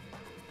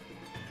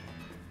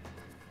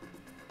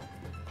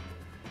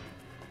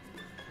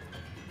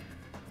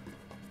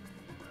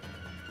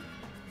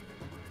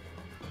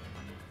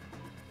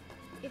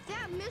 If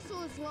that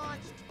missile is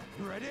launched...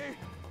 Ready?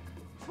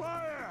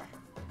 Fire!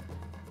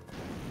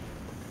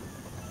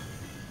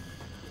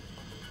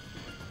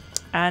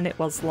 And it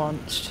was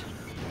launched.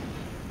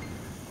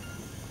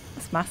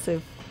 It's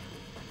massive.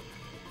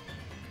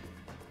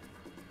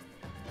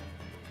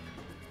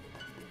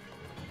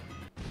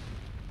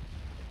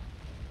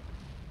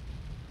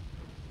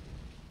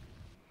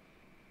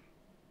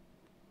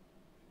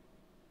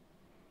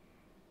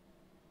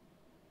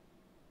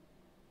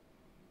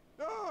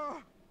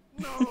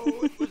 No,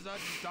 it was a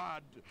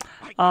dud.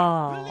 I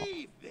Oh. can't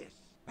believe this.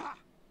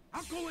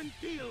 I'll go and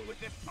deal with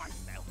this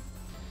myself.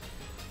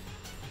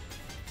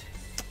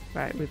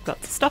 Right, we've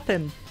got to stop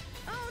him.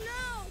 Oh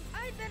no!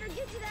 I'd better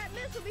get to that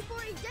missile before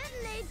he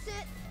detonates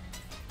it!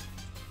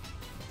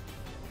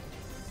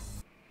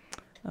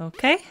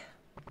 Okay.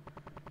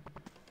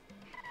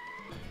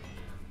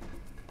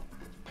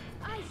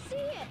 I see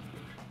it!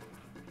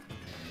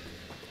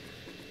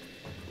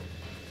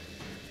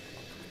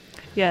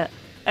 Yeah,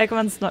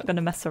 Eggman's not going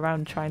to mess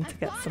around trying to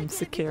get some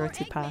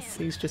security pass.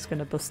 He's just going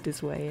to bust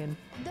his way in.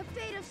 The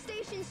fate of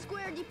Station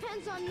Square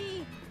depends on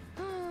me.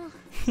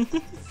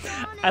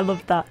 I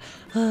love that.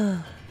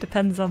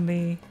 Depends on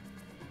me.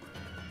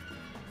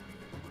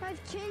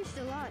 I've changed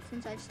a lot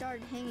since I've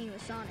started hanging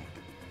with Sonic.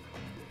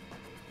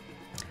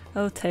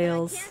 Oh,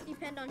 Tails. I can't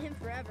depend on him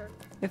forever.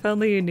 If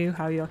only you knew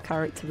how your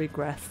character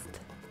regressed.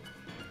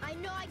 I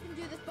know I can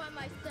do this by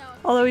myself.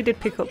 Although he did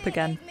pick up Okay,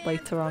 again Eggman,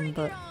 later on, bring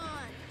but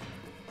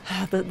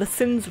it on. the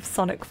sins of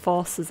Sonic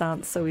Forces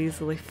aren't so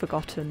easily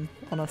forgotten,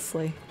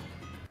 honestly.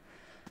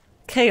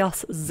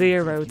 Chaos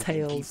 0,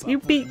 Tails. You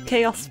beat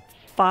Chaos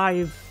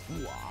 5.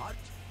 What?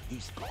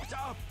 He's caught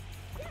up.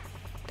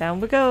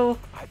 Down we go.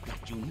 I've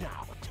got you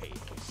now,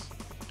 Tails.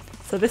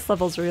 So this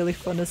level's really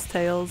fun as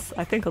Tails.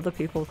 I think other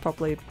people are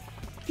probably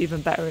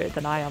even better at it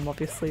than I am,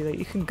 obviously, that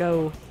you can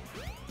go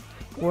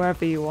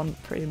wherever you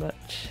want, pretty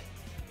much.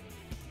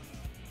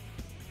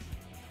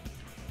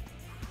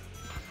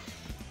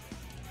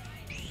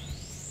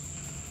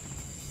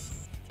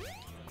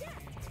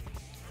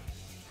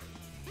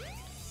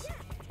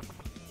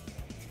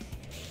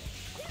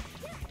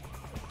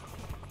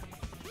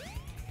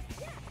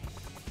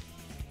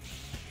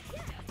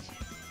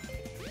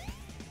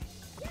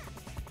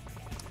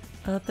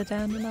 Up and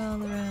down and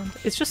all around.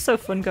 It's just so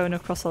fun going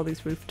across all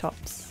these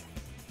rooftops.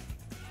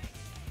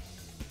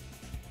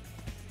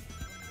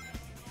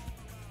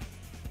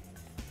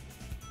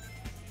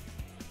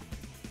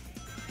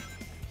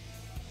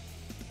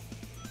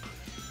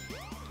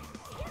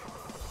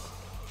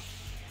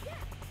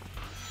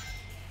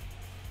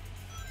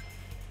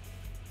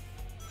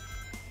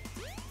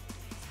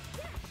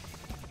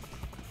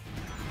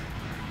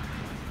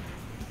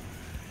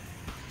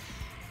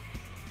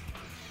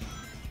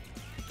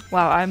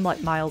 Wow, I'm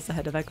like miles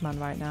ahead of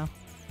Eggman right now.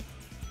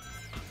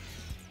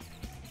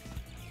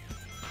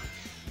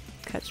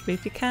 Catch me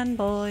if you can,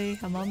 boy.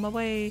 I'm on my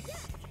way.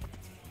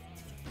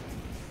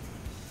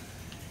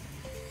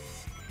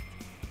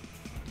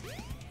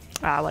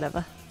 Ah,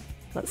 whatever.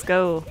 Let's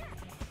go.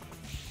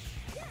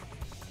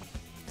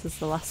 This is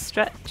the last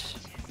stretch.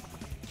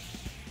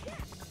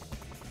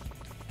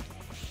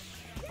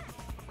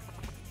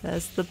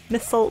 There's the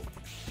missile.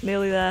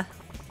 Nearly there.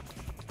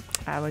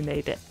 Ah, we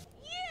made it.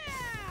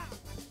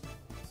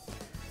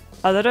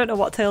 Oh, I don't know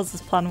what Tails'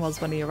 plan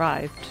was when he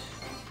arrived.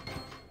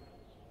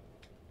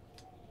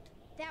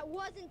 That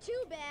wasn't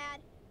too bad.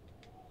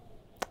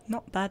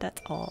 Not bad at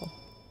all.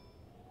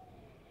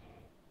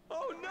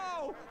 Oh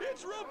no!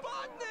 It's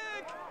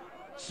Robotnik!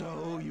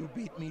 So you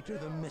beat me to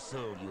the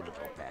missile, you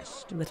little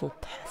pest. Little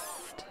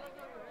pest.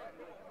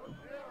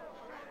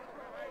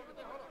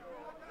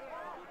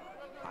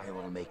 I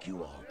will make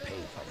you all pay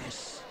for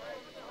this.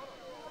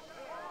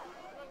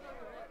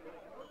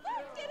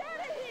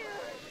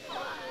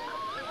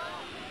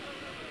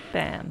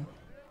 Bam.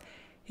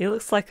 He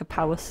looks like a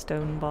Power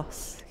Stone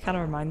boss. Kind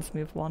of reminds me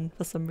of one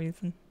for some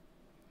reason.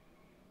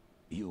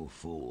 You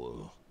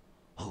fool.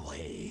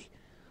 Away,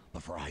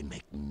 before I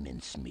make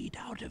mincemeat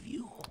out of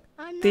you.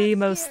 I'm not The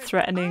most scared. I'm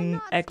threatening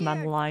not Eggman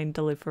scared. line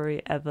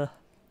delivery ever.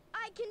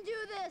 I can do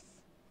this.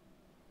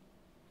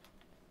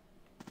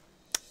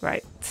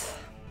 Right.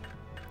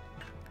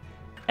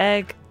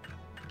 Egg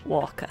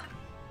Walker.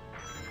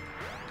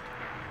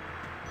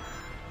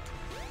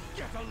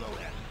 Get a load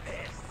of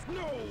this.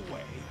 No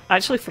way. I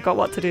actually forgot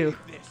what to do.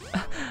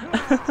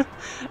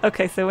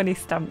 Okay, so when he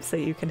stamps it,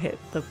 you can hit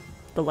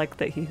the leg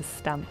that he has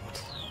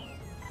stamped.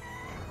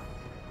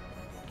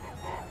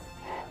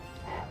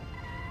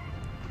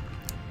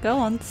 Go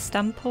on,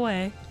 stamp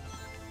away.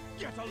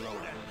 Get a load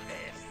of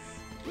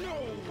this. No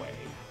way.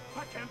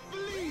 I can't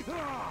believe it.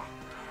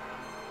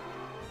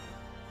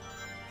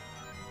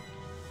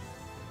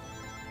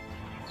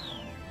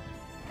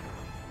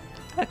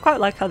 I quite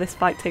like how this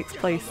fight takes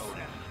place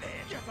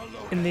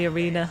in the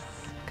arena,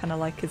 kind of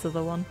like his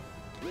other one.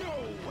 No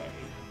way.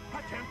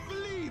 I can't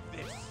believe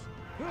this.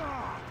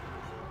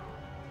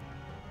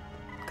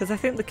 Because I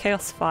think the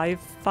Chaos 5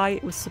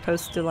 fight was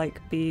supposed to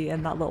like be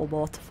in that little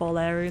waterfall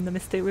area in the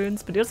Mystic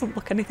Ruins, but it doesn't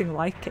look anything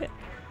like it.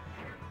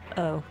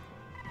 Oh.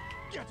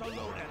 Get a load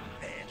of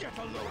this. Get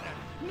a load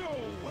of. No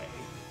way.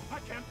 I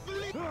can't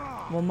believe.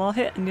 One more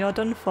hit and you're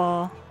done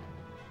for.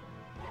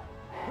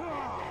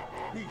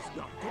 He's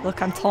not gonna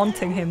Look, I'm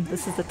taunting him.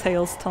 This is the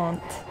Tails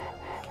taunt.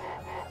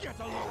 get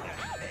a load of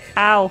this.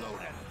 Ow.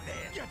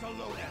 Get a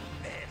load of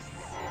this.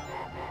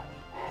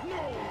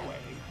 No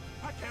way.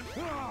 I can't.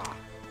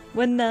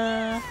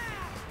 Winner!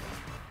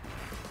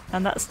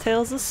 And that's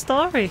Tails'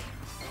 story.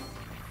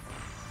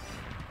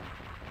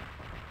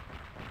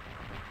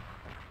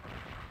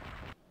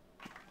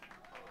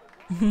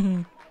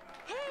 Hey,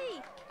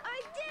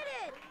 I did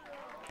it!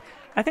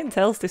 I think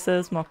Tails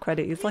deserves more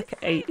credit. He's like an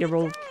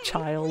 8-year-old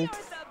child. You're the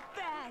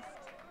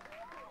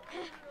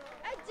best!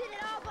 I did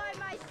it all by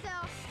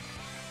myself.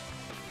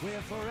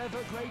 We're forever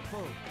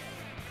grateful.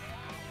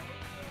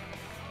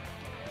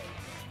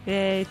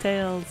 Yay,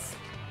 Tails.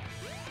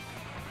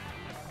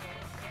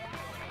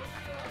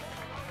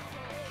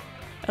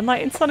 And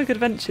like in Sonic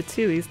Adventure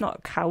 2, he's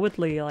not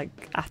cowardly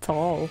like at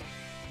all.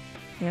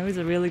 You know, he's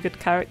a really good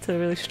character, a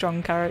really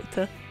strong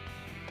character.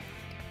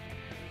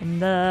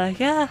 And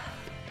yeah,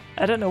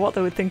 I don't know what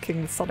they were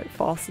thinking with Sonic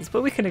Forces,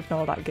 but we can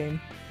ignore that game.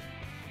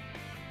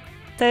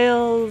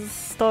 Tails,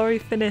 story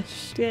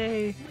finished,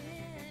 yay!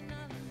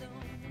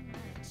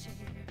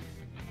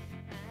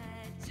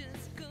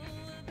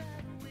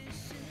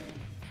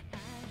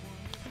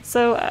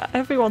 So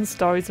everyone's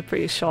stories are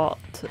pretty short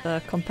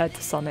compared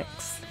to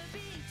Sonic's.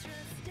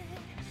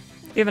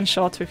 Even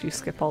shorter if you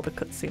skip all the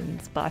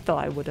cutscenes, but I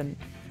thought I wouldn't.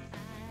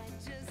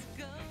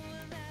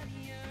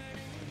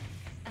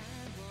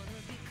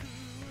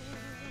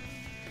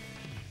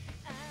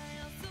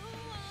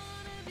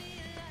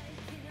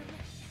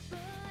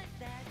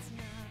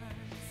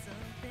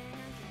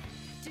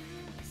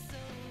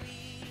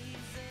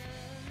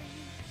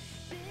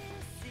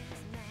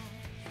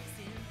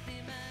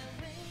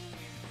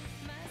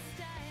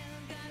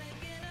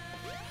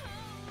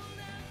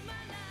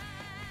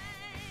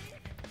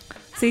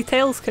 See,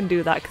 Tails can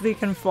do that because he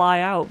can fly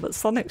out, but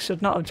Sonic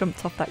should not have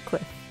jumped off that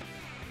cliff.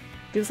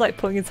 He was like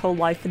putting his whole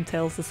life in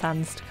Tails'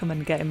 hands to come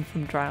and get him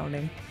from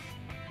drowning.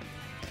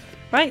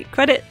 Right,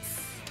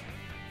 credits!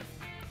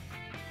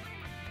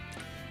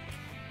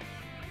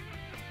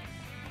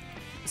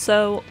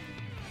 So,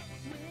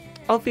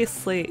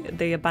 obviously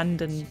they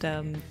abandoned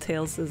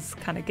Tails'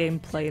 kind of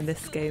gameplay in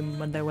this game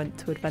when they went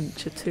to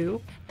Adventure 2.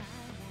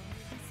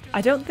 I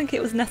don't think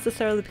it was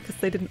necessarily because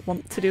they didn't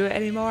want to do it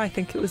anymore. I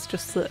think it was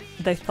just that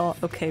they thought,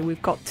 okay,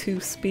 we've got two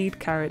speed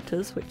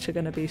characters, which are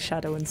going to be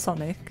Shadow and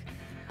Sonic.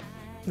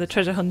 The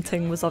treasure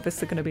hunting was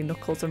obviously going to be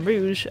Knuckles and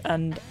Rouge,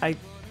 and I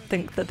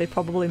think that they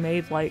probably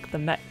made like the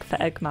mech for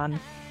Eggman.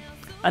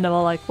 And they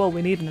were like, well,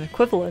 we need an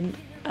equivalent,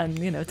 and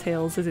you know,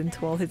 Tails is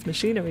into all his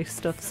machinery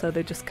stuff, so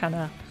they just kind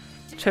of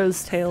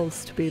chose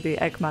Tails to be the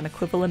Eggman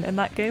equivalent in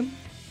that game.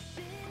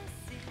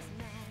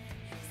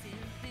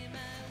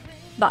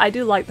 But I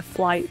do like the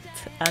flight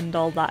and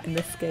all that in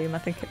this game. I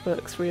think it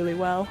works really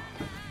well.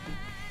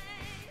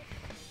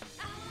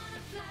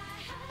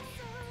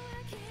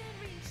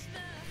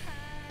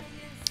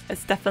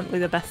 It's definitely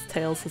the best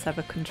Tails has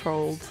ever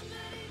controlled.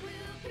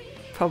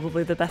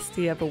 Probably the best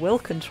he ever will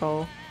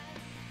control.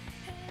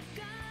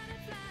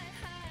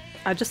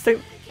 I just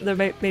think they're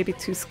maybe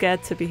too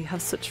scared to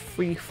have such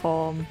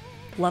free-form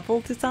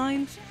level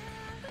design.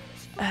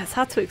 It's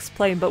hard to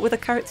explain, but with a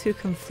character who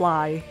can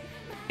fly,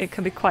 it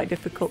can be quite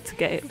difficult to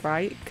get it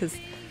right, because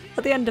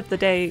at the end of the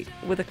day,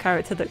 with a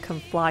character that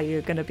can fly,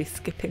 you're going to be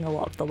skipping a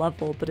lot of the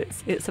level, but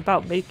it's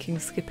about making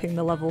skipping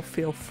the level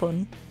feel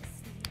fun,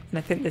 and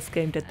I think this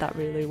game did that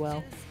really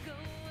well.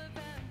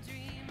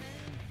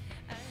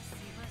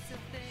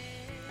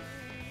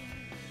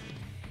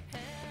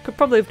 Could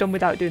probably have done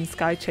without doing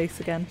Sky Chase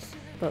again,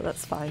 but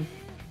that's fine.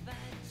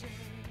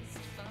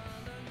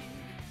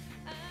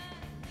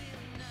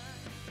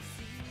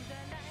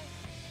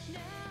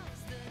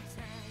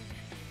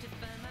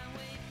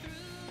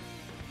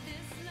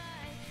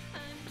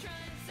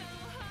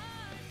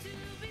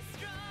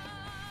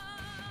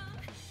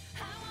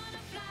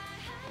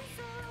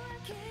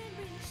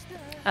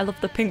 I love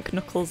the pink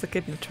Knuckles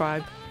Echidna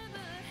tribe.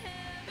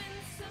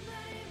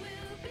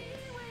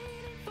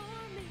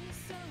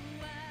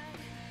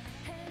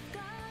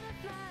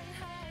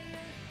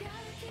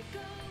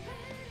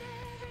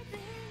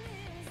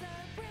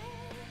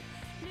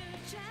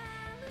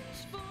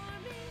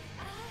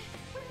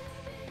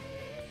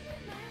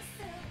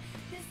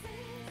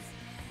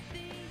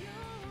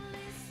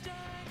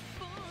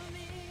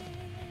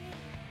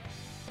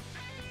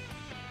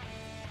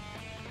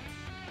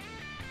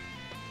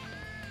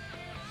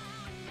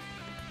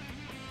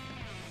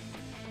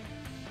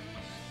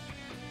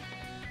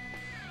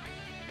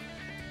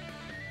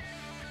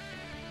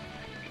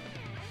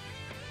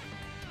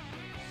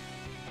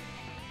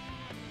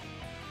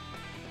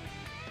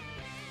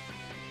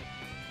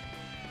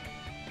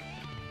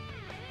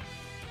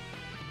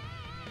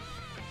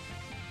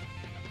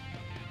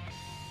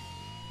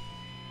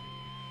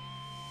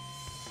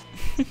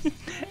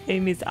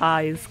 Amy's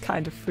eyes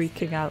kind of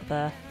freaking out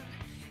there.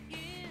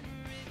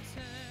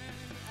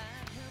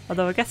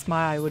 Although I guess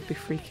my eye would be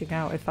freaking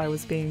out if I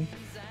was being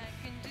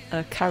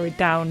carried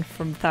down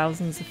from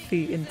thousands of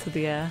feet into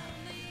the air.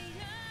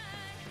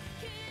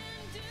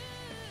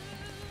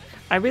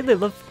 I really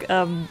love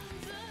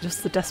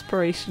just the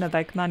desperation of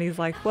Eggman. He's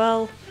like,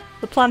 well,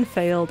 the plan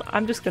failed,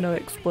 I'm just going to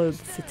explode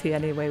the city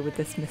anyway with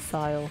this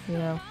missile, you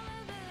know.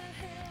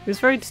 He was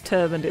very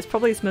determined. It's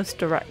probably his most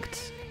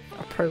direct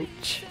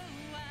approach.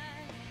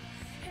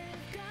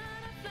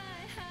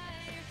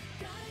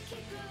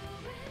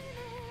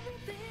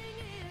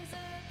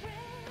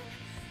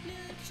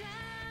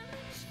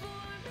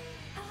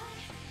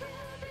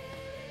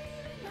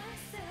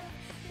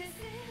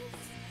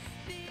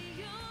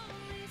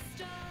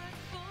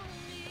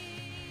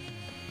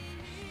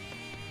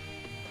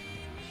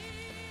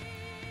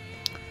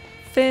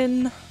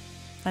 Finn,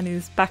 and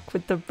he's back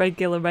with the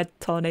regular red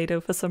tornado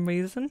for some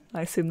reason.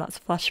 I assume that's a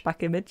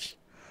flashback image.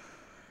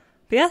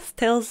 But yes,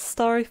 Tails'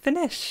 story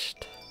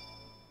finished.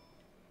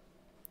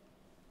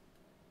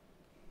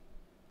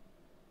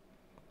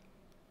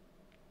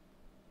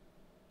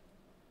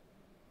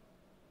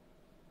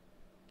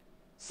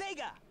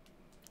 Sega!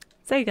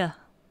 Sega.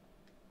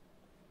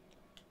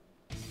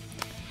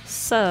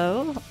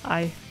 So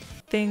I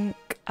think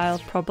I'll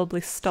probably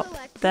stop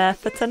there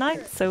for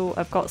tonight. So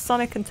I've got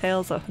Sonic and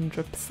Tails at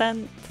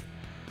 100%.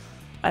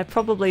 I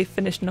probably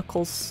finish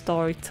Knuckles'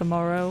 story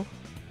tomorrow,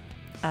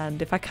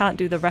 and if I can't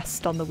do the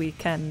rest on the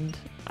weekend,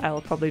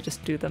 I'll probably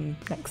just do them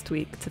next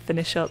week to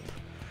finish up.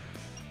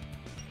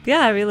 Yeah,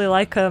 I really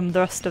like the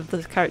rest of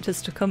the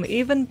characters to come,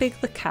 even Big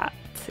the Cat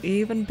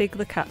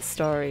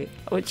story,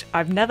 which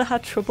I've never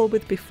had trouble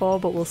with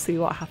before, but we'll see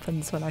what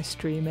happens when I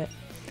stream it.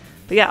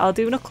 But yeah, I'll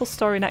do Knuckles'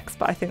 story next,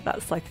 but I think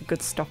that's like a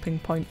good stopping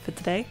point for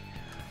today.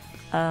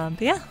 But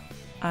yeah,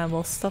 I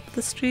will stop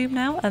the stream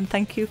now, and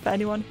thank you for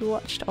anyone who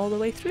watched all the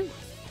way through.